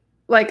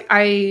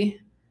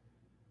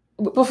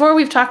before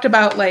we've talked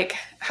about like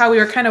how we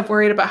were kind of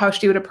worried about how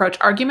she would approach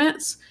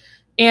arguments.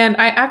 And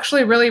I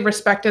actually really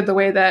respected the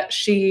way that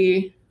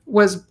she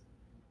was.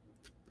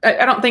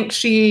 I don't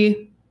think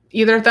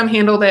either of them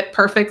handled it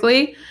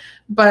perfectly,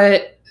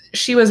 but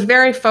she was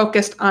very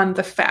focused on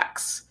the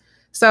facts.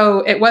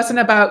 So it wasn't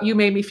about you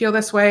made me feel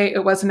this way.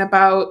 It wasn't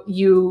about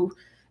you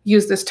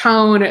use this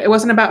tone. It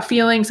wasn't about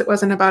feelings. It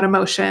wasn't about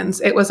emotions.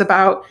 It was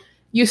about,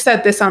 you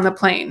said this on the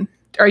plane.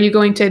 Are you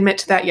going to admit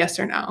to that? Yes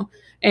or no?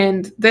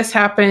 And this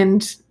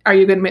happened. Are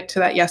you going to admit to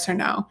that? Yes or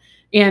no?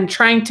 And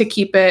trying to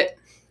keep it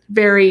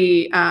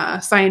very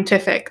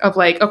scientific of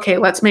like, okay,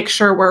 let's make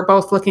sure we're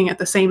both looking at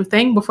the same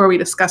thing before we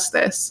discuss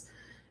this,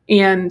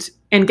 and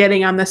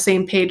getting on the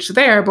same page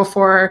there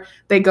before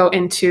they go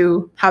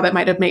into how that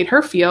might have made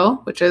her feel,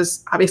 which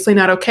is obviously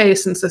not okay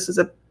since this is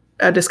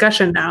a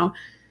discussion now.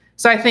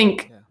 So I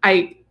think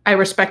I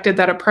respected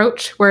that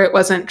approach where it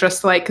wasn't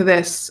just like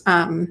this,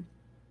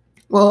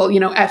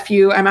 F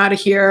you, I'm out of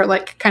here,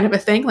 like kind of a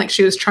thing. Like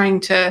she was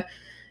trying to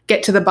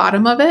get to the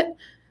bottom of it,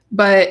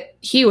 but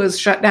he was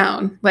shut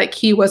down. Like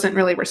he wasn't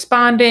really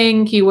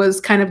responding. He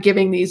was kind of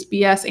giving these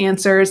BS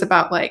answers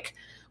about like,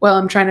 well,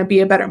 I'm trying to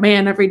be a better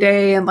man every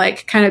day, and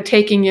like kind of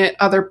taking it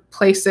other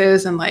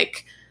places. And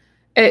like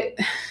it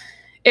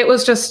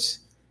was just,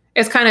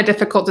 it's kind of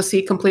difficult to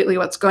see completely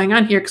what's going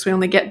on here because we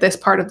only get this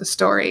part of the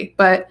story,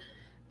 but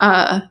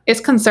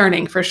it's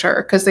concerning for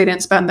sure because they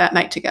didn't spend that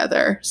night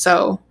together.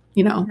 So,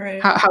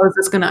 how is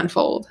this going to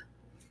unfold?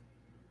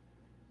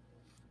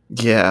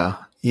 Yeah.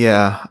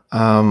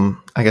 I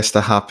guess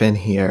to hop in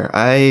here,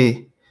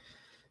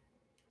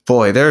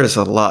 there's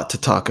a lot to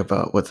talk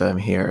about with them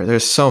here.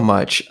 There's so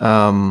much.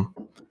 For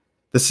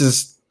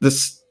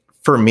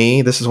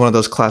me, this is one of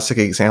those classic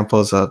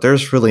examples of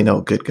there's really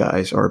no good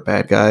guys or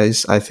bad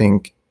guys. I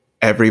think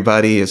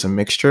everybody is a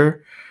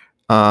mixture.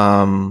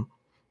 And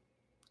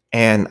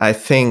I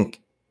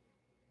think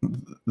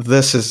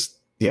this is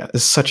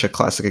such a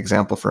classic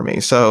example for me.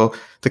 So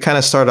to kind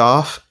of start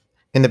off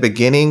in the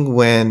beginning,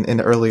 when in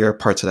the earlier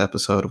parts of the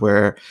episode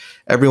where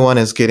everyone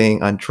is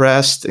getting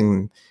undressed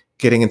and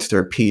getting into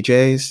their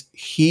PJs,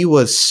 he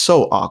was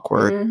so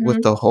awkward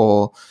with the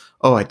whole,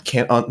 I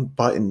can't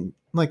unbutton.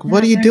 Like,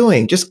 what are you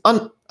doing? Just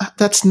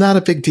that's not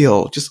a big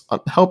deal. Just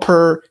help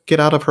her get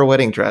out of her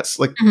wedding dress.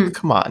 Like,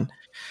 come on.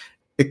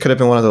 It could have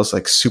been one of those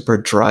like super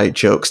dry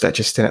jokes that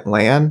just didn't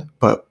land,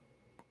 but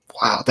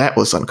wow, that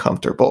was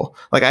uncomfortable.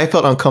 Like I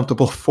felt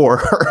uncomfortable for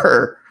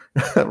her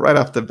right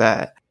off the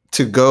bat.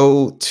 To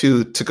go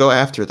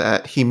after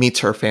that, he meets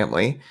her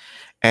family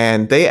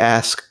and they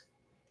ask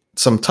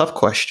some tough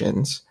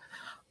questions.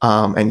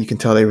 And you can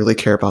tell they really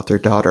care about their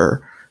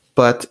daughter,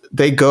 but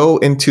they go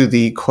into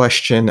the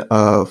question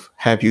of,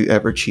 have you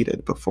ever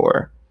cheated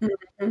before?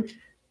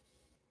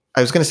 I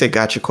was going to say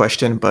gotcha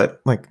question,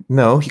 but like,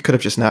 no, he could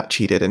have just not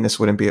cheated and this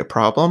wouldn't be a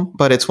problem.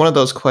 But it's one of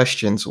those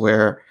questions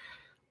where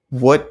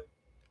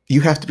you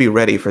have to be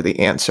ready for the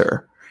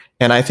answer.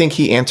 And I think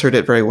he answered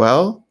it very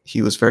well.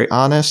 He was very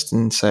honest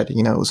and said, it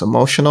was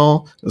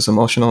emotional. It was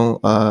emotional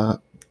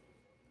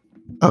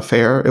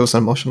affair. It was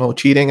emotional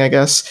cheating, I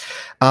guess.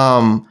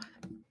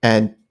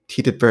 And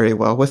he did very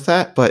well with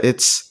that. But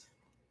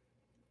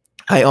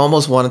I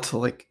almost wanted to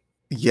like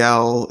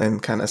yell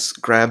and kind of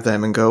grab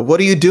them and go, what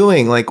are you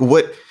doing? Like,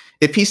 what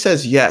if he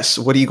says yes,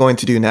 what are you going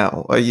to do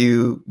now? Are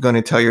you going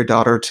to tell your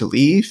daughter to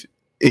leave?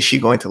 Is she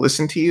going to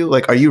listen to you?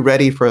 Like, are you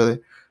ready for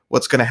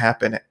what's going to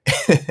happen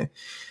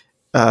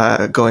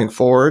going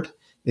forward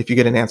if you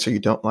get an answer you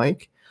don't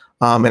like?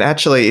 And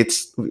actually,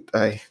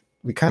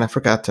 we kind of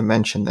forgot to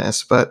mention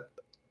this, but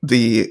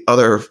the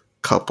other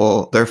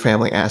couple, their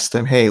family asked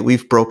them, "Hey,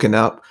 we've broken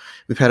up.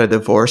 We've had a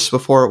divorce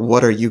before.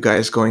 What are you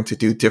guys going to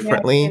do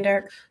differently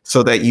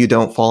so that you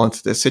don't fall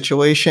into this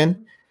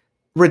situation?"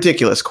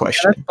 Ridiculous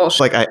question. Yeah,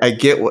 like I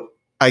get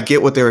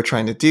what they were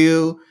trying to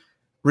do.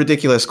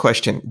 Ridiculous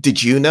question.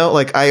 Did you know?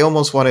 Like, I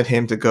almost wanted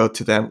him to go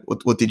to them.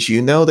 Well, did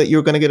you know that you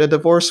were going to get a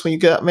divorce when you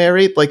got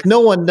married? Like, no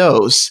one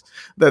knows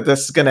that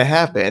that's going to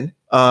happen.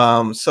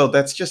 So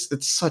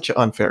it's such an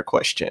unfair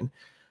question.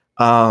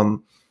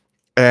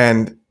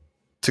 And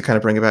to kind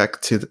of bring it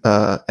back to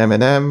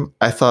Eminem,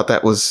 I thought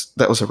that was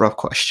a rough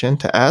question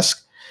to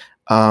ask.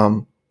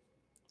 And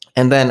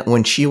then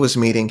when she was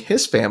meeting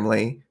his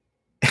family,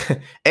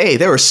 hey,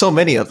 there were so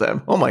many of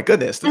them. Oh my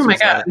goodness! Oh my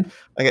god!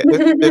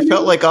 It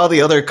felt like all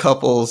the other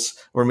couples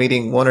were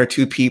meeting one or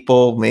two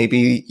people,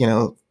 maybe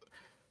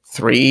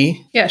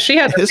 3. Yeah, she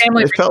had a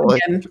family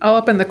reunion all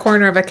up in the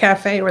corner of a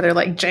cafe where they're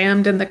like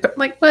jammed in the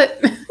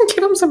what? Give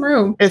them some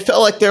room. It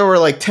felt like there were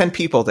like 10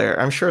 people there.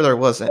 I'm sure there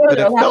wasn't, but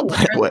it felt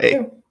that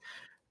way.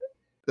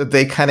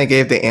 They kind of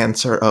gave the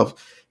answer of,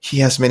 he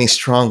has many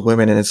strong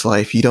women in his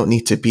life. You don't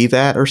need to be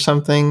that, or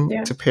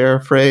something, to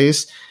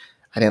paraphrase.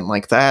 I didn't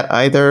like that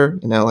either.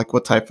 Like,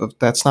 what type of,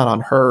 that's not on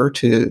her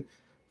to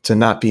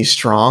not be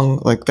strong.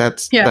 Like,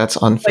 that's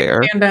unfair.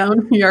 Like, stand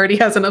down. He already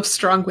has enough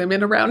strong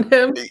women around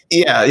him.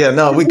 Yeah.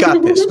 No, we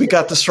got this. We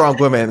got the strong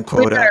women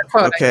quota.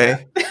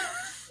 Okay.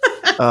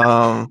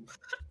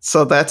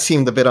 So that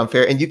seemed a bit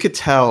unfair. And you could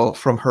tell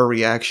from her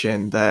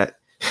reaction that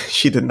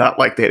she did not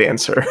like that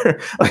answer.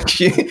 Like,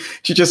 she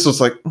just was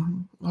like,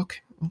 okay.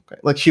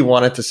 Like, she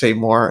wanted to say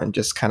more and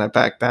just kind of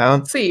back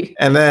down. See.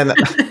 And then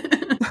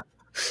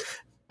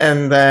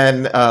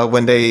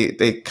when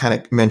they kind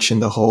of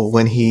mentioned the whole,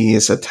 when he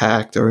is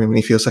attacked or when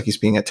he feels like he's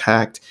being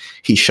attacked,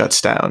 he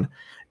shuts down.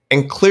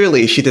 And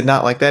clearly she did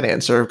not like that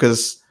answer,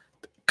 because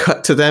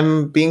cut to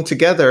them being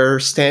together,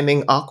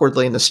 standing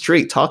awkwardly in the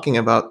street, talking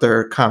about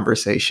their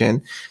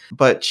conversation.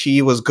 But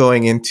she was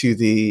going into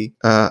the,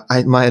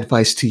 my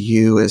advice to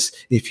you is,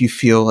 if you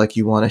feel like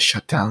you want to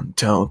shut down,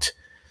 don't.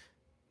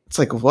 It's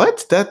like,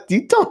 what? That,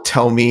 you don't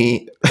tell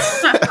me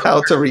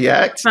how to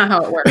react. That's not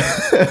how it works.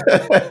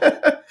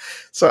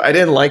 So I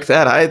didn't like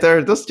that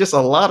either. There's just a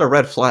lot of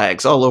red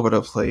flags all over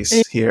the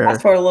place here.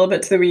 Fast forward a little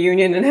bit to the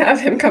reunion and have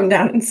him come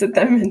down and sit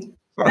them in.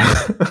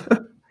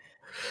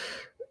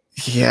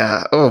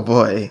 Yeah. Oh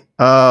boy.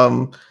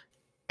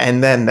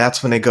 And then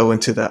that's when they go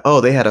into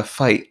they had a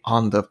fight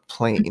on the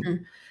plane.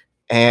 Mm-hmm.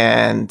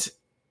 And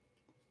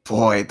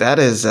boy, that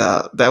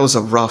was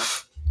a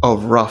rough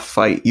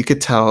fight. You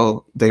could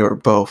tell they were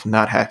both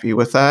not happy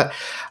with that.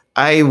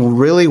 I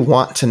really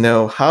want to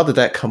know, how did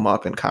that come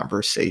up in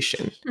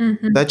conversation?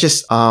 Mm-hmm. That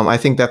just, I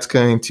think that's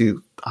going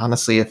to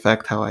honestly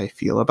affect how I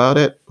feel about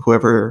it.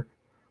 Whoever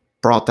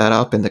brought that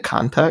up in the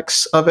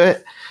context of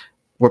it,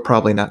 we're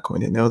probably not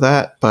going to know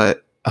that.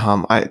 But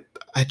I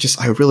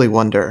really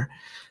wonder,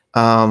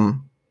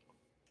 to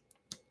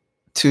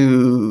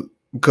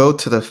go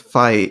to the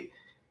fight,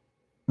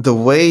 the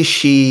way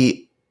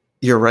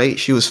you're right,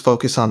 she was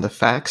focused on the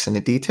facts and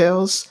the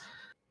details,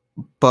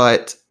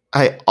 but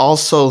I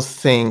also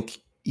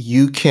think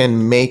you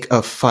can make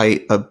a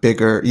fight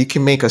you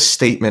can make a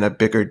statement a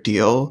bigger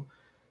deal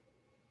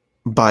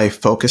by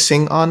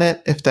focusing on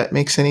it, if that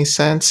makes any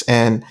sense.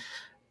 And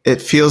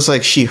it feels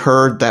like she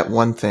heard that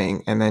one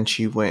thing and then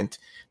she went,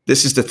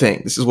 this is the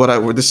thing. This is what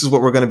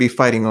we're going to be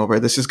fighting over.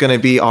 This is going to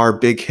be our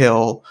big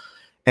hill.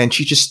 And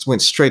she just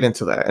went straight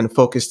into that and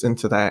focused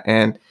into that.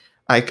 And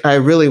I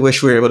really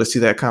wish we were able to see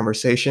that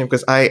conversation,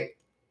 because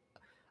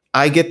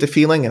I get the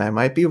feeling, and I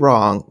might be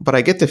wrong, but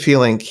I get the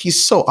feeling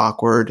he's so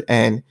awkward,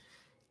 and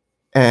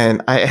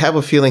I have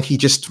a feeling he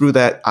just threw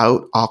that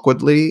out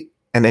awkwardly,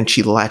 and then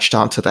she latched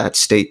onto that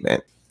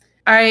statement.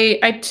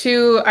 I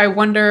too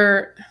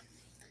wonder,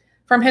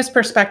 from his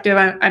perspective,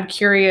 I'm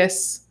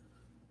curious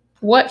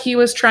what he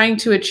was trying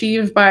to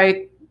achieve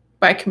by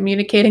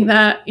communicating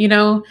that,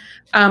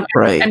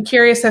 Right. I'm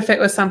curious if it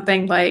was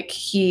something like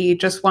he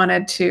just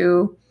wanted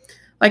to,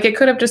 like, it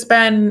could have just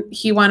been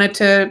he wanted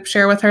to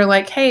share with her,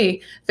 like, hey,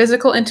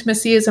 physical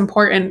intimacy is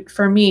important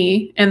for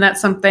me. And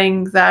that's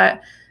something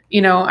that,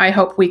 I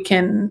hope we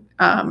can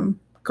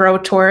grow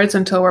towards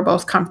until we're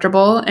both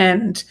comfortable.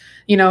 And,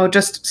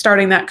 just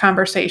starting that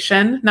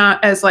conversation,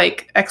 not as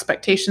like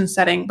expectation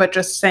setting, but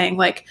just saying,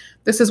 like,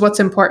 this is what's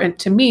important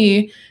to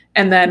me.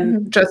 And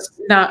then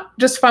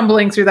just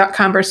fumbling through that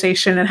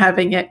conversation and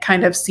having it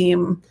kind of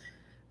seem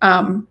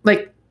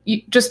like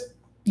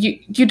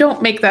you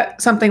don't make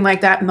that something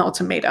like that an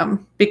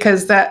ultimatum,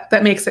 because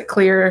that makes it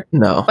clear.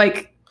 No,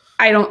 like,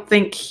 I don't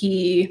think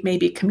he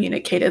maybe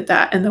communicated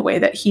that in the way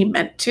that he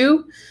meant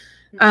to.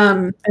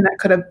 And that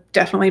could have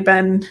definitely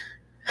been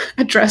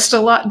addressed a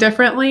lot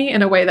differently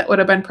in a way that would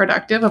have been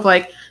productive of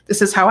like,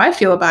 this is how I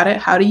feel about it.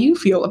 How do you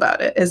feel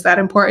about it? Is that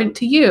important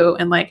to you?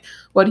 And like,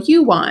 what do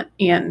you want?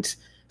 And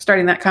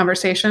starting that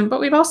conversation. But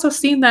we've also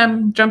seen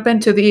them jump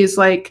into these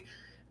like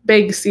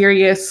big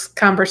serious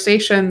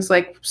conversations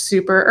like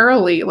super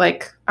early,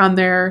 like on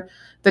the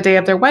day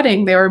of their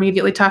wedding, they were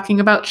immediately talking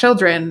about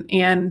children.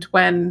 And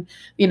when,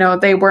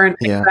 they weren't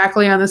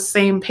exactly on the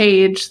same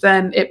page,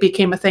 then it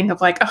became a thing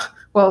of like, oh,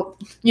 well,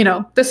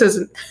 this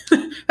isn't,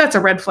 that's a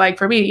red flag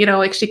for me,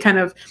 like she kind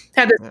of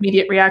had this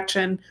immediate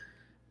reaction.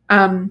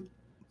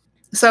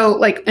 So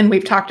like, and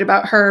we've talked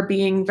about her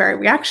being very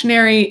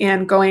reactionary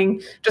and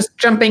just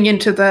jumping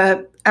into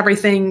the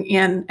everything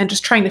and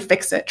just trying to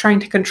fix it, trying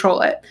to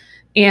control it.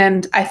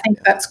 And I think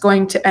that's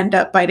going to end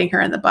up biting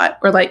her in the butt,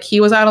 where like he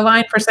was out of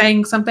line for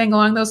saying something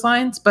along those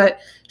lines, but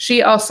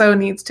she also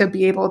needs to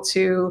be able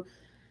to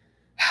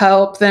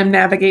help them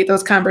navigate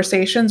those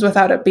conversations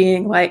without it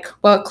being like,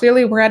 well,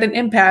 clearly we're at an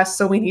impasse,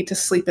 so we need to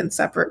sleep in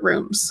separate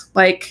rooms.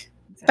 Like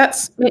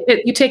that's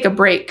it, you take a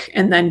break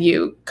and then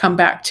you come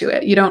back to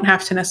it. You don't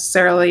have to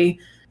necessarily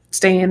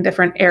stay in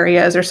different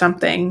areas or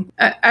something.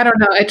 I don't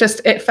know.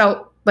 It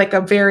felt like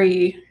a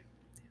very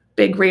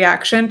big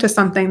reaction to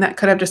something that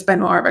could have just been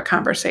more of a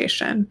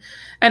conversation.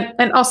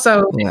 And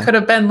also it could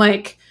have been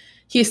like,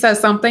 he says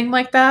something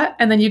like that,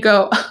 and then you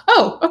go,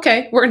 oh,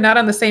 okay, we're not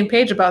on the same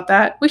page about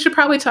that. We should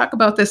probably talk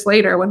about this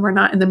later when we're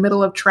not in the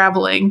middle of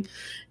traveling.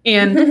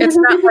 And it's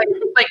not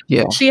like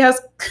she has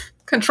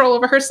control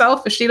over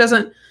herself. If she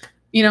doesn't,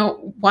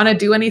 want to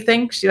do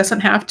anything, she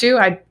doesn't have to.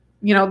 I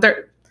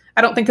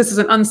don't think this is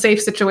an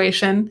unsafe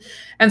situation.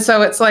 And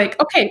so it's like,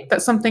 okay,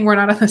 that's something we're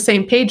not on the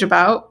same page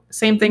about.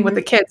 Same thing with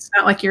the kids. It's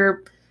not like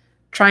you're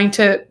trying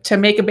to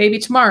make a baby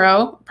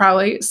tomorrow,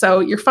 probably. So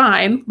you're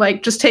fine.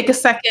 Like, just take a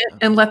second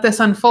and let this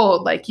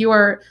unfold. Like you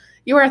are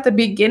at the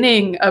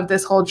beginning of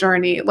this whole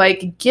journey.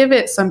 Like, give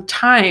it some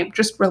time.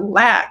 Just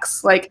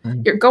relax. Like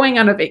you're going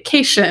on a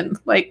vacation.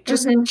 Like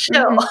just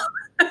chill.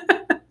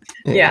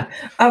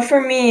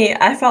 For me,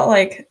 I felt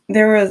like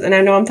there was, and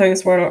I know I'm throwing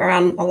this word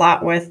around a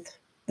lot with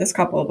this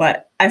couple,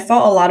 but I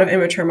felt a lot of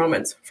immature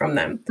moments from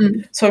them.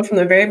 So from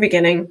the very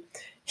beginning,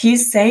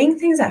 he's saying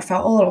things that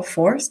felt a little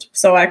forced.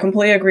 So I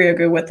completely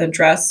agree with the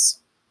dress,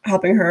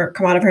 helping her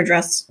come out of her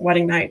dress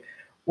wedding night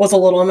was a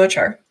little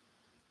immature.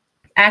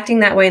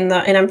 Acting that way and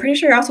I'm pretty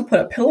sure he also put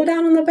a pillow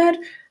down on the bed.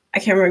 I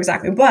can't remember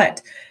exactly,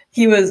 but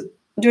he was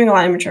doing a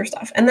lot of immature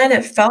stuff. And then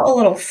it felt a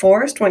little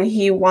forced when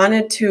he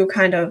wanted to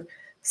kind of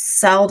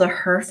sell to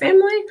her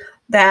family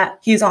that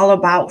he's all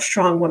about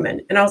strong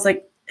women. And I was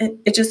like,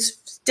 it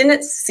just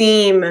didn't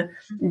seem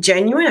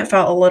genuine. It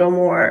felt a little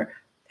more,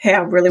 hey, I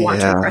really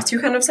want to impress you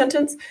kind of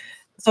sentence.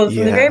 So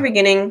from the very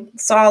beginning,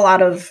 saw a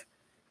lot of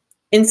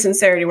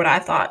insincerity, what I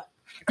thought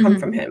come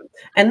from him.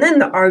 And then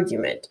the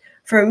argument.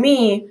 For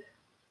me,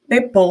 they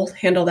both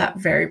handled that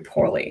very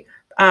poorly.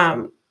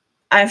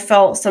 I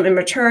felt some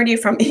immaturity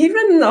from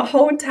even the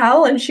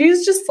hotel, and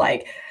she's just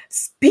like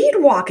speed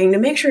walking to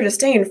make sure to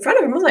stay in front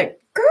of him. I was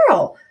like,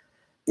 girl,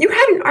 you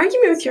had an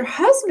argument with your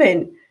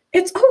husband.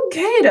 It's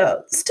okay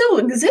to still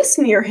exist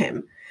near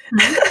him.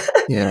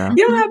 You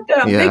don't have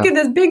to make it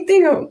this big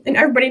thing, and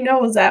everybody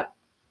knows that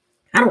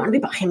I don't want to be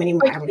by him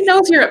anymore. Like, he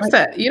knows you're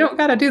upset. You don't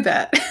got to do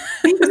that.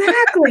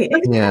 Exactly.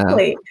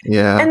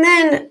 And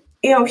then,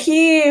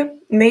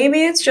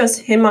 maybe it's just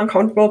him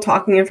uncomfortable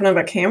talking in front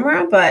of a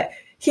camera, but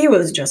he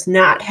was just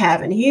not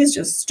having. He's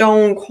just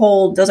stone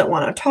cold, doesn't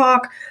want to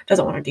talk,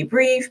 doesn't want to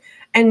debrief.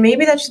 And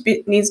maybe that just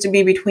needs to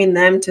be between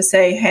them to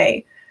say,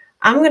 hey,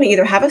 I'm going to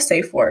either have a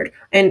safe word,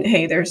 and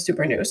hey, they're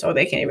super new, so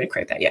they can't even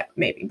create that yet,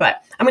 maybe.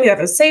 But I'm going to have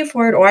a safe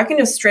word, or I can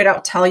just straight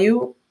out tell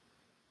you,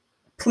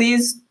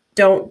 please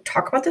don't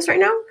talk about this right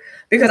now,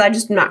 because I'm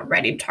just not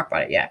ready to talk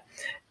about it yet.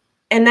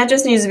 And that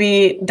just needs to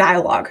be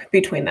dialogue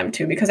between them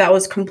two, because that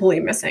was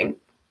completely missing.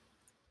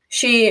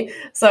 To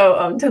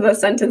the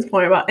sentence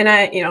point about, and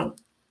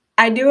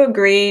I do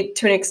agree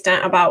to an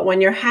extent about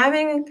when you're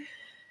having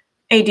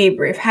a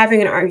debrief,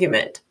 having an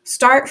argument,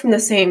 start from the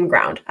same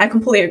ground. I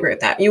completely agree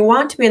with that. You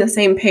want to be on the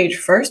same page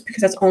first,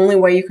 because that's the only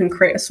way you can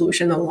create a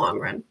solution in the long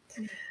run.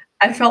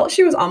 I felt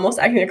she was almost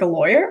acting like a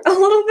lawyer a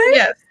little bit.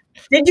 Yes.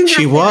 Did you?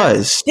 She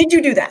was. Did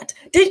you do that?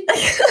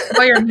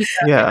 Lawyer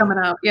coming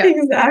out. Yeah.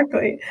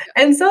 Exactly.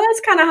 And so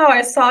that's kind of how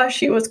I saw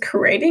she was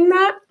creating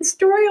that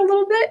story a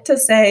little bit, to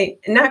say,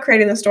 not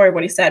creating the story of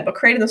what he said, but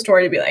creating the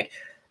story to be like,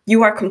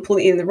 you are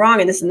completely in the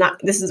wrong, and this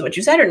is what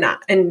you said or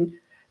not, and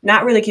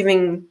not really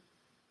giving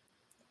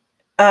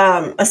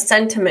a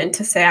sentiment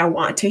to say, I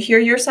want to hear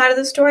your side of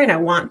the story, and I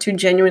want to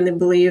genuinely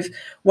believe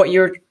what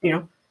you're,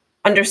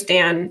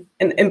 understand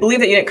and believe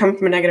that you didn't come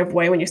from a negative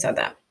way when you said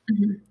that.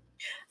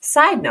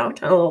 Side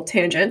note, a little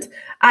tangent,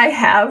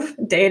 I've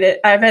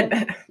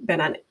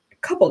been on a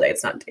couple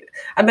dates, not dated.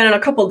 I've been on a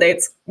couple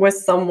dates with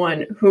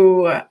someone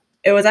who,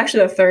 it was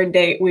actually the third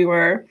date. We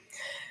were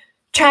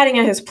chatting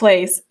at his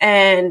place,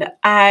 and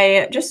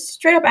I just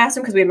straight up asked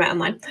him, because we met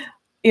online,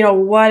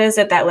 what is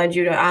it that led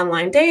you to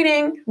online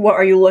dating? What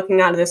are you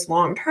looking out of this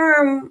long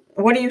term?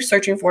 What are you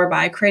searching for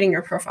by creating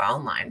your profile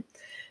online?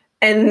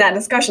 in that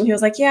discussion, he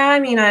was like, yeah, I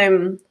mean,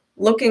 I'm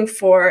looking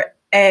for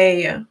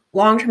a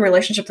long-term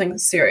relationship, thing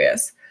that's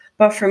serious.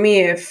 But for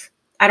me, if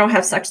I don't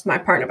have sex with my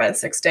partner by the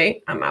 6th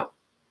date, I'm out.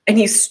 And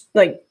he's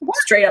like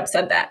straight up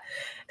said that.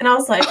 And I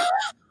was like,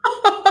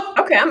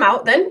 okay, I'm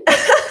out then.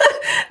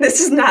 This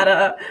is not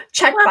a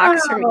checkbox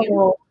for me.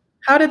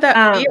 How did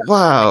that feel?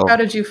 Wow. How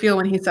did you feel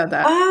when he said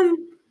that?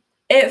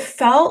 It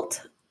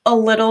felt a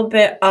little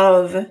bit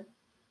of,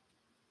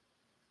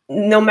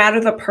 no matter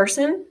the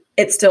person,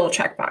 it's still a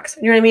checkbox.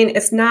 You know what I mean?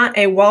 It's not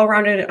a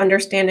well-rounded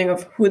understanding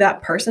of who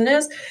that person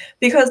is,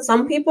 because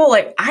some people,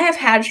 like, I have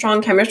had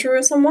strong chemistry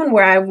with someone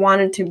where I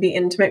wanted to be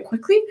intimate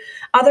quickly.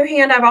 Other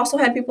hand, I've also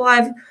had people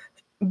I've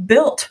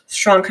built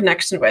strong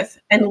connection with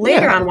and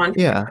later on wanted to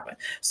connect with.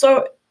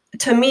 So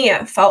to me,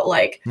 it felt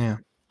like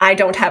I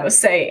don't have a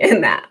say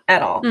in that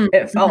at all.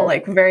 It felt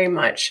like very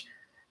much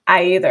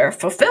I either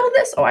fulfill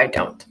this or I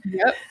don't.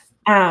 Yep.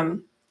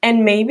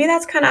 And maybe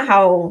that's kind of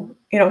how,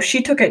 you know,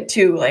 she took it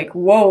too. Like,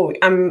 whoa,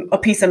 I'm a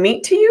piece of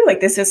meat to you.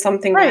 Like, this is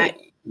something that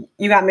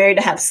you got married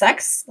to have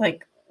sex.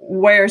 Like,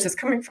 where is this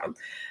coming from?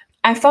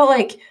 I felt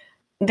like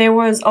there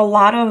was a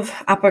lot of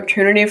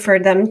opportunity for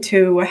them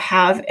to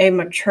have a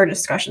mature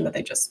discussion that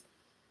they just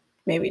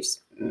maybe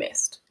just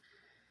missed.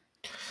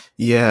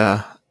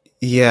 Yeah.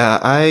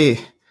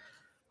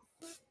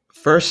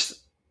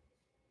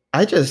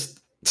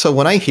 So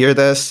when I hear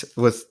this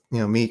with, you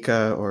know,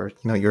 Mika or,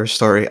 you know, your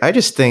story, I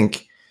just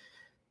think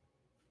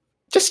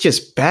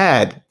just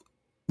bad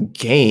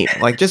game,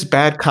 like just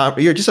bad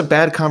you're just a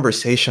bad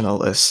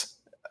conversationalist,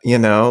 you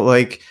know.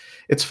 Like,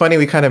 it's funny,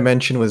 we kind of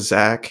mentioned with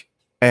Zach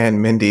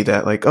and Mindy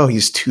that, like, oh,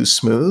 he's too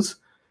smooth.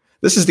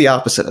 This is the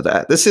opposite of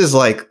that. This is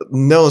like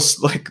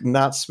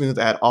not smooth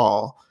at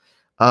all.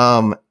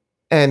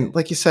 And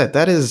like you said,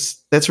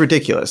 that's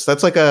ridiculous.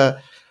 That's like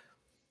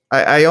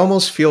I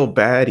almost feel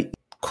bad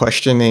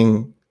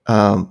questioning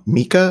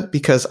Mika,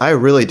 because I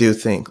really do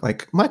think,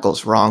 like,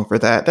 Michael's wrong for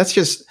that. That's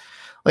just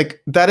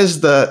like, that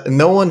is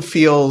no one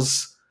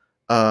feels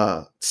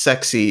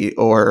sexy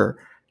or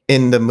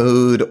in the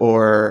mood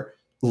or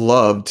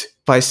loved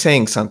by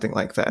saying something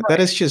like that. Right. That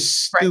is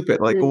just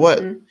stupid. Right. Like,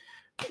 what,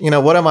 you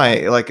know, what am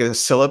I, like a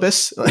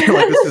syllabus? Like,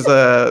 this is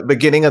a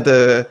beginning of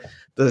the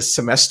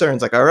semester, and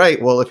it's like, all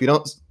right, well, if you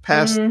don't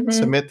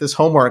submit this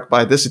homework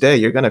by this day,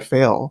 you're going to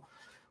fail.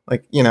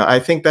 Like, you know, I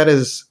think that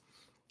is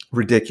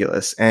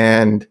ridiculous.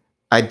 And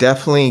I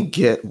definitely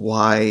get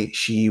why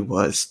she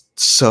was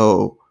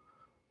so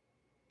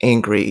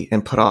angry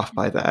and put off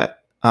by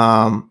that.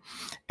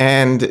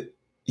 And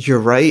you're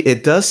right.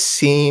 It does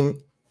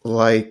seem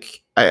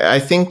like, I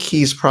think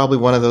he's probably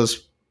one of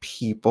those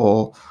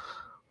people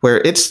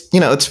where it's, you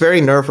know, it's very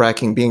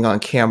nerve-wracking being on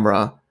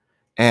camera.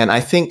 And I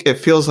think it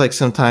feels like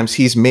sometimes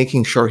he's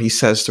making sure he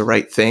says the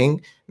right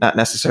thing, not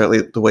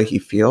necessarily the way he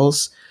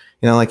feels.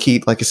 You know, like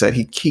I said,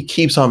 he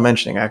keeps on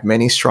mentioning, I have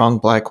many strong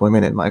Black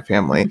women in my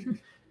family.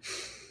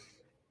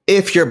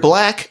 If you're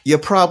Black, you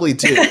probably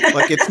do.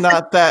 Like, it's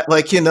not that,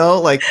 like, you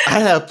know, like, I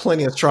have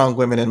plenty of strong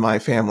women in my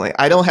family.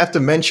 I don't have to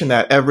mention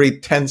that every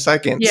 10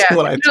 seconds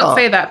when I talk. You don't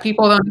say that.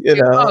 People don't say,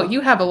 oh, you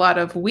have a lot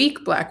of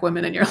weak Black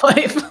women in your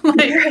life.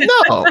 Like,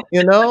 no,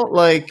 you know,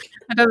 like,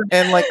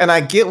 and I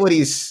get what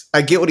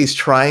he's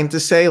trying to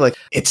say. Like,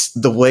 it's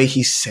the way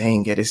he's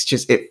saying it. It's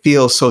just, it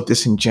feels so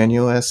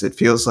disingenuous. It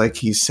feels like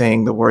he's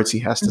saying the words he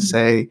has to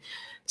say.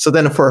 So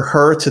then for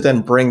her to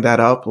then bring that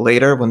up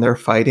later when they're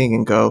fighting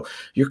and go,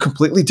 you're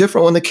completely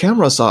different when the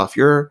camera's off.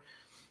 That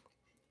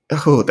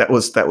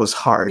was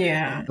hard.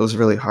 Yeah. It was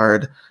really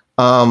hard.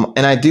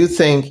 And I do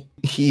think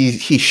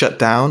he shut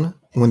down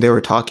when they were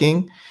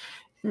talking.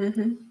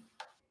 And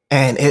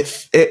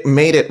it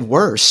made it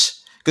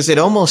worse, because it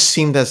almost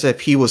seemed as if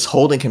he was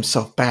holding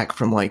himself back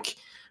from, like,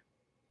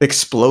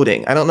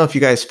 exploding. I don't know if you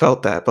guys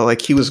felt that, but,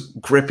 like, he was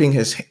gripping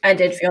his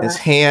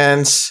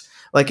hands.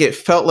 Like, it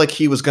felt like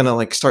he was going to,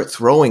 like, start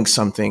throwing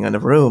something in the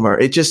room, or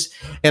it just,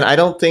 and I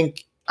don't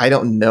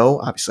know,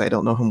 obviously I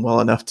don't know him well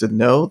enough to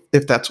know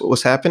if that's what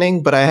was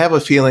happening, but I have a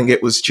feeling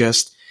it was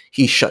just,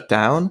 he shut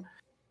down.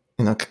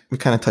 You know, we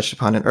kind of touched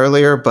upon it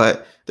earlier,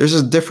 but there's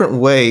a different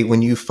way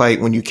when you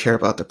fight, when you care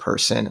about the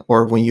person,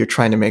 or when you're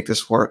trying to make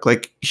this work.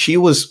 Like, she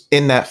was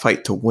in that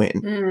fight to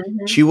win.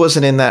 She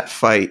wasn't in that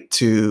fight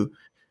to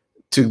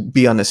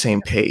be on the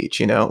same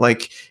page, you know?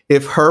 Like,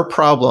 if her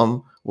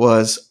problem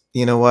was,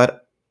 you know what,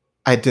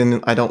 I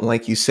don't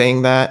like you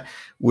saying that.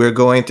 We're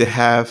going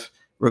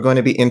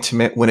to be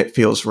intimate when it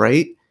feels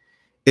right.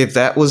 If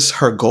that was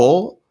her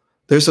goal,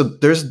 there's a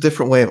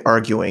different way of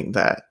arguing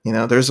that, you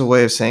know, there's a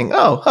way of saying,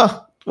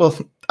 well,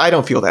 I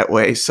don't feel that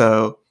way.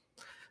 So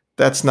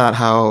that's not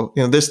how,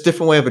 you know, there's a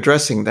different way of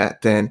addressing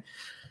that than,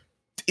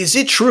 is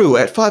it true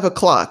at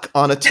 5:00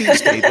 on a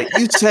Tuesday that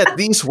you said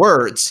these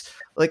words?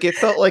 Like, it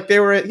felt like they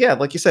were,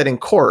 like you said, in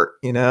court,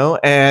 you know,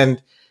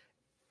 and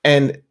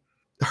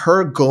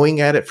her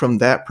going at it from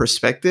that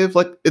perspective,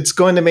 like, it's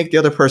going to make the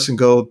other person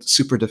go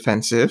super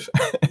defensive.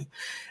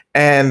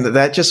 And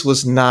that just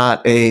was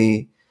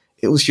it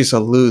was just a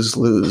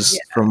lose-lose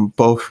from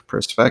both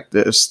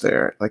perspectives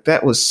there. Like,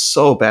 that was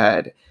so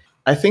bad.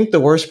 I think the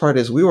worst part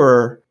is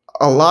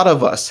a lot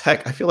of us,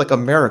 heck, I feel like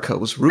America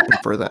was rooting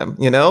for them,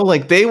 you know?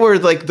 Like they were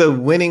like the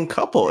winning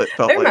couple, it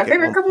felt They're like my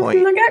favorite couple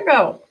from the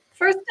get-go.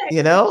 First day.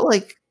 You know,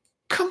 like,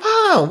 come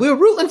on, we're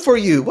rooting for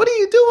you. What are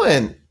you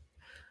doing?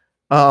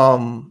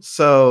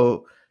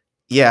 So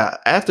yeah,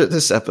 after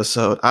this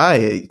episode,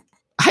 I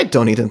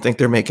don't even think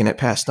they're making it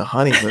past the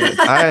honeymoon.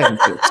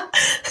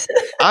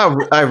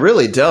 I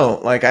really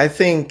don't. Like, I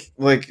think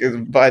like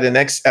by the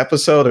next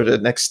episode or the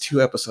next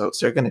 2 episodes,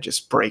 they're gonna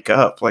just break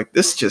up. Like,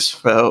 this just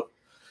felt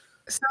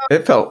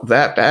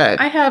that bad.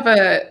 I have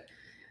a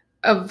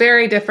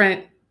very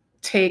different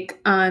take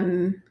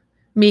on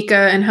Mika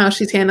and how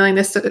she's handling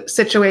this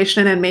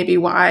situation and maybe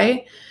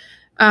why.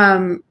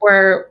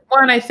 Where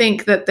one, I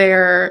think that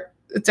they're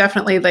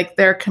definitely like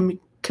their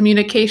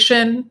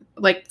communication,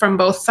 like from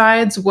both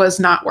sides, was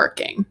not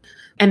working,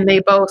 and they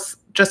both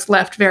just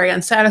left very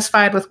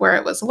unsatisfied with where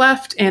it was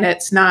left, and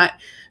it's not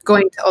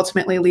going to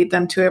ultimately lead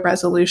them to a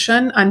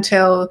resolution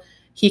until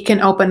he can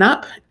open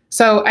up.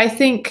 So I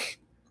think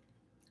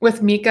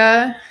with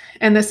Mika,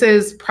 and this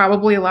is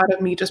probably a lot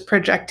of me just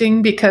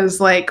projecting because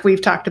like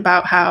we've talked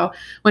about how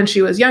when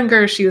she was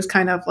younger, she was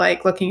kind of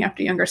like looking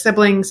after younger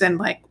siblings and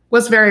like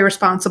was very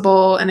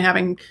responsible and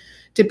having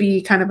to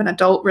be kind of an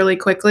adult really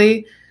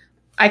quickly.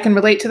 I can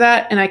relate to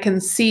that, and I can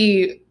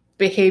see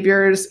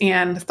behaviors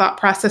and thought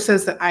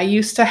processes that I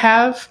used to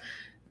have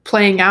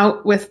playing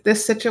out with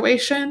this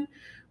situation,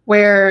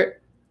 where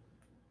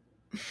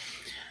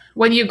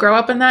when you grow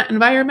up in that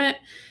environment,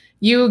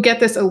 you get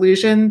this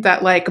illusion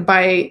that like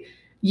by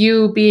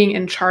you being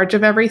in charge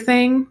of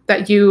everything,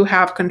 that you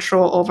have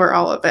control over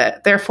all of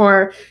it.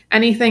 Therefore,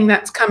 anything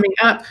that's coming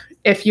up,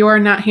 if you're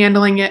not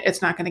handling it,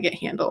 it's not going to get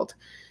handled.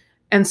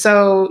 And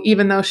so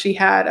even though she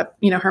had,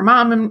 her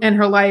mom in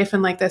her life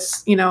and like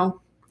this,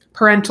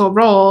 parental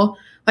role,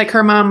 like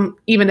her mom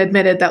even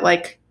admitted that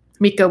like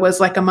Mika was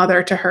like a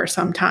mother to her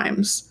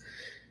sometimes.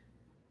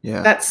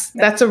 Yeah.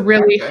 That's a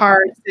really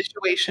hard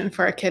situation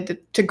for a kid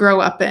to grow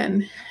up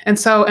in. And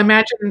so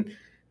imagine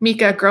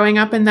Mika growing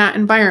up in that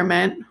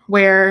environment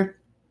where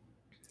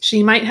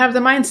she might have the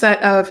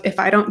mindset of, if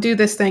I don't do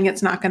this thing,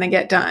 it's not going to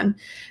get done.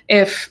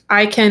 If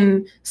I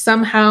can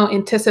somehow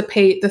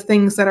anticipate the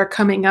things that are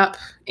coming up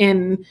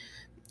in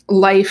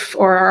life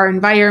or our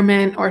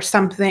environment or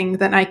something,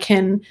 then I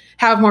can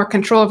have more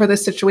control over the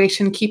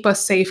situation, keep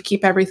us safe,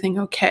 keep everything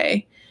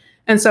okay.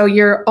 And so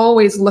you're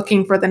always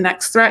looking for the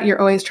next threat. You're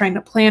always trying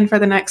to plan for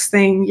the next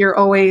thing. You're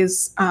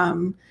always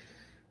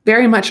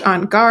very much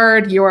on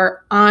guard.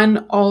 You're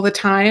on all the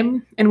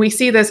time. And we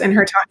see this in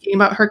her talking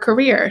about her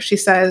career. She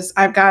says,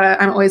 I'm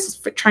always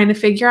trying to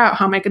figure out,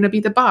 how am I going to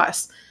be the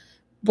boss?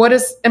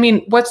 What's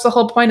the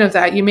whole point of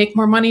that? You make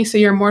more money, so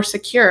you're more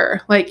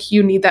secure. Like,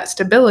 you need that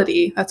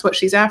stability. That's what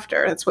she's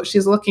after. That's what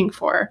she's looking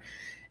for.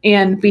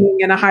 And being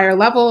in a higher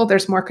level,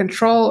 there's more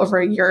control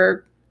over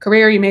your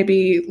career. You may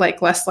be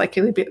like less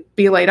likely to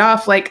be laid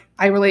off. Like,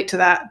 I relate to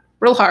that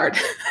real hard.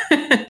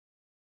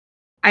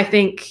 I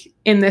think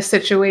in this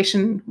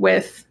situation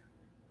with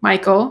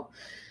Michael,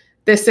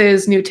 this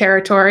is new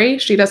territory.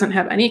 She doesn't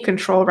have any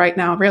control right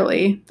now,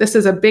 really. This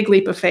is a big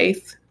leap of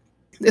faith.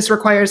 This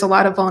requires a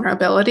lot of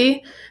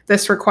vulnerability.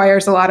 This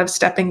requires a lot of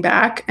stepping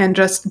back and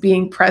just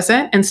being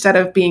present instead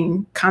of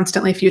being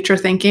constantly future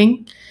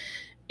thinking.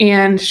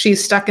 And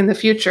she's stuck in the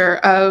future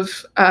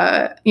of,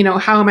 how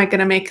am I going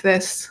to make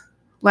this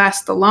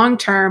last the long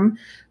term?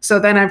 So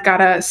then I've got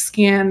to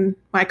scan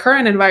my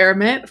current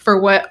environment for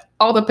what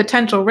all the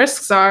potential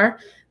risks are.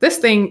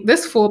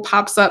 This fool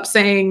pops up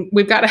saying,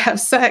 we've got to have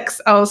sex,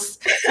 else,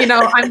 I'm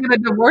going to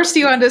divorce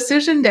you on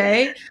decision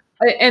day.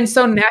 And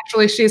so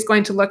naturally she's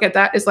going to look at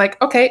that as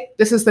like, okay,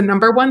 this is the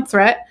number one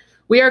threat.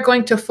 I'm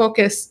going to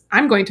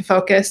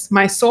focus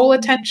my sole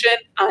attention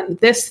on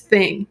this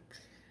thing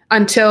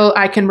until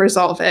I can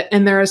resolve it.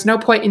 And there is no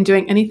point in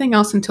doing anything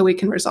else until we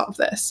can resolve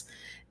this.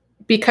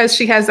 Because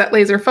she has that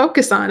laser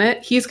focus on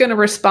it, he's going to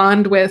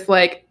respond with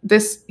like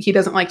this. He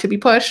doesn't like to be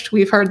pushed.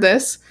 We've heard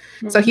this.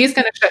 Mm-hmm. So he's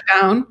going to shut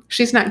down.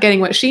 She's not getting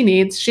what she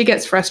needs. She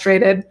gets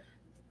frustrated,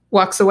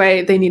 walks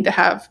away. They need to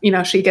have,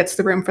 she gets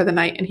the room for the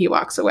night and he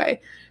walks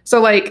away. So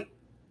like,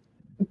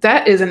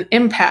 that is an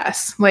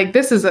impasse. Like,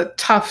 this is a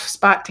tough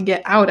spot to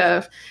get out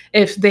of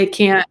if they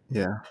can't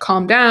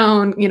calm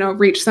down,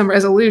 reach some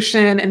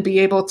resolution and be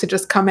able to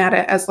just come at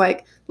it as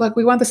like, look,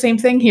 we want the same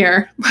thing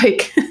here.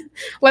 Like,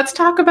 let's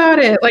talk about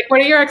it. Like,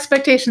 what are your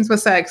expectations with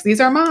sex? These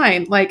are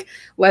mine. Like,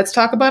 let's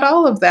talk about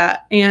all of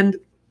that. And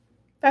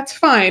that's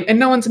fine. And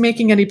no one's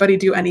making anybody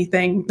do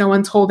anything. No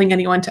one's holding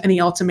anyone to any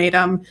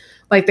ultimatum.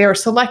 Like, they are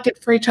selected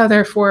for each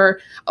other for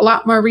a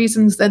lot more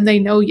reasons than they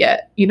know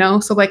yet,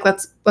 So like,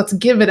 let's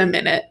give it a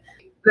minute.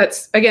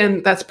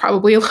 That's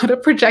probably a lot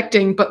of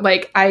projecting, but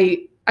like,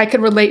 I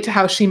could relate to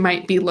how she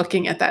might be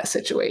looking at that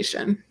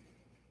situation.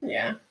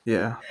 Yeah.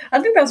 Yeah. I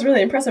think that's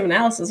really impressive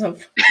analysis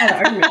of how the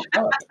argument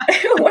developed.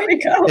 Way to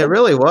go. It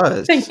really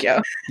was. Thank you.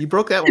 You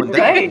broke that one down.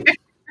 Right.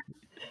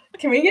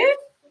 Can we get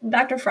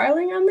Dr.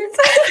 Freiling on this?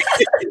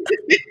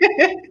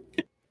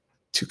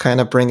 To kind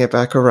of bring it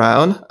back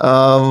around,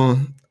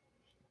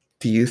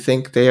 do you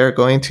think they are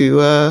going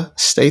to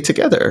stay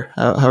together?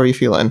 How are you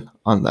feeling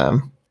on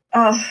them?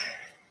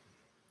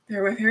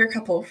 They're my favorite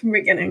couple from the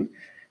beginning.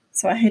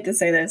 So I hate to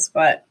say this,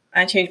 but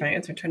I changed my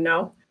answer to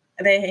no.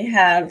 They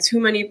had too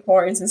many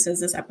poor instances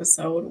this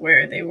episode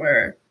where they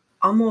were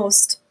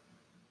almost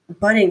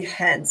butting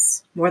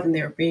heads more than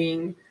they were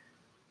being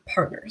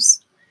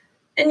partners.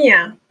 And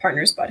yeah,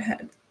 partners butt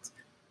heads.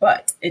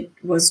 But it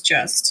was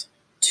just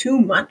too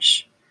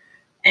much.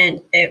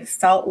 And it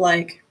felt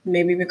like,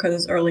 maybe because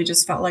it's early,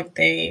 just felt like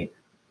they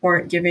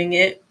weren't giving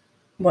it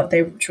what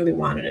they truly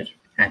wanted.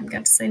 I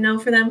got to say no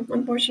for them,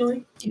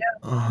 unfortunately. Yeah.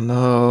 Oh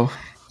no.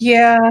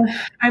 Yeah,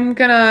 I'm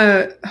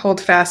gonna hold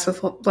fast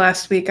with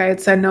last week. I had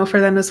said no for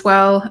them as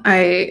well.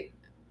 I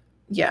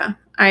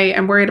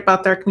am worried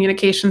about their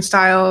communication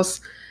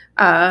styles.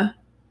 The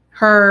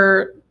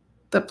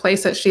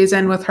place that she's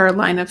in with her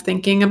line of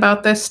thinking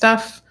about this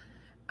stuff.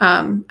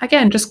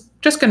 Again,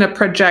 just gonna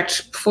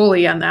project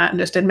fully on that and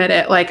just admit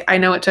it. Like, I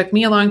know it took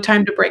me a long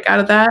time to break out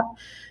of that,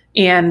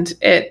 and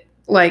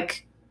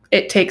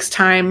it takes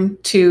time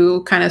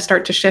to kind of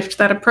start to shift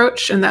that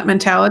approach and that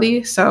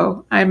mentality.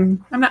 So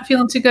I'm not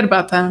feeling too good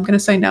about that. I'm going to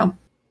say no.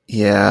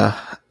 Yeah,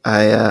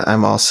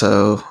 I'm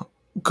also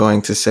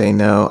going to say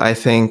no. I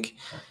think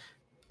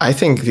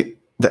the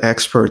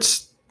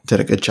experts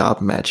did a good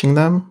job matching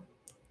them.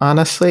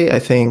 Honestly, I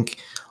think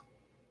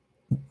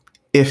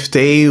if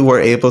they were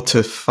able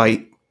to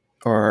fight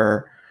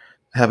or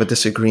have a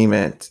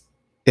disagreement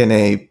in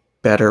a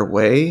better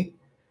way,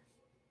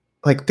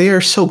 like, they are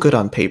so good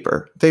on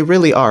paper. They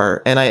really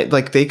are. And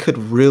they could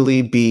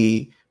really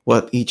be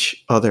what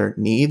each other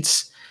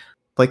needs.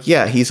 Like,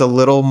 yeah, he's a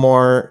little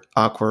more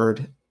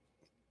awkward.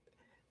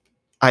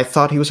 I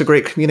thought he was a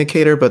great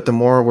communicator, but the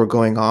more we're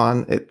going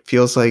on, it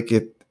feels like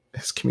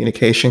his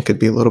communication could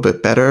be a little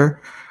bit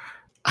better.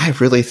 I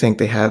really think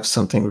they have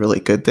something really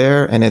good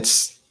there. And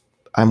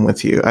I'm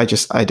with you. I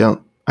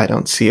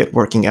don't see it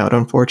working out,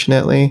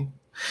 unfortunately,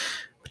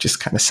 which is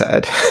kind of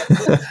sad.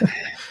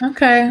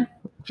 Okay.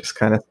 Just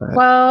kind of sad.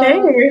 Well,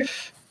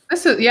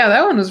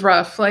 that one was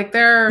rough. Like,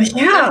 there's a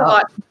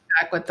lot to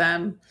back with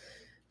them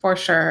for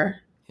sure.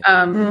 So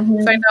I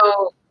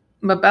know,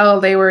 Mabel,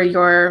 they were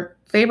your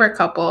favorite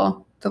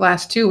couple the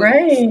last 2 weeks,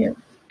 right?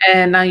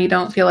 And now you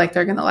don't feel like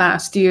they're going to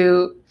last. Are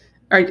you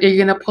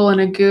going to pull in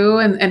a goo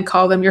and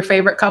call them your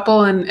favorite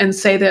couple and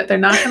say that they're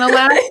not going to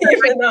last?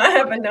 Even though I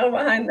have a no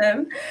behind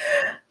them.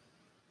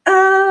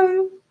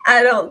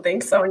 I don't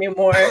think so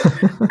anymore.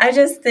 I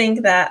just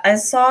think that I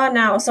saw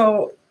now.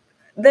 So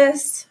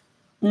this,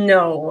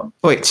 no.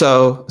 Wait,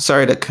 so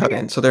sorry to cut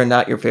in. So they're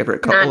not your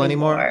favorite couple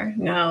anymore?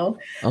 No.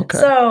 Okay.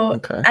 So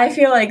I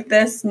feel like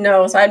this,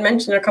 no. So I'd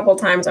mentioned a couple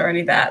times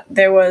already that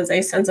there was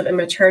a sense of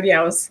immaturity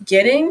I was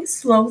getting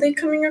slowly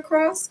coming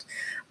across,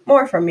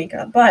 more from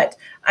Mika. But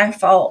I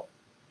felt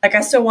like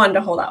I still wanted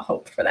to hold out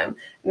hope for them.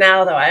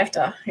 Now, though, I have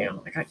to,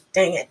 like,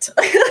 dang it,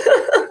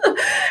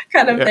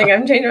 kind of thing.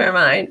 I'm changing my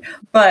mind.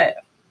 But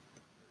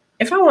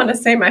if I want to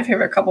say my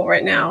favorite couple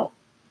right now,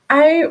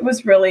 I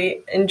was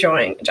really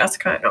enjoying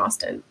Jessica and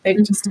Austin. They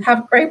just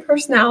have great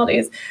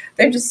personalities.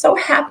 They're just so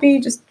happy,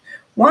 just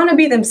want to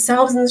be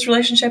themselves in this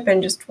relationship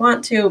and just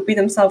want to be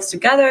themselves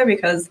together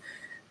because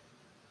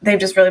they've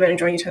just really been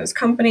enjoying each other's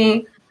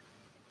company.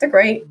 They're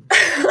great.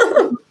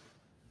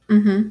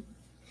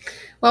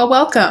 Well,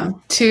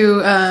 welcome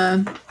to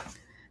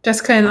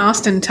Jessica and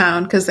Austin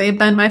Town, because they've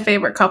been my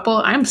favorite couple.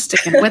 I'm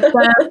sticking with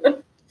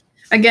them.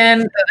 Again,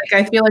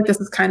 like, I feel like this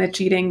is kind of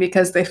cheating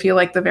because they feel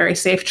like the very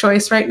safe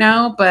choice right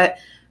now. But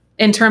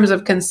in terms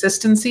of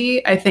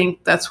consistency, I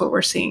think that's what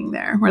we're seeing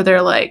there, where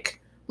they're like,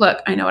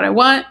 look, I know what I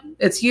want.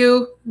 It's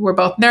you. We're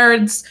both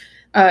nerds.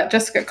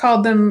 Jessica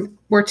called them,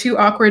 we're two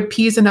awkward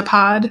peas in a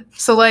pod.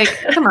 So, like,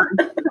 come on.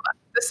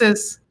 This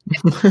is,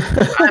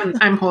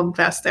 I'm holding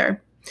fast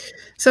there.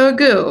 So,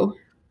 Agu,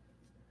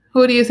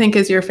 who do you think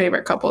is your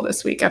favorite couple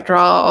this week after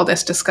all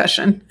this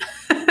discussion?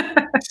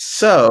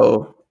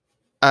 So,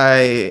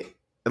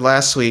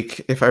 last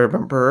week, if I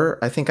remember,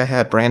 I think I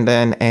had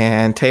Brandon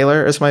and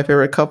Taylor as my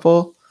favorite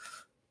couple,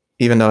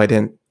 even though I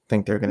didn't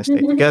think they were going to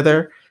stay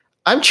together.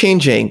 I'm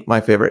changing my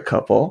favorite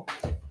couple.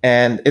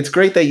 And it's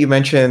great that you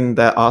mentioned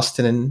that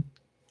Austin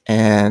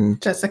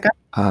and Jessica.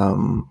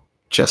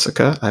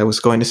 Jessica. I was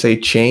going to say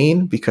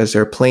Jane because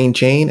they're plain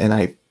Jane, and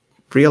I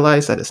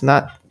realized that it's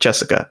not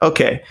Jessica.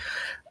 Okay.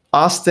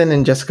 Austin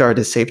and Jessica are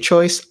the safe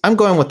choice. I'm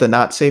going with the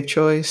not safe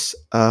choice.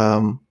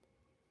 I'm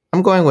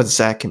going with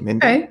Zach and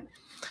Mindy. Okay.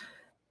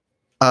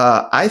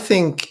 I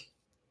think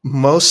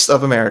most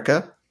of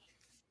America,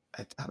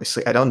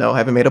 obviously, I don't know, I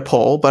haven't made a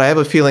poll, but I have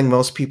a feeling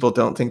most people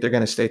don't think they're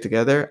going to stay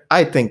together.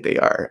 I think they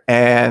are.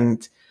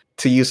 And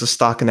to use a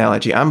stock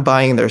analogy, I'm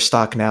buying their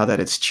stock now that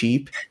it's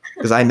cheap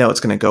because I know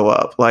it's going to go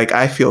up. Like,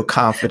 I feel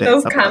confident.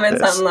 Those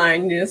comments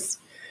online just.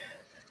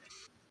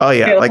 Oh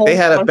yeah, like they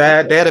had a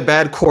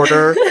bad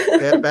quarter.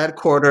 They had a bad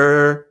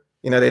quarter.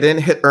 They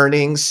didn't hit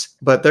earnings,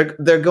 but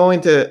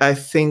I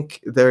think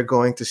they're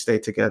going to stay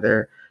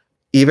together.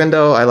 Even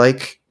though I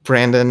like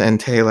Brandon and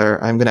Taylor,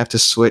 I'm going to have to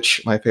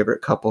switch my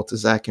favorite couple to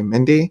Zach and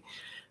Mindy.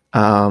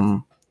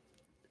 I'm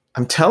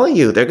telling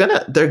you,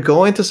 they're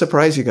going to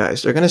surprise you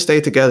guys. They're going to stay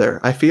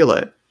together. I feel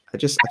it. I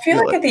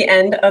feel like at the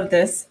end of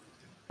this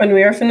when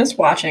we are finished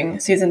watching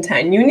season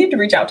 10, you need to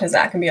reach out to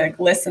Zach and be like,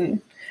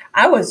 listen,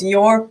 I was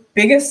your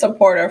biggest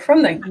supporter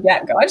from the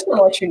get-go. I just want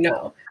to let you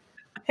know.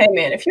 Hey,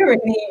 man, if you ever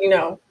need, you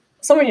know,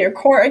 someone in your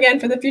court again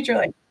for the future,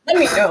 like, let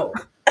me know.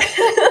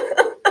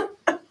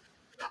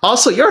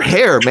 Also, your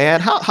hair, man.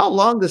 How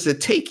long does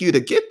it take you to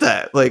get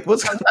that? Like,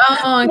 what's who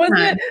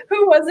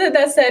was it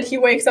that said he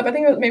wakes up? I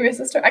think it was maybe his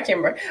sister. I can't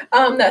remember.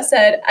 That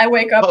said, I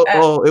wake up.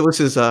 It was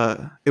his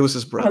brother.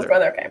 His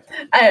brother.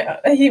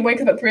 Okay. He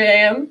wakes up at 3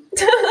 a.m.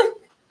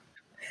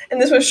 And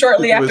this was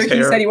shortly after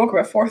he said he woke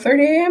up at 4:30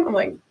 a.m. I'm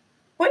like,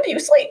 when do you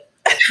sleep?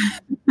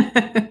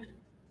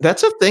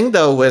 That's a thing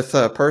though with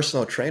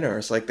personal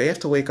trainers. Like they have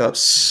to wake up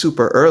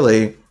super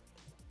early.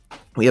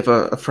 We have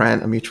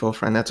a mutual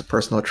friend that's a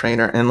personal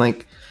trainer, and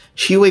like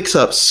she wakes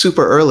up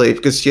super early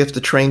because she has to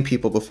train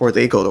people before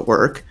they go to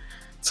work.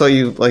 So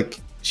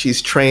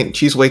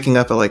she's waking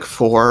up at like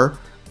 4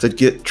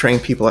 to train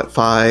people at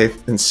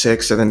 5 and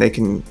 6, and then they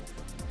can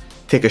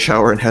take a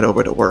shower and head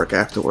over to work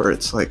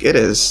afterwards. Like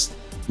it's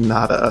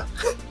not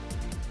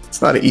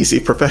an easy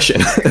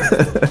profession.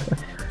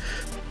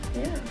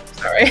 Yeah,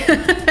 sorry.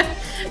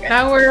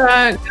 Now we're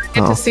going to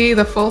get to see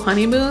the full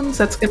honeymoons.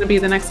 That's going to be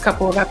the next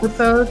couple of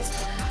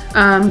episodes.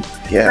 And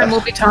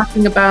we'll be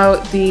talking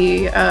about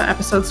the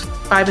episodes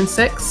 5 and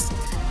 6,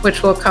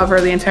 which will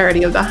cover the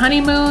entirety of the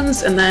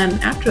honeymoons. And then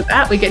after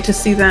that, we get to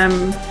see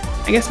them,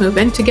 I guess, move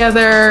in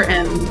together.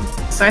 And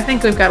so I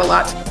think we've got a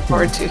lot to look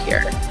forward to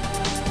here.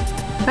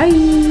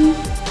 Bye.